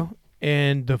front of you,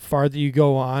 and the farther you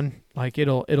go on, like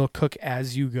it'll cook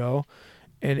as you go,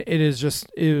 and it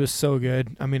was so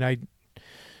good. I mean, I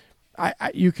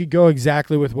you could go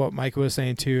exactly with what Mike was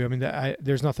saying too. I mean,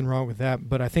 there's nothing wrong with that,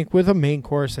 but I think with a main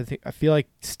course, I feel like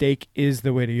steak is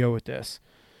the way to go with this.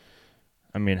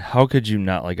 I mean, how could you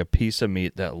not like a piece of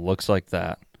meat that looks like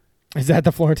that? Is that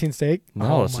the Florentine steak? No,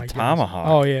 Oh it's a my goodness. tomahawk.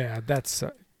 Oh yeah, that's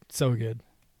so good.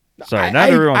 Sorry, not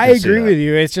everyone I can see agree that. with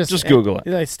you. It's Just Google it.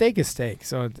 Like, steak is steak,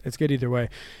 so it's good either way.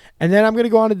 And then I'm gonna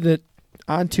go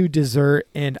on to dessert,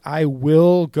 and I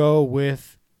will go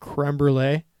with creme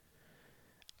brulee.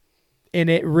 And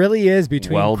it really is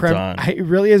between Well done. It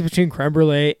really is between creme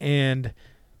brulee and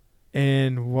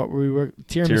what we were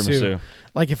tiramisu.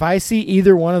 Like if I see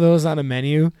either one of those on a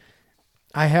menu,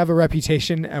 I have a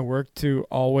reputation at work to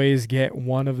always get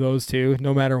one of those two,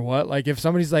 no matter what. Like if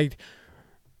somebody's like,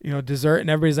 dessert, and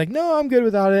everybody's like, no, I'm good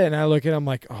without it, and I look at them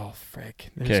like, oh frick,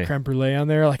 there's Okay. creme brulee on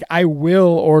there. Like I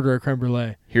will order a creme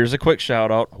brulee. Here's a quick shout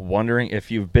out. Wondering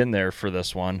if you've been there for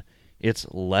this one. It's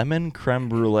lemon creme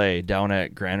brulee down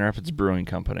at Grand Rapids Brewing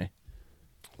Company.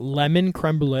 lemon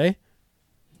creme brulee.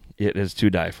 It is to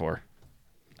die for.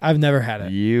 I've never had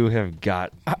it. You have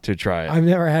got to try it. I've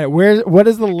never had it. What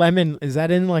is the lemon? Is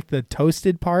that in like the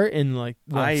toasted part in like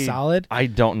the solid? I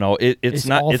don't know. It's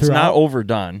not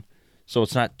overdone, so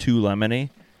it's not too lemony.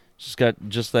 It's got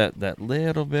just that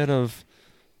little bit of,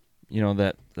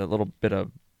 that little bit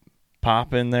of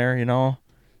pop in there.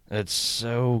 It's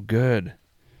so good.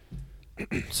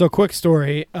 So quick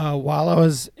story. While I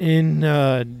was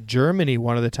in Germany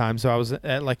one of the times, so I was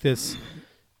at like this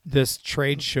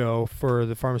trade show for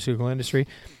the pharmaceutical industry.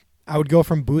 I would go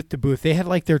from booth to booth. They had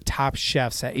like their top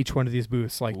chefs at each one of these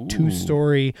booths, like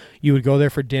 2-story. You would go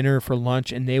there for dinner, for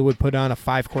lunch, and they would put on a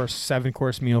 5-course,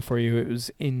 7-course meal for you. It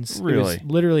was Really? It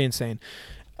was literally insane.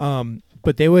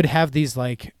 But they would have these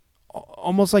like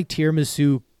almost like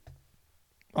tiramisu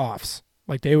offs.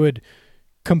 Like they would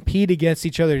compete against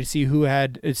each other to see who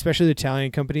had, especially the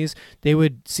Italian companies, they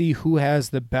would see who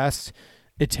has the best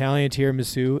Italian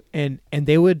tiramisu, and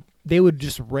they would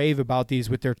just rave about these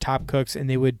with their top cooks, and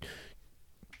they would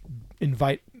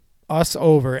invite us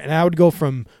over, and I would go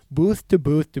from booth to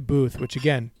booth to booth, which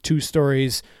again, 2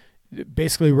 stories,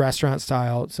 basically restaurant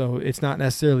style. So it's not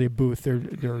necessarily a booth.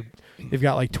 They've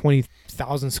got like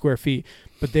 20,000 square feet,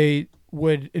 but they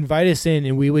would invite us in,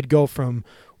 and we would go from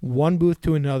one booth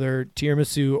to another,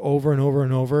 tiramisu over and over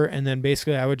and over, and then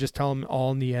basically I would just tell them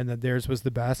all in the end that theirs was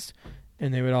the best.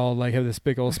 And they would all like have this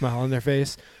big old smile on their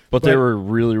face. But they were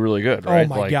really, really good, right? Oh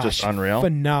my gosh, just unreal.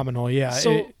 Phenomenal, yeah.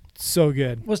 So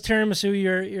good. Was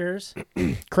tiramisu yours?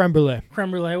 Creme brulee. Creme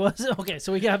brulee was? Okay,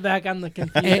 so we got back on the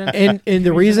confusion. And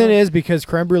the reason is because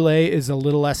creme brulee is a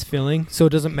little less filling, so it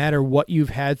doesn't matter what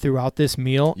you've had throughout this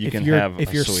meal.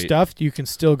 If you're stuffed, you can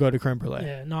still go to creme brulee.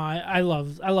 Yeah, no, I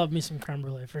love me some creme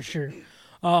brulee for sure.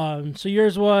 So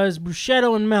yours was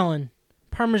bruschetta and melon,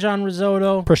 Parmesan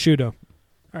risotto. Prosciutto.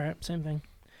 All right, same thing.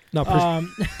 No,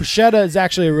 bruschetta is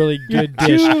actually a really good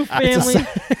dish. Two family.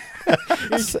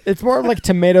 It's more like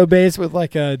tomato base with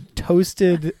like a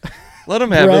toasted. Let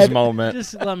him have his moment.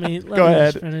 Just let me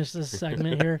finish this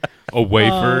segment here. A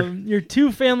wafer. Your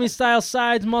 2 family style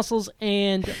sides, mussels,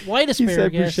 and white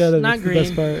asparagus, he said not that's green. The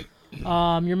best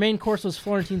part. Your main course was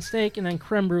Florentine steak, and then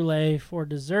creme brulee for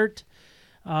dessert.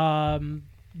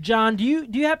 John, do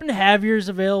you happen to have yours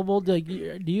available? Do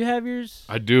you have yours?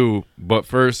 I do, but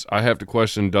first I have to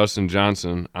question Dustin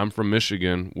Johnson. I'm from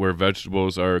Michigan, where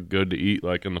vegetables are good to eat,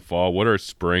 like in the fall. What are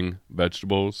spring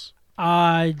vegetables?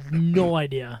 No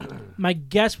idea. My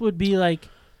guess would be like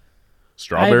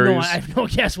strawberries. I have no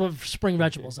guess what spring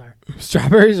vegetables are.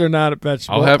 Strawberries are not a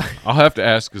vegetable. I'll have to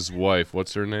ask his wife.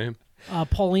 What's her name?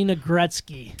 Paulina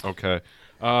Gretzky. Okay.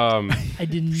 I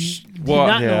did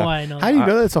not know why I know. How do you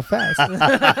know that so fast?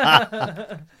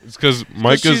 It's because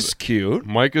Micah's cute.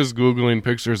 Micah's Googling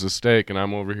pictures of steak, and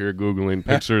I'm over here Googling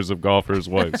pictures of golfers'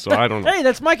 wives. So I don't know. Hey,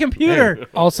 that's my computer.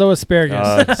 Also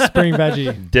asparagus, spring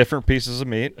veggie. Different pieces of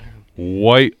meat.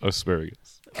 White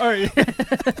asparagus. All right.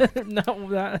 No,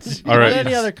 not all right.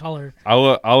 any other color.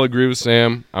 I'll agree with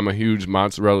Sam. I'm a huge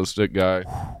mozzarella stick guy.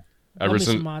 Ever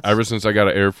since I got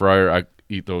an air fryer, I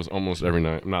eat those almost every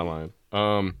night. I'm not lying.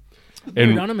 I've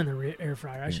never done them in the air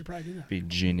fryer. I should probably do that. Be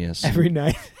genius. Every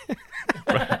night.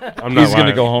 I'm not He's going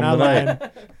to go home not tonight.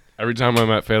 lying. Every time I'm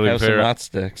at Family Have some Fair, knot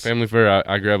sticks.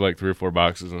 I grab like 3 or 4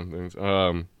 boxes and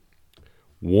things.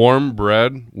 Warm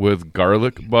bread with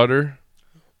garlic butter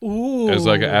Ooh. as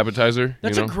like an appetizer.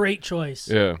 That's a great choice.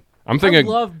 Yeah. I'm thinking. I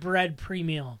love bread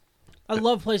pre-meal. I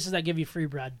love places that give you free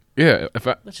bread. Yeah,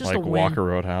 That's just like a win. Walker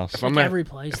Roadhouse. If Like I'm at every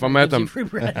place. if I'm at gives you the free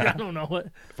bread. I don't know what.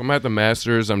 if I'm at the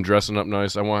Masters, I'm dressing up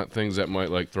nice. I want things that might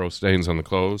like throw stains on the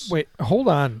clothes. Wait, hold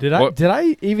on. Did What?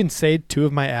 I even say 2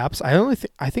 of my apps?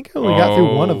 I think I only got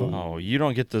through one of them. Oh, you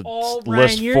don't get to Oh,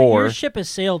 list Ryan, 4. your ship has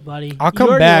sailed, buddy. I'll come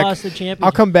you already back. Lost the championship.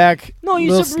 I'll come back. No,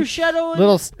 you little said bruschetta and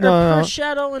little no.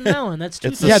 prosciutto and melon. That's 2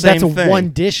 It's the things. that's same thing. one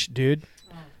dish, dude.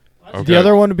 Okay. The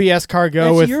other one would be escargot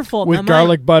That's with your fault, with not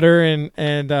garlic butter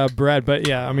and bread. But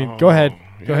yeah, I mean, go ahead.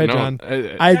 Go ahead, John.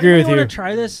 I agree with Want you. to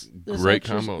try this? Great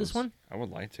This combos. one. I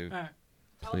would like to. All right.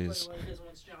 Please. I'll play what it is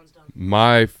once John's done.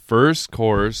 My first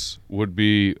course would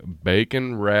be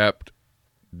bacon wrapped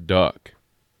duck.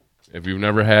 If you've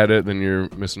never had it, then you're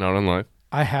missing out on life.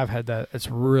 I have had that. It's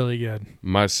really good.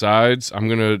 My sides, I'm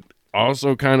gonna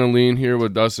also kind of lean here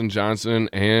with Dustin Johnson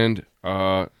and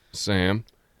Sam.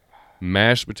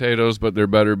 Mashed potatoes, but there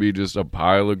better be just a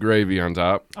pile of gravy on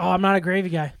top. Oh, I'm not a gravy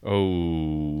guy.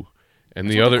 Oh, and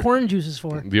That's the what other the corn juice is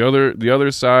for. the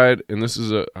other side, and this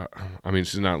is I mean,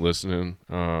 she's not listening.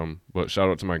 But shout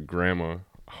out to my grandma,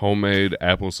 homemade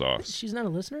applesauce. She's not a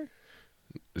listener.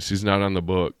 She's not on the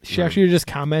book. She actually just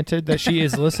commented that she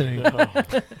is listening.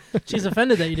 She's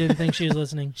offended that you didn't think she was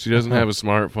listening. She doesn't have a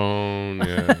smartphone.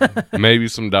 Yeah, maybe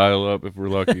some dial-up if we're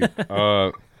lucky.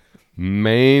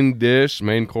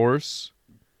 Main course,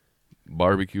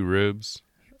 barbecue ribs.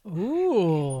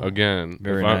 Ooh. Again,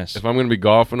 Very nice. If I'm going to be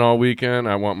golfing all weekend,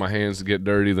 I want my hands to get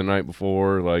dirty the night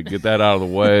before. Like, get that out of the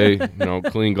way.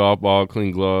 Clean golf ball,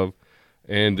 clean glove.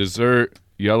 And dessert,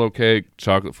 yellow cake,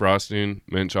 chocolate frosting,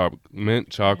 mint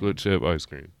chocolate chip ice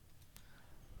cream.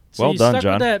 So Well you done, stuck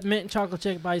John. with that mint chocolate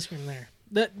chip ice cream there.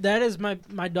 That is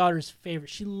my daughter's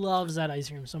favorite. She loves that ice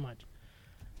cream so much.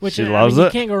 She loves it? You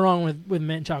can't go wrong with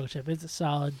mint chocolate chip. It's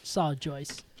a solid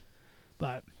choice.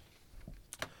 But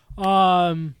what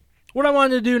I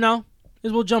wanted to do now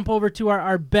is we'll jump over to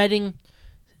our betting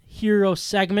hero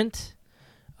segment.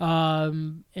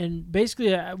 And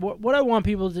basically, what I want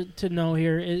people to know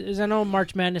here is I know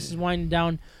March Madness is winding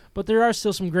down, but there are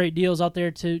still some great deals out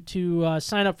there to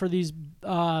sign up for these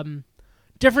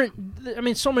different. I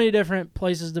mean, so many different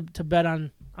places to bet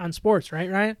on sports, right,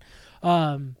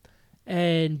 Ryan?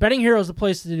 And Betting Hero is the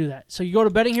place to do that. So you go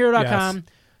to bettinghero.com, Yes.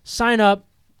 sign up.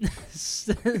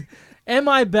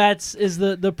 MI Bets is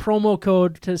the promo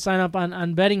code to sign up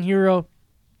on Betting Hero,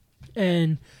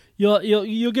 and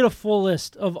you'll get a full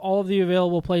list of all of the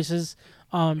available places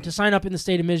to sign up in the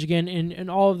state of Michigan and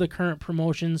all of the current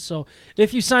promotions. So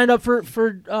if you signed up for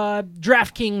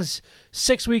DraftKings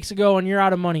 6 weeks ago and you're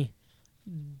out of money,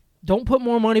 don't put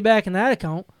more money back in that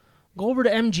account. Go over to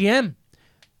MGM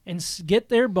and get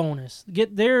their bonus.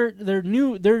 Get their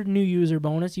new user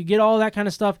bonus. You get all that kind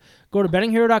of stuff. Go to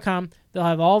bettinghero.com. They'll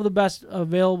have all of the best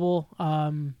available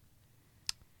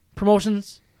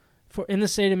promotions in the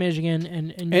state of Michigan,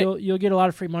 and you'll get a lot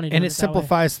of free money. And it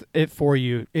simplifies it for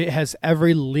you. It has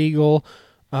every legal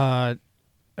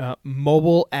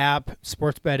mobile app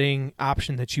sports betting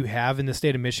option that you have in the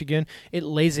state of Michigan. It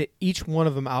lays each one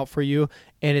of them out for you,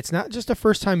 and it's not just a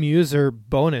first-time user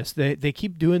bonus. They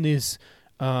keep doing these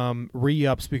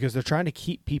re-ups because they're trying to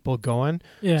keep people going.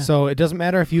 Yeah. So it doesn't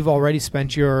matter if you've already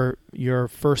spent your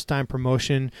first-time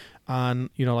promotion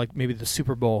on, like maybe the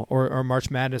Super Bowl or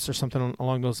March Madness or something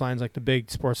along those lines, like the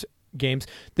big sports games.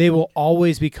 They will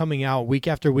always be coming out week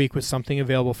after week with something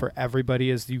available for everybody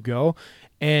as you go.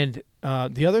 And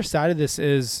the other side of this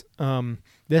is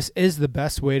the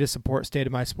best way to support State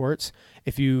of My Sports.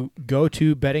 If you go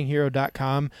to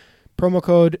bettinghero.com, promo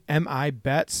code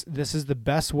MIBETS, this is the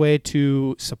best way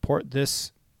to support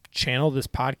this channel, this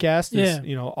podcast,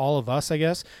 all of us, I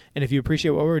guess. And if you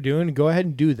appreciate what we're doing, go ahead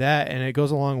and do that, and it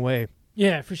goes a long way.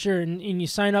 Yeah, for sure. And you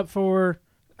sign up for,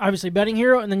 obviously, Betting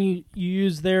Hero, and then you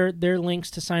use their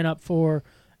links to sign up for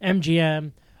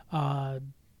MGM,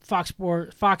 Fox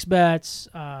Bets,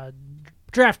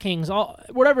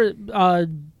 DraftKings, whatever,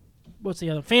 what's the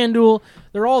other, FanDuel.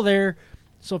 They're all there.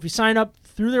 So if you sign up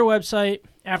through their website,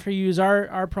 after you use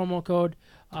our promo code,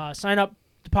 sign up,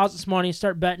 deposit some money,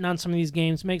 start betting on some of these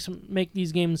games, make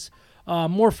these games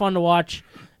more fun to watch,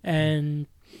 and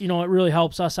it really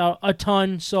helps us out a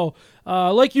ton. So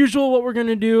like usual, what we're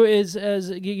gonna do is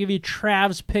give you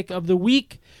Trav's pick of the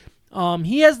week.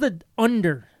 He has the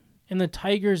under in the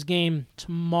Tigers game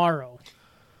tomorrow.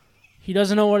 He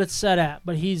doesn't know what it's set at,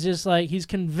 but he's just he's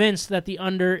convinced that the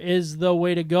under is the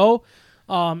way to go.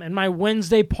 And my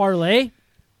Wednesday parlay,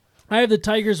 I have the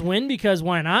Tigers win because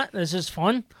why not? That's just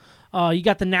fun. You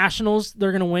got the Nationals;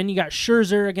 they're gonna win. You got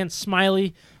Scherzer against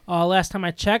Smiley. Last time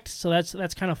I checked, so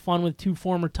that's kind of fun with two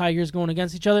former Tigers going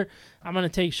against each other. I'm gonna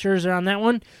take Scherzer on that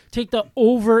one. Take the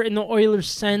over in the Oilers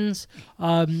Sens.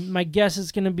 My guess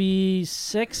is gonna be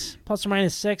 6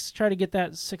 ±6. Try to get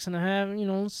that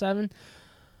 6.5. 7.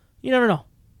 You never know.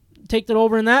 Take that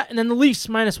over in that, and then the Leafs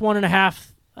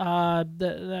 -1.5.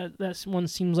 That one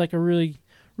seems like a really,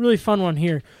 really fun one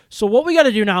here. So what we got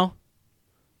to do now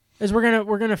is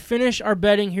we're gonna finish our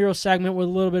Betting Hero segment with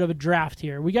a little bit of a draft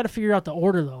here. We got to figure out the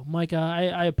order though, Micah.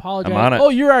 I apologize. I'm on it. Oh,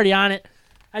 you're already on it.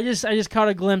 I just caught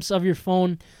a glimpse of your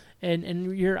phone,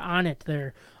 and you're on it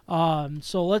there.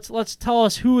 So let's tell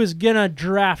us who is gonna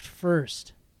draft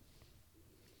first.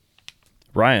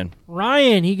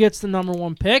 Ryan, he gets the number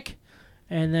 1 pick,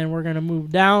 and then we're gonna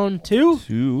move down to.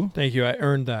 Thank you. I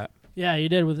earned that. Yeah, you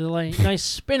did with a nice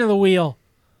spin of the wheel.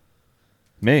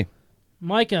 Me.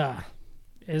 Micah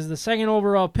is the 2nd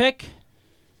overall pick.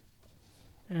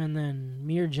 And then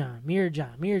Mirjan.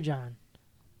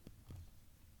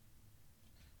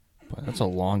 Boy, that's a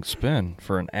long spin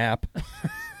for an app.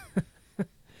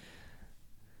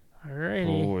 Alrighty.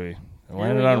 Boy. I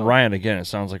landed on Ryan again. It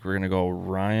sounds like we're going to go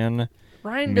Ryan,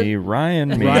 Ryan, me. Ryan,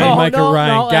 no, Micah, no,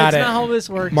 Ryan. no, Got that's it. not how this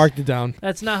works. Marked it down.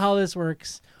 That's not how this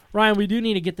works. Ryan, we do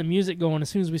need to get the music going as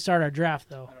soon as we start our draft,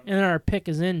 though. And then our pick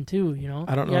is in, too, you know?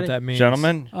 I don't know what that means.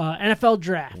 Gentlemen, NFL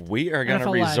draft. we are going to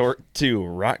NFL Live. resort to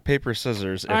rock, paper,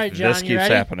 scissors if All right, John, this you keeps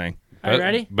ready? happening. Are you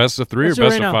ready? Best of 3 Let's or do it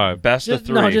best right of now. 5? Best of Just,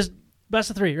 3. no, just best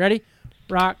of 3. Ready?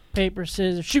 Rock, paper,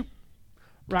 scissors, shoot.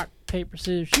 Rock, paper,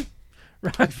 scissors, shoot.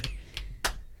 Rock, paper.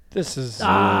 This is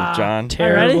Ah. John.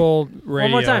 terrible radio.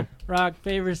 One more time. Rock,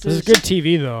 paper, This scissors, is good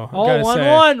TV, though. I Oh, gotta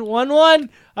 1-1. say. 1-1.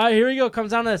 All right, here we go.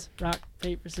 Comes down to this. Rock,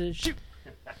 paper, scissors, shoot.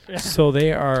 So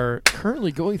they are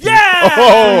currently going through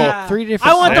Yeah! three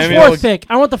different. I want the Samuel- fourth pick.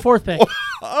 I want the fourth pick.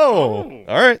 Oh,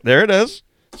 all right. There it is.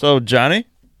 So, Johnny,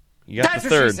 you got the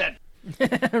third.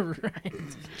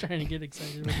 Ryan's trying to get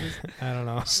excited with this. I don't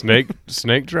know. Snake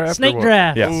draft? or Snake what?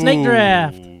 draft. Yeah. Snake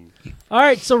draft. All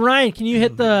right, so Ryan, can you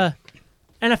hit the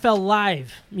NFL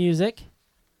Live music?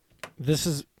 This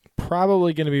is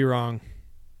probably going to be wrong.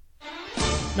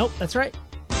 Nope, that's right.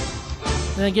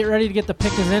 And then get ready to get the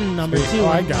pick is in number 2. Oh,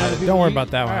 I got it. Don't worry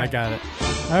about that one. All I right. got it.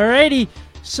 Alrighty.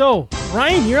 So,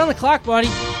 Ryan, you're on the clock, buddy.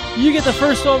 You get the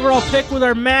first overall pick with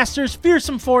our Masters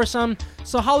Fearsome Foursome.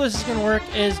 So how this is going to work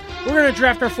is we're going to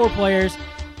draft our 4 players.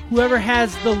 Whoever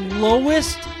has the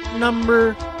lowest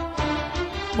number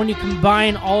when you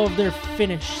combine all of their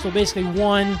finish. So basically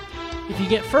 1. If you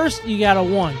get first, you got a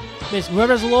 1. Basically,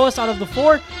 whoever has the lowest out of the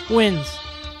 4 wins.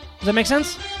 Does that make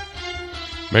sense?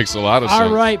 Makes a lot of sense. All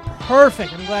right,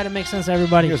 perfect. I'm glad it makes sense to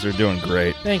everybody. You guys are doing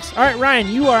great. Thanks. All right, Ryan,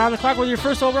 you are on the clock with your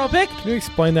first overall pick. Can you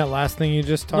explain that last thing you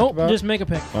just talked Nope, about? just make a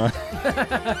pick.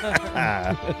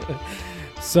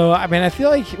 So, I mean, I feel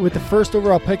like with the first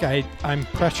overall pick, I'm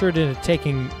pressured into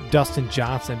taking Dustin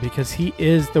Johnson because he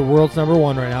is the world's number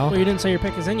 1 right now. Well, you didn't say your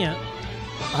pick is in yet.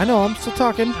 I know, I'm still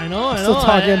talking. I know, I know. Still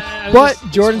talking. I was But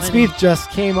just Jordan explaining. Spieth just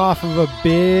came off of a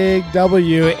big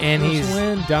W, and First he's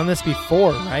win. done this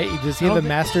before, right? Does he I have don't the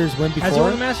Masters win Has he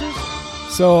won before? the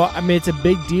Masters? So, I mean, it's a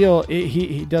big deal.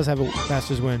 He does have a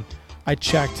Masters win. I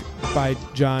checked by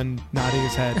John nodding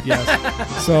his head,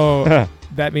 yes. So,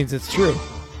 that means it's true.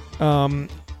 The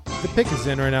pick is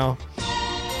in right now.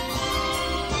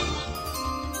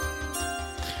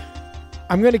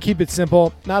 I'm going to keep it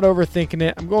simple, not overthinking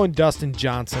it. I'm going Dustin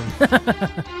Johnson.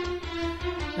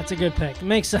 That's a good pick. It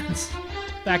makes sense.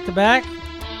 Back to back.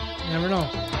 You never know.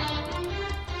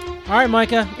 All right,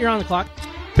 Micah, you're on the clock.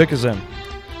 Pick is in.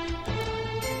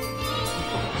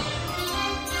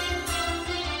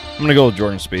 I'm going to go with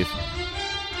Jordan Spieth.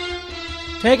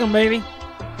 Take him, baby.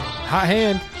 Hot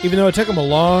hand, even though it took him a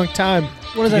long time.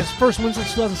 What is that? His first win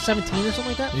since 2017 or something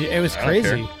like that? It was I don't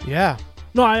crazy. Yeah.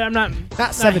 No, I'm not.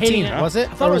 Not 17, hating it. was it?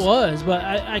 I thought Or it was, but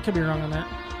I could be wrong on that.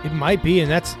 It might be, and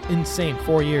that's insane.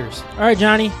 4 years. All right,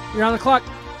 Johnny, you're on the clock.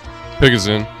 Pick is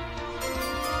in.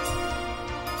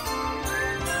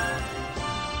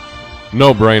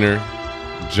 No brainer.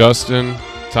 Justin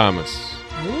Thomas.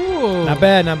 Ooh. Not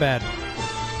bad, not bad.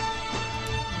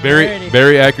 Very, Alrighty.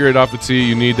 very accurate off the tee.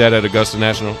 You need that at Augusta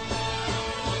National.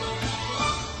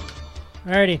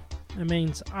 Alrighty. That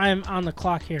means I'm on the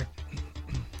clock here.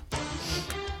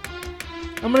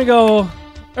 I'm going to go.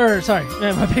 Sorry.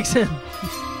 My pick's in.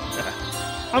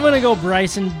 I'm going to go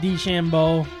Bryson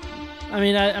DeChambeau. I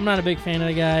mean, I'm not a big fan of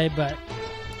the guy, but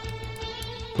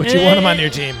But you want him on your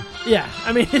team. yeah.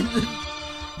 I mean,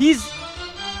 he's.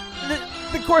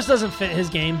 The course doesn't fit his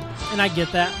game, and I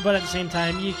get that. But at the same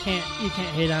time, you can't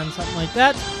hate on something like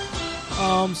that.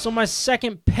 So my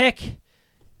second pick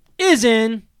is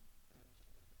in.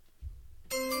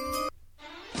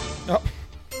 Oh,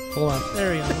 hold on.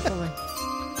 There we go.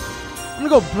 I'm gonna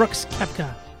go Brooks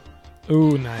Koepka.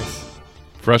 Ooh, nice.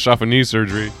 Fresh off of knee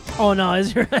surgery. Oh no,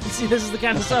 is your see? This is the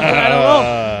kind of stuff I don't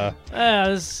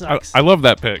know. This I, sucks. I love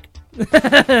that pick.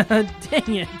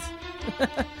 Dang it.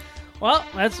 Well,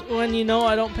 that's when you know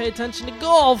I don't pay attention to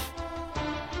golf.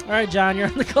 All right, John, you're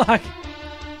on the clock.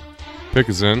 Pick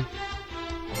is in.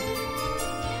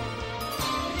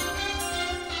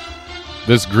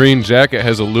 This green jacket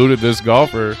has eluded this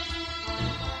golfer.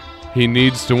 He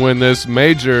needs to win this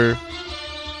major.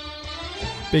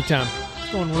 Big time.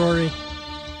 It's going Rory.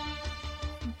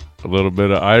 A little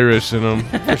bit of Irish in him.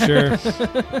 For sure.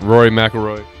 Rory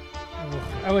McIlroy.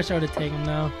 Oh, I wish I would have taken him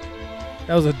now.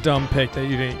 That was a dumb pick that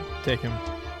you didn't take him.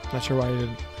 Not sure why you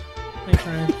didn't. Thanks,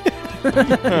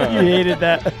 Ryan. You hated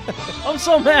that. I'm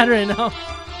so mad right now.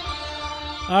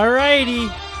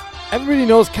 Alrighty. Everybody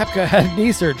knows Koepka had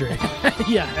knee surgery,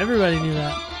 Yeah, everybody knew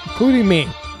that. including me.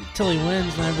 Till he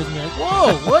wins, and everybody's gonna be like,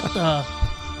 whoa, what the?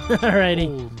 Alrighty.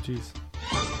 Oh, jeez.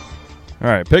 All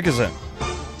right, pick is in.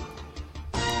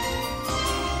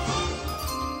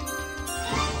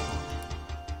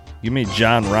 Give me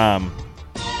John Rahm.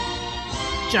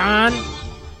 John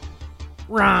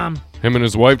Rom. Him and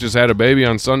his wife just had a baby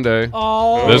on Sunday.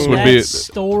 Oh, This would be-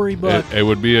 storybook. It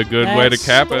would be a good way to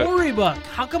cap it. Storybook.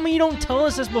 How come you don't tell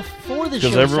us this before the show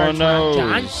Because everyone starts,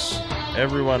 Ron? knows.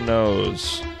 Everyone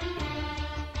knows.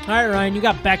 All right, Ryan, you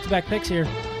got back-to-back picks here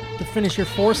to finish your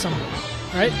foursome,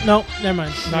 right? No, never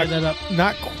mind. Not- Made that up.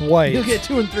 Not quite. You'll get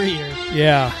 2 and 3 here.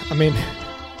 Yeah, I mean,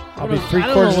 I'll be I don't 3/4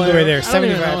 know of the way there. I don't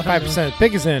even know what 75%.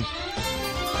 Pick is in.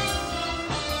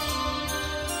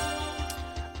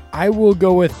 I will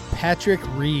go with Patrick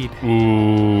Reed.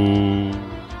 Ooh.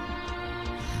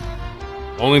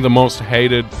 Only the most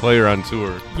hated player on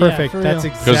tour. Perfect. for That's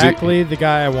real. exactly the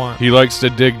guy I want. He likes to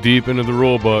dig deep into the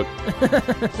rule book.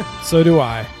 So do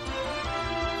I. All right,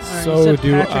 you So said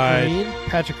do Patrick I. Reed.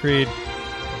 Patrick Reed.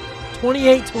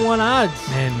 28-1 odds.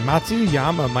 Man,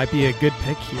 Matsuyama might be a good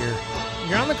pick here.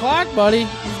 You're on the clock, buddy.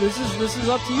 This is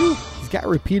up to you. He's got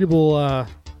repeatable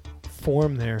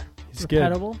form there. He's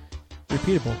Repetible. good.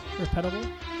 Repeatable. Repetible.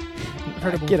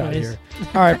 Repetible Get out of phrase. here.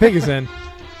 All right, pick is in.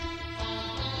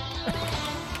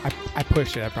 I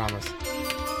pushed it, I promise.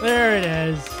 There it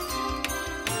is.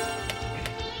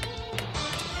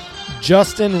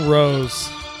 Justin Rose.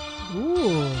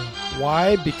 Ooh.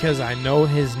 Why? Because I know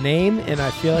his name and I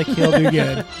feel like he'll do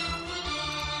good.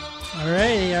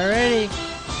 Alrighty.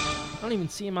 I don't even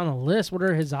see him on the list. What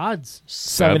are his odds?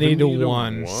 70 to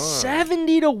 1.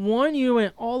 70-1. You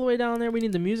went all the way down there. We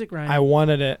need the music, Ryan. I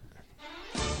wanted it.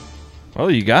 Well,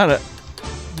 you got it.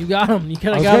 You got him. You could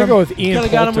I have was got gonna him. go with Ian You could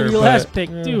have got him with Poulter, your last but, pick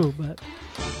yeah. too. But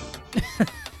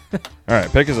All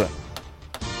right, pick us up.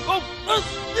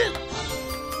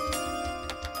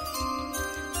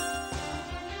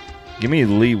 Give me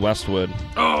Lee Westwood.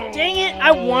 dang it!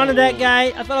 I wanted that guy.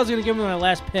 I thought I was gonna give him my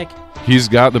last pick. He's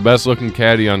got the best looking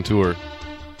caddy on tour.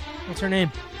 What's her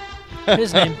name?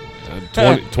 His name.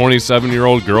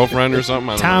 27-year-old girlfriend or something.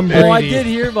 I don't Tom know. Brady. Oh, I did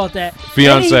hear about that.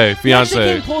 Fiance. He actually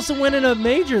came close to winning a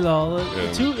major though.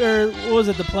 Yeah. What was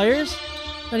it? The Players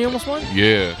that he almost won?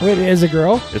 Yeah. Wait, it is a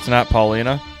girl? It's not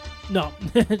Paulina. No.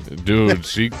 Dude,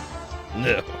 she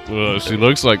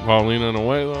looks like Paulina in a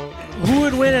way, though. Who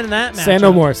would win in that match? Say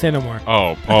no more. Say no more.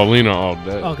 Oh, Paulina all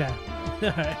day. Okay.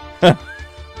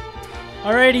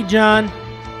 Alrighty, John.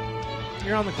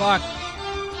 You're on the clock.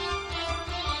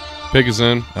 Pick us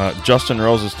in. Justin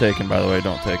Rose is taken, by the way.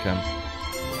 Don't take him.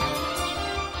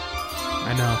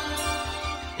 I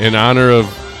know. In honor of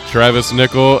Travis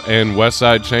Nickel and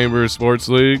Westside Chambers Sports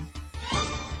League,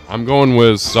 I'm going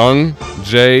with Sung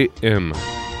J M.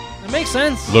 That makes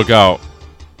sense. Look out.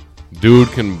 Dude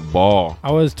can ball.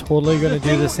 I was totally going to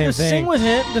do the same thing.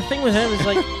 The thing with him is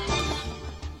like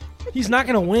he's not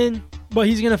gonna win, but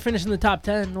he's gonna finish in the top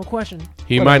 10, no question.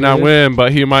 He Whatever, might not dude. win,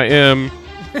 but he might M.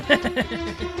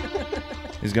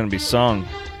 He's going to be sung.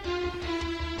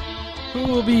 Who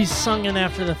will be sunging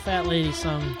after the fat lady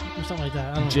sung or something like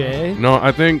that? I don't know. Jay? No,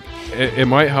 I think it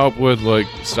might help with, like,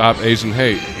 Stop Asian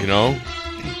Hate, you know?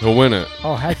 He'll win it.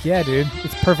 Oh, heck yeah, dude.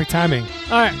 It's perfect timing.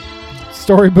 All right,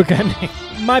 Storybook ending.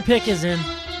 my pick is in.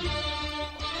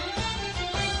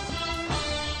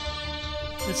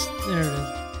 There it is.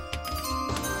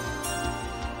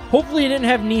 Hopefully, he didn't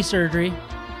have knee surgery.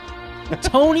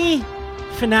 Tony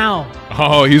Finau.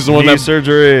 Oh, he's the one Knee that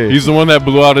surgery. he's the one that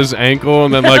blew out his ankle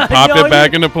and then like popped No, it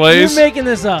back into place. You're making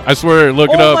this up. I swear, look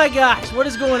it Oh up. my gosh, what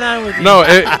is going on with you? No,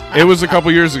 it was a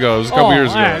couple years ago. It was a couple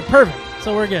years ago. All right, perfect.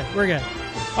 So we're good. We're good.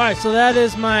 All right, so that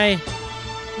is my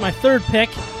third pick,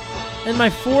 and my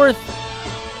fourth.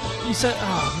 You said,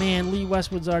 oh man, Lee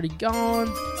Westwood's already gone.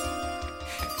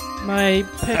 My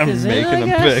pick I'm is making in.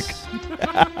 him I guess.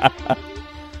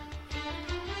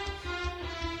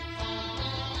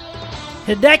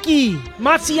 Hideki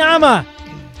Matsuyama.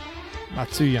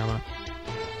 Matsuyama.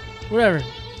 Whatever.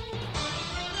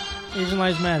 Asian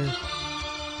lives matter.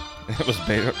 It was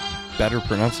better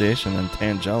pronunciation than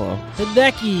Tangelo.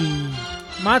 Hideki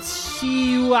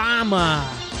Matsuyama.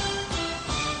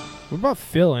 What about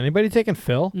Phil? Anybody taking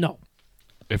Phil? No.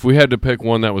 If we had to pick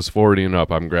one that was 40 and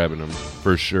up, I'm grabbing him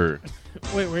for sure.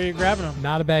 Wait, where are you grabbing him?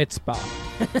 Not a bad spot.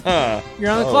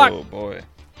 You're on the Oh, clock. boy.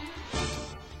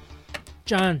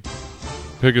 John,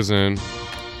 Pick us in.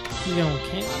 you going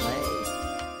can't play?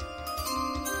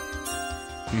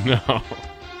 No.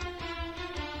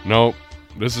 Nope.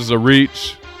 This is a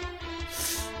reach.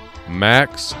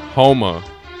 Max Homa,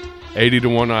 80 to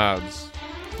 1 odds.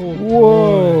 Oh,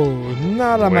 Whoa.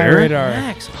 Not on my Where? radar.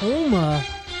 Max Homa.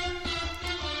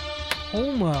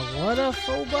 What a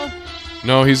foba.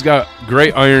 No, he's got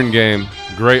great iron game.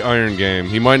 Great iron game.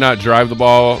 He might not drive the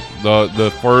ball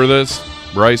the furthest,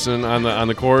 Bryson on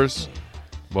the course,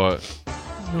 but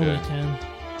Nobody Yeah. can.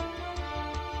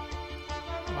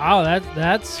 Wow,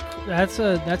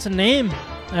 that's a name.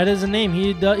 That is a name.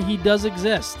 He does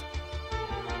exist.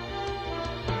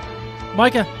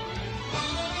 Micah,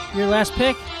 your last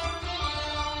pick.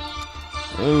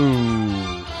 Ooh.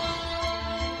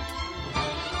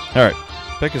 All right,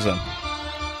 pick us in.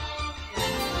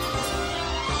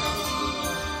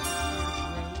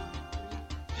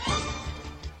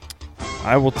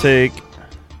 I will take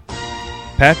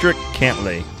Patrick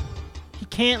Cantlay. He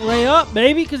can't lay up,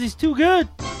 baby, because he's too good.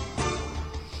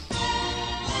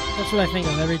 That's what I think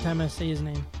of every time I say his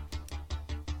name.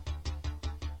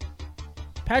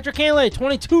 Patrick Cantlay,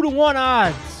 22-1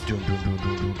 odds.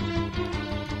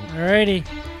 Alrighty,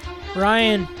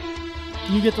 Ryan,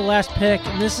 you get the last pick,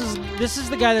 and this is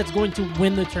the guy that's going to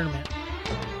win the tournament.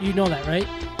 You know that, right?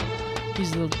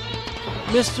 He's the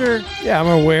Mr. Yeah, I'm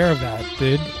aware of that,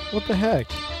 dude. What the heck?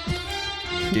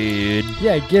 Dude.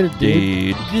 Yeah, get it,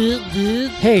 dude. Dude.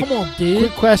 Hey, Come on, dude.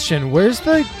 quick question. Where's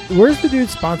the dude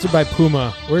sponsored by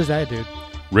Puma? Where's that dude?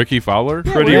 Ricky Fowler?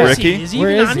 Yeah, Pretty where is Ricky? he? Is he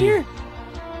Where even is on he? here?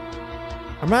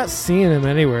 I'm not seeing him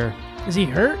anywhere. Is he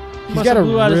hurt? He's Must got have a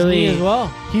blew out his really- knee as well.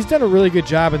 He's done a really good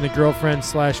job in the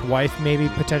girlfriend/wife, maybe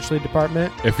potentially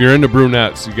department. If you're into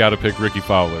brunettes, you got to pick Ricky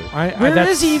Fowler. Where that's-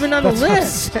 is he even on the that's what I'm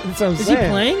list? saying- that's what I'm Is he saying.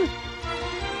 playing?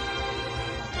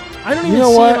 I don't You even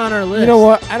know see what? him on our list. You know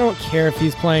what? I don't care if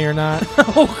he's playing or not.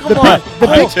 Oh, come on.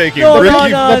 I'm taking no, Ricky. no,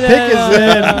 no, the no, pick no, is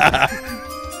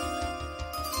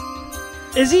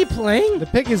in. Is he playing? The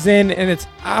pick is in, and it's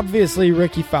obviously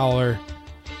Ricky Fowler.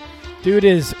 Dude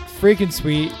is freaking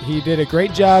sweet. He did a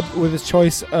great job with his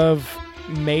choice of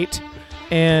mate,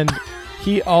 and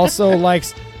he also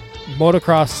likes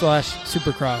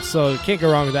motocross/supercross, so you can't go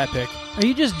wrong with that pick. Are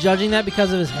you just judging that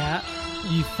because of his hat?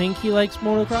 You think he likes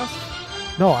motocross?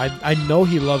 No, I know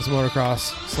he loves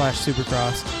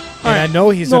motocross/supercross, and All right. I know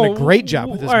he's done No, a great job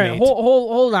with his all right, mate.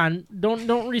 hold on.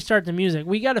 Don't restart the music.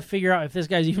 We got to figure out if this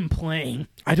guy's even playing.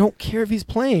 I don't care if he's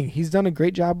playing. He's done a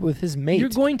great job with his mate. You're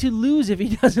going to lose if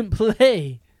he doesn't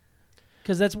play,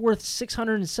 because that's worth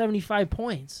 675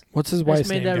 points. What's his I wife's just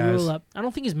made name, that guys? rule up. I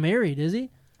don't think he's married, is he?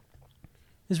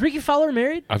 Is Ricky Fowler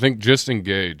married? I think just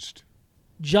engaged.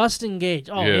 Just engaged.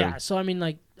 Oh Yeah. yeah. So I mean,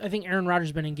 like, I think Aaron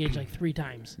Rodgers been engaged like 3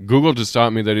 times. Google just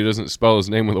taught me that he doesn't spell his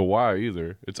name with a Y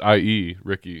either. It's I-E,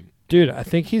 Ricky. Dude, I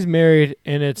think he's married,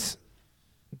 and it's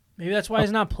Maybe that's why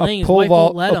he's not playing. a His pole wife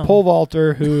won't let a him. pole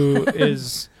vaulter who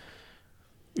is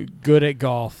good at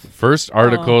golf. First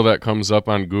article that comes up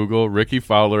on Google, Ricky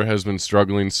Fowler has been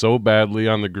struggling so badly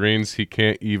on the greens he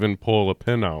can't even pull a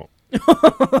pin out.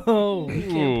 Oh, he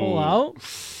can't pull Ooh. out.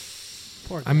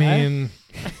 Poor guy. I mean,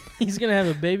 he's gonna have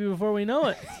a baby before we know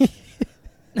it.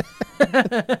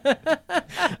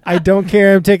 I don't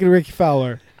care. I'm taking Ricky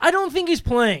Fowler. I don't think he's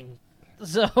playing.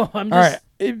 So I'm All just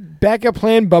right, backup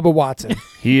plan: Bubba Watson.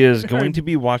 He is going to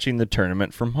be watching the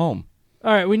tournament from home.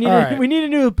 all right. We need All right. we need a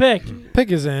new pick. Pick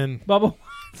is in. Bubba.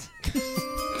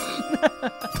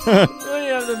 We don't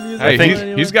even have the music Hey, going he's,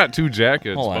 anywhere. he's got 2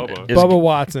 jackets, Hold on. Bubba. Is- Bubba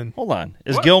Watson. Hold on.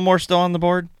 Is Gilmore still on the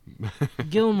board?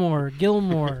 Gilmore.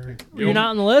 You're not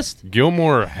on the list?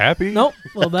 Gilmore happy? Nope.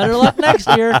 Well, better luck next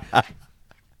year.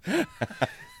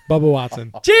 Bubba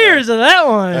Watson. Cheers to that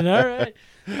one. All right.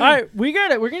 All right. We're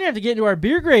gonna have to get into our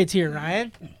beer grades here,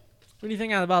 Ryan. What do you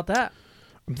think about that?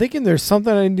 I'm thinking there's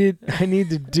something I need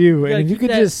to do, gotta and if you keep could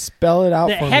that- just spell it out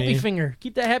That for happy me. finger.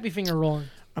 Keep that happy finger rolling.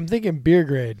 I'm thinking beer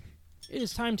grade. It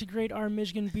is time to grade our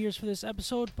Michigan beers for this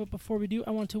episode, but before we do,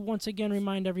 I want to once again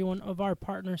remind everyone of our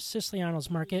partner, Siciliano's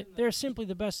Market. They are simply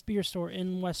the best beer store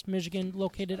in West Michigan,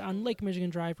 located on Lake Michigan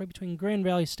Drive, right between Grand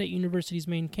Valley State University's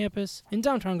main campus in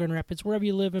downtown Grand Rapids. Wherever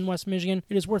you live in West Michigan,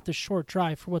 it is worth the short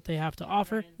drive for what they have to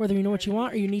offer. Whether you know what you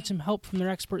want or you need some help from their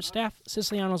expert staff,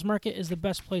 Siciliano's Market is the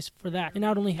best place for that. They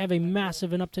not only have a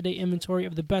massive and up-to-date inventory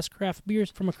of the best craft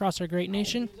beers from across our great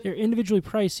nation, they're individually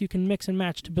priced so you can mix and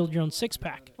match to build your own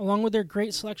six-pack. Along with their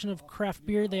great selection of craft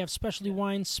beer, they have specialty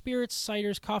wines, spirits,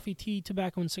 ciders, coffee, tea,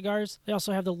 tobacco, and cigars. They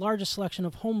also have the largest selection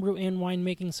of homebrew and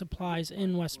winemaking supplies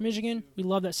in West Michigan. We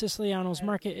love that Siciliano's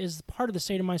Market is part of the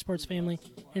State of My Sports family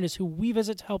and is who we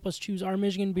visit to help us choose our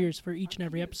Michigan beers for each and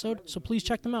every episode. So please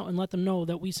check them out and let them know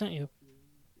that we sent you.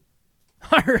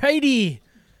 Alrighty.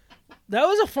 That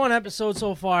was a fun episode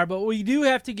so far, but we do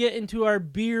have to get into our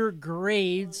beer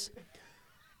grades.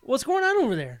 What's going on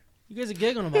over there? You guys are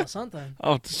giggling about something.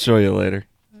 I'll have to show you later.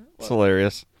 It's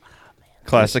hilarious.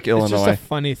 Classic It's Illinois. just a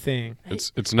funny thing.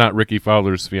 It's not Ricky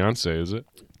Fowler's fiance, is it?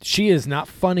 She is not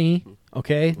funny.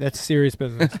 Okay, that's serious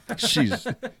business.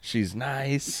 she's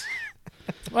nice.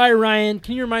 All right, Ryan,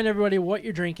 can you remind everybody what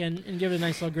you're drinking and give it a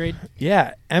nice little grade?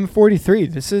 Yeah,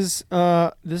 M43. This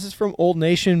is from Old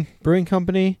Nation Brewing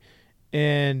Company,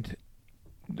 and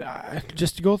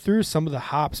just to go through some of the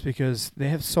hops because they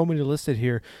have so many listed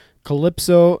here.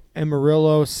 Calypso,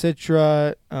 Amarillo,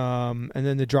 Citra, and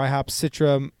then the dry hop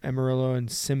Citra, Amarillo, and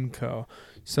Simcoe.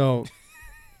 So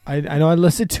I know I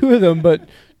listed 2 of them, but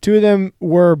 2 of them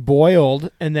were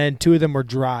boiled, and then 2 of them were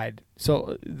dried.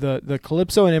 So the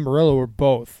Calypso and Amarillo were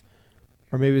both,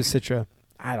 or maybe it was Citra.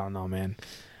 I don't know, man.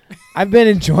 I've been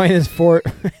enjoying this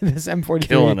this M43.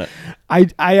 Killing it.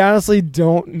 I honestly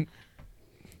don't.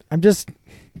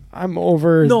 I'm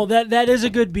over. No, that is a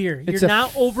good beer. It's You're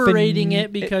not overrating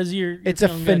it because you're It's a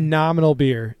feeling phenomenal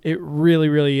beer. It really,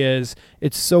 really is.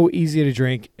 It's so easy to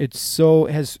drink. It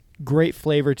has great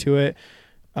flavor to it.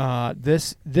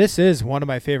 This is one of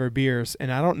my favorite beers,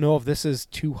 and I don't know if this is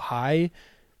too high.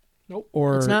 Nope,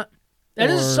 or it's not. That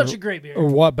is or- such a great beer. or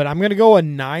what, but I'm gonna go a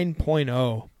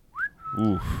 9.0.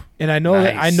 Oof. And I know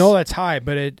Nice. that's high,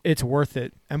 but it's worth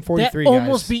it. M43 that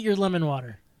almost guys. beat your lemon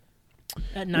water.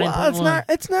 At 9.1. Well,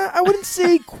 it's not. I wouldn't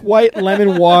say quite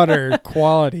lemon water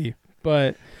quality,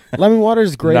 but lemon water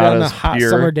is great Not on a as hot pure.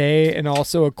 summer day and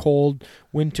also a cold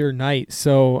winter night.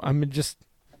 So I'm just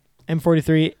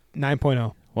M43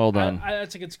 9.0. Well done.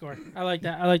 That's a good score. I like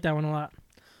that. I like that one a lot.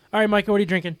 All right, Micah, what are you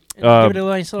drinking? Give it a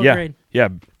nice little grade. Yeah.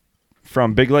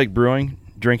 From Big Lake Brewing,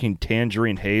 drinking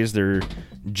Tangerine Haze, their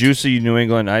juicy New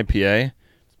England IPA.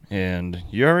 And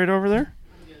you all right over there?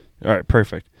 All right,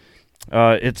 perfect.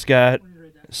 It's got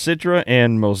Citra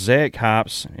and Mosaic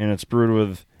hops, and it's brewed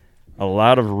with a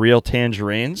lot of real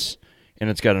tangerines, and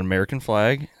it's got an American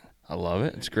flag. I love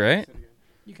it. It's great.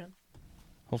 You can.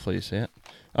 Hopefully you see it.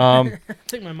 I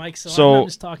think my mic's So- I'm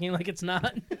just talking like it's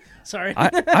not. Sorry.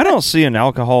 I don't see an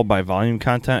alcohol by volume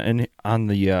content on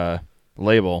the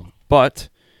label, but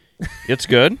it's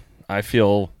good. I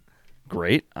feel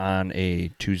great on a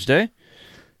Tuesday.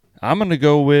 I'm going to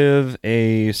go with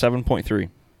a 7.3.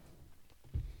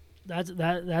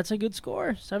 That's a good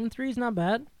score. 7.3 is not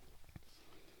bad.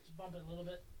 Just bump it a little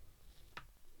bit.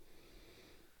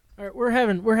 All right, we're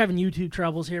having YouTube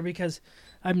troubles here because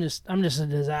I'm just a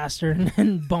disaster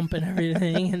and bumping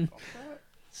everything and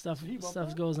stuff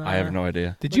goes on. I have no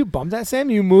idea. Did you bump that, Sam?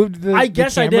 You moved the I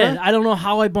guess I camera? did. I don't know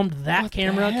how I bumped that What the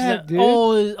camera. 'Cause heck, I-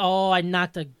 dude? I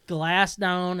knocked the glass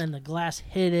down and the glass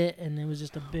hit it, and it was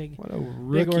just a big. What a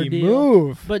Big rookie ordeal.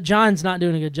 move. But John's not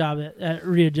doing a good job at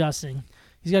readjusting.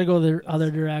 He's got to go the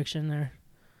other direction there.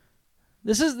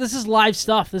 This is live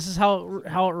stuff. This is how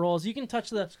it rolls. You can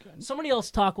touch the. Somebody else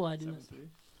talk while I do this.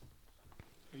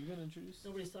 Are you going to introduce?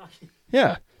 Nobody's talking.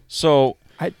 Yeah. So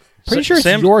Pretty sure it's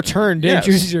Sam's- your turn to Yes.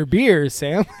 introduce your beer,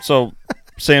 Sam. So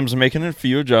Sam's making a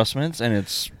few adjustments, and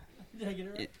Did I get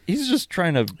it right? he's just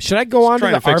trying to. Should I go on to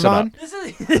Trying the to fix it up.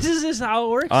 Arvon? This is just how it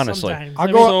works. Honestly. sometimes. I'll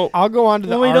I go. mean, I'll go on to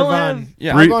the when we don't Arvon. have-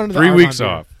 Yeah. I'll go on to the Three Arvon weeks beer.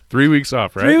 off. 3 weeks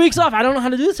off, right? 3 weeks off. I don't know how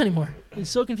to do this anymore. It's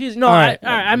so confusing. No, All all right.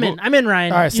 right, I'm in. I'm in,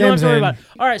 Ryan. All right, you don't have Sam's to worry in. about it.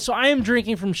 All right, so I am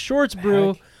drinking from Shorts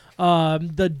Brew,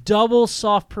 the Double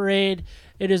Soft Parade.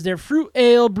 It is their fruit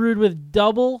ale brewed with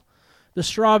double the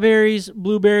strawberries,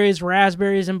 blueberries,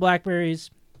 raspberries, and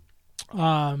blackberries.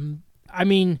 I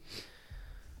mean,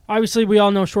 obviously we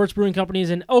all know Shorts Brewing Company is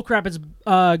in Oak Rapids,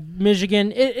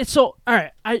 Michigan. It's so all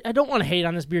right. I don't want to hate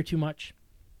on this beer too much,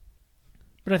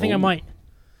 but I think I Oh. might.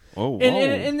 Oh,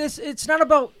 And this, it's not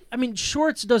about. I mean,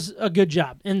 Shorts does a good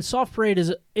job, and Soft Parade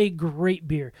is a great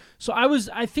beer. So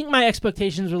I think my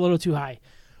expectations were a little too high.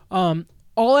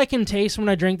 All I can taste when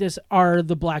I drink this are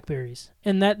the blackberries,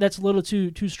 and that's a little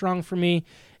too strong for me,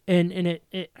 and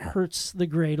it hurts the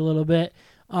grade a little bit.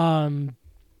 I'm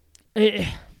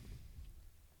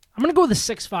gonna go with a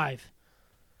 6.5,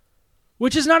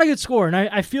 which is not a good score, and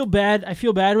I feel bad. I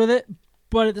feel bad with it.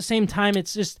 But at the same time,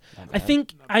 it's just I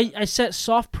think I set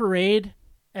Soft Parade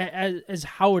as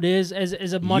how it is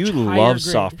as a much you higher love grade.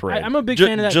 Soft Parade. I'm a big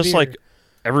fan of that just beer. like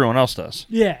everyone else does.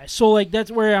 Yeah, so like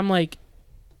that's where I'm like,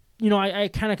 I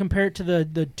kind of compare it to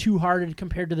the Two Hearted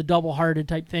compared to the Double Hearted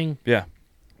type thing, Yeah.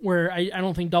 where I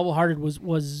don't think Double Hearted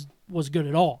was good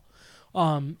at all.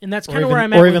 And that's Or kind of even, where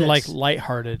I'm at. or with even this. like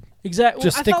lighthearted. Exactly.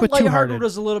 Just I stick thought with Lighthearted Two-Hearted.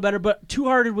 was a little better, but Two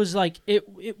Hearted was like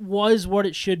it was what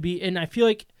it should be, and I feel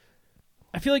like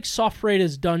Soft Parade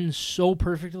is done so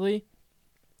perfectly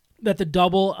that the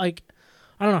double, like,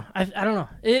 I don't know. I don't know.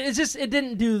 It's just it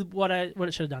didn't do what it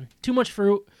should have done. Too much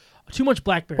fruit, too much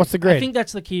blackberry. What's the grade? I think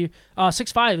that's the key.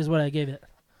 6.5 is what I gave it,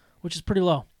 which is pretty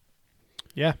low.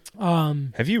 Yeah.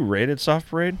 Have you rated Soft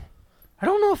Parade? I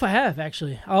don't know if I have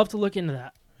actually. I'll have to look into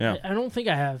that. Yeah. I don't think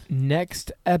I have.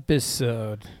 Next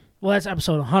episode. Well, that's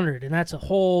episode 100, and that's a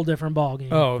whole different ball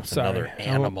game. Oh, sorry. another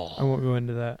animal. I won't go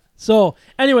into that. So,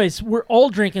 anyways, we're all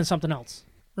drinking something else.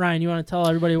 Ryan, you want to tell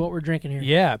everybody what we're drinking here?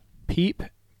 Yeah. Peep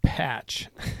Patch.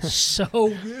 So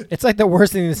good. It's like the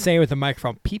worst thing to say with a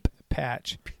microphone. Peep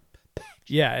Patch.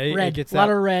 Yeah, it red. gets A lot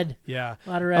that. of red. Yeah. A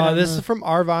lot of red. on This the- is from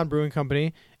Arvon Brewing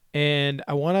Company, and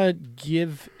I want to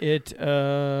give it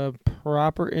a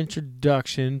proper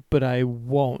introduction, but I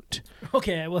won't.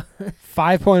 Okay. Well,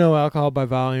 5.0 alcohol by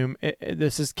volume.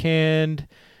 This is canned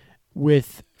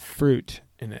with fruit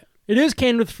in it. it is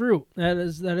canned with fruit. That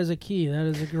is a key. That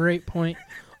is a great point.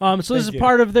 So this is Thank you.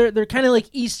 part of their kind of like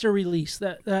Easter release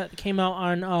that came out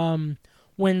on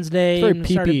Wednesday. It's very and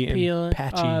started peepy and peeling,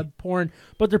 patchy. pouring.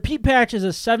 But their peep patch is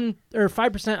a 7 or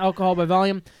 5% alcohol by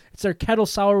volume. It's their kettle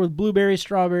sour with blueberries,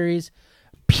 strawberries,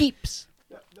 peeps.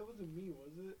 That wasn't me,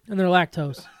 was it? And their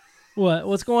lactose.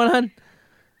 What's going on?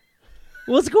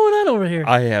 What's going on over here?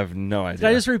 I have no idea. Did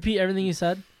I just repeat everything you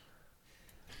said?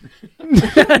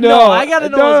 No, I gotta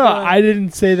know what's going on. I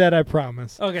didn't say that. I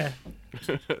promise. Okay.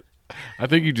 I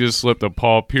think you just slipped a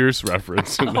Paul Pierce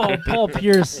reference in Oh, there. Paul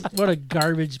Pierce. What a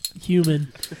garbage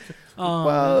human.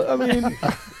 Well, I mean,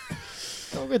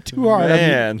 don't get too hard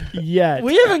Man. on me yet.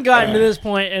 We haven't gotten to this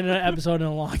point in an episode in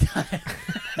a long time.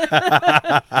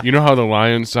 You know how the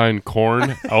Lions signed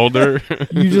Corn Elder?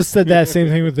 You just said that same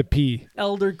thing with the P.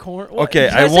 Elder corn. What, Okay,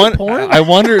 did I say porn? I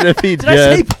wondered if he did I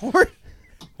say porn?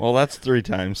 Well, that's 3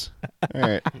 times. All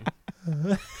right.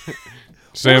 What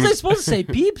was I supposed to say?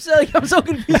 Peeps? Like, I'm so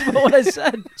confused about what I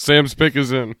said. Sam's pick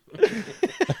is in.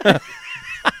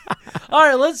 All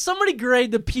right, let's somebody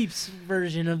grade the Peeps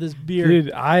version of this beer.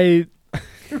 Dude,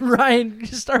 Ryan,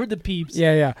 just start with the Peeps.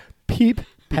 yeah. Peep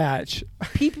patch.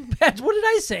 Peep patch. What did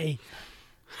I say?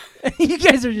 You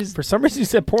guys are just. For some reason you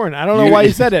said porn. I don't know why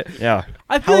you said it. Yeah.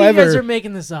 I feel like you guys However- are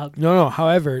making this up. No.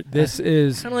 However, this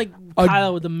is Kind of like A-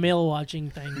 Kyle with the male watching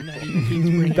thing that he keeps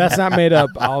bringing. that's not made up.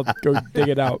 I'll go dig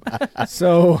it out.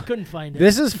 So Couldn't find it.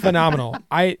 this is phenomenal.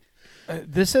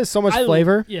 This has so much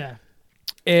flavor, Yeah.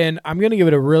 and I'm gonna give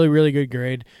it a really, really good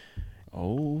grade.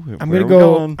 Oh, I'm where gonna are we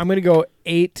go. going? I'm gonna go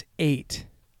 8.8,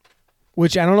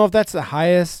 which I don't know if that's the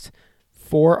highest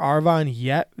for Arvon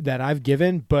yet that I've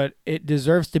given, but it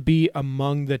deserves to be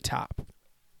among the top.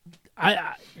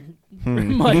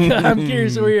 Mike, I'm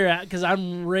curious where you're at because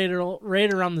I'm right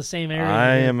around the same area.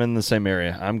 I am in the same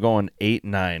area. I'm going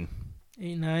 8-9.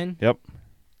 8-9. Yep.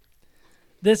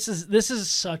 This is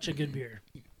such a good beer.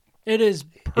 It is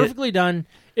perfectly done.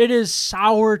 It is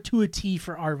sour to a T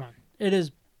for Arvon. It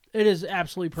is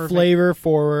absolutely perfect. Flavor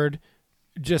forward.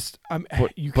 Just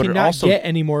you but it cannot also- get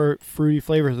any more fruity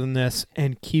flavors than this,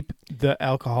 and keep the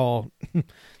alcohol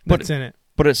that's in it.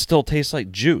 But it still tastes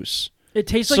like juice. It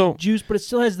tastes So- like juice, but it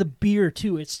still has the beer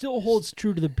too. It still holds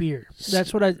true to the beer.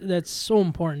 That's so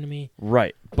important to me.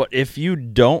 Right. But if you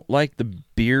don't like the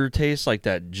beer taste, like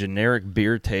that generic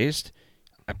beer taste,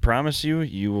 I promise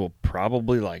you will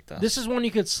probably like this. This is one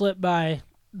you could slip by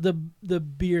the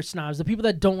beer snobs, the people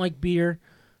that don't like beer,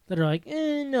 that are like,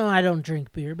 no, I don't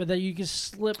drink beer, but that you can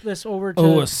slip this over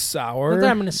to. A sour. Not that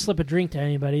I'm going to slip a drink to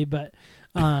anybody, but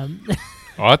Oh,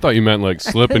 I thought you meant like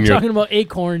slipping your. talking about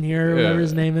Acorn here, or whatever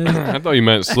his name is. I thought you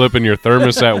meant slipping your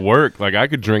thermos at work. Like I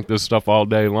could drink this stuff all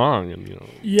day long, and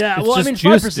Yeah, It's well, I just mean,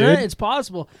 juice, 5%, dude. it's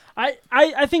possible.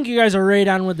 I think you guys are right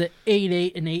on with the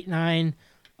 8.8 and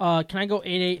 8.9. Can I go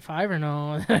 8.85 or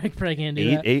no? I probably can't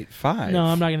do that. 8.85. No,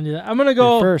 I'm not going to do that. I'm going to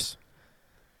Go go. first.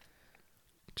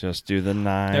 Just do the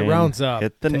 9. That rounds up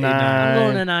Hit the to 9. 8.9.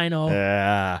 I'm going to 9.0.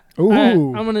 Yeah. Ooh.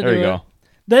 I'm going to do There you it. go.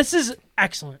 This is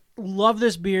excellent. Love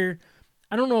this beer.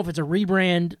 I don't know if it's a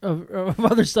rebrand of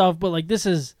other stuff, but like this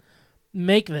is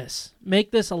make this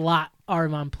a lot,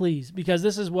 Arvon, please, because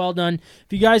this is well done.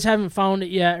 If you guys haven't found it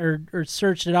yet or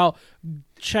searched it out,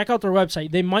 check out their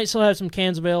website. They might still have some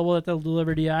cans available that they'll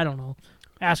deliver to you. I don't know.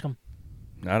 Ask them.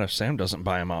 Not if Sam doesn't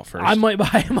buy them out first. I might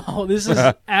buy them all. This is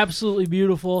absolutely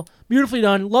beautiful. Beautifully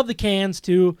done. Love the cans,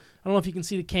 too. I don't know if you can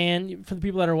see the can. For the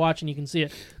people that are watching, you can see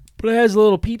it. But it has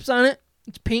little peeps on it.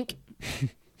 It's pink.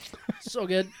 So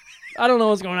good. I don't know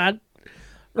what's going on.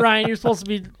 Ryan, you're supposed to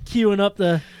be queuing up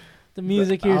the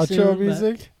music here soon. Outro but-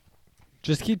 music.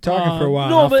 Just keep talking for a while.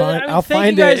 no, I'll but, find, I mean, I'll thank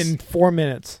find you it guys- in 4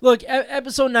 minutes. Look,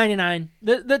 episode 99,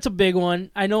 that's a big one.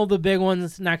 I know the big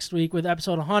one's next week with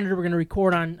episode 100. We're going to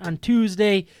record on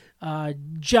Tuesday. We'll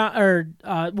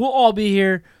all be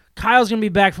here. Kyle's going to be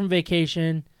back from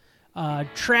vacation.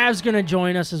 Trav's going to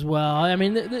join us as well. I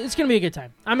mean, it's going to be a good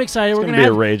time. I'm excited. We're gonna going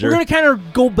be a rager. We're going to kind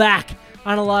of go back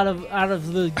on a lot of out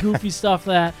of the goofy stuff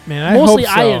that Man, I mostly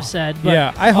hope so. I have said. But,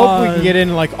 Yeah, I hope we can uh, get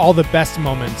in like all the best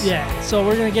moments. Yeah, so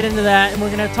we're going to get into that, and we're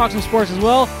going to talk some sports as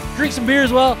well, drink some beer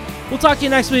as well. We'll talk to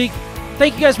you next week.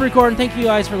 Thank you guys for recording. Thank you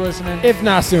guys for listening. If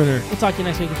not sooner. We'll talk to you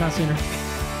next week, if not sooner.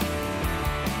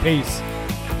 Peace.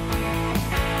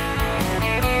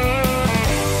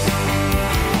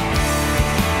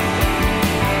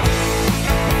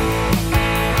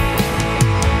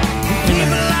 People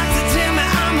like to tell me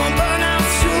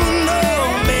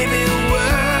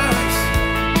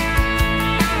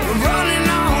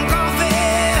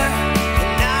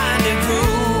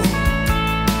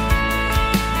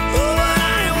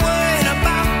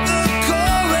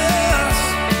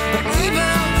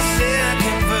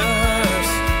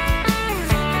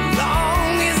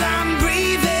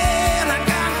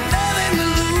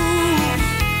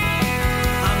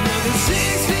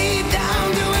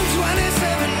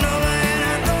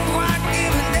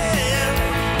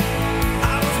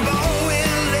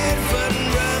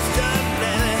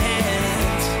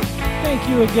thank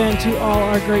you again to all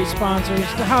our great sponsors,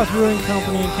 the House Brewing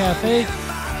Company and Cafe,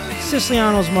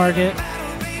 Siciliano's Market,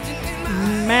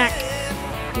 Mac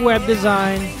Web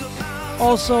Design.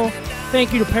 Also,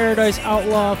 thank you to Paradise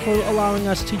Outlaw for allowing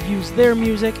us to use their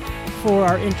music for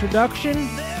our introduction,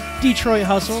 Detroit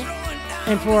Hustle,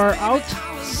 and for our out,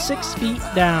 6 Feet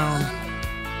Down.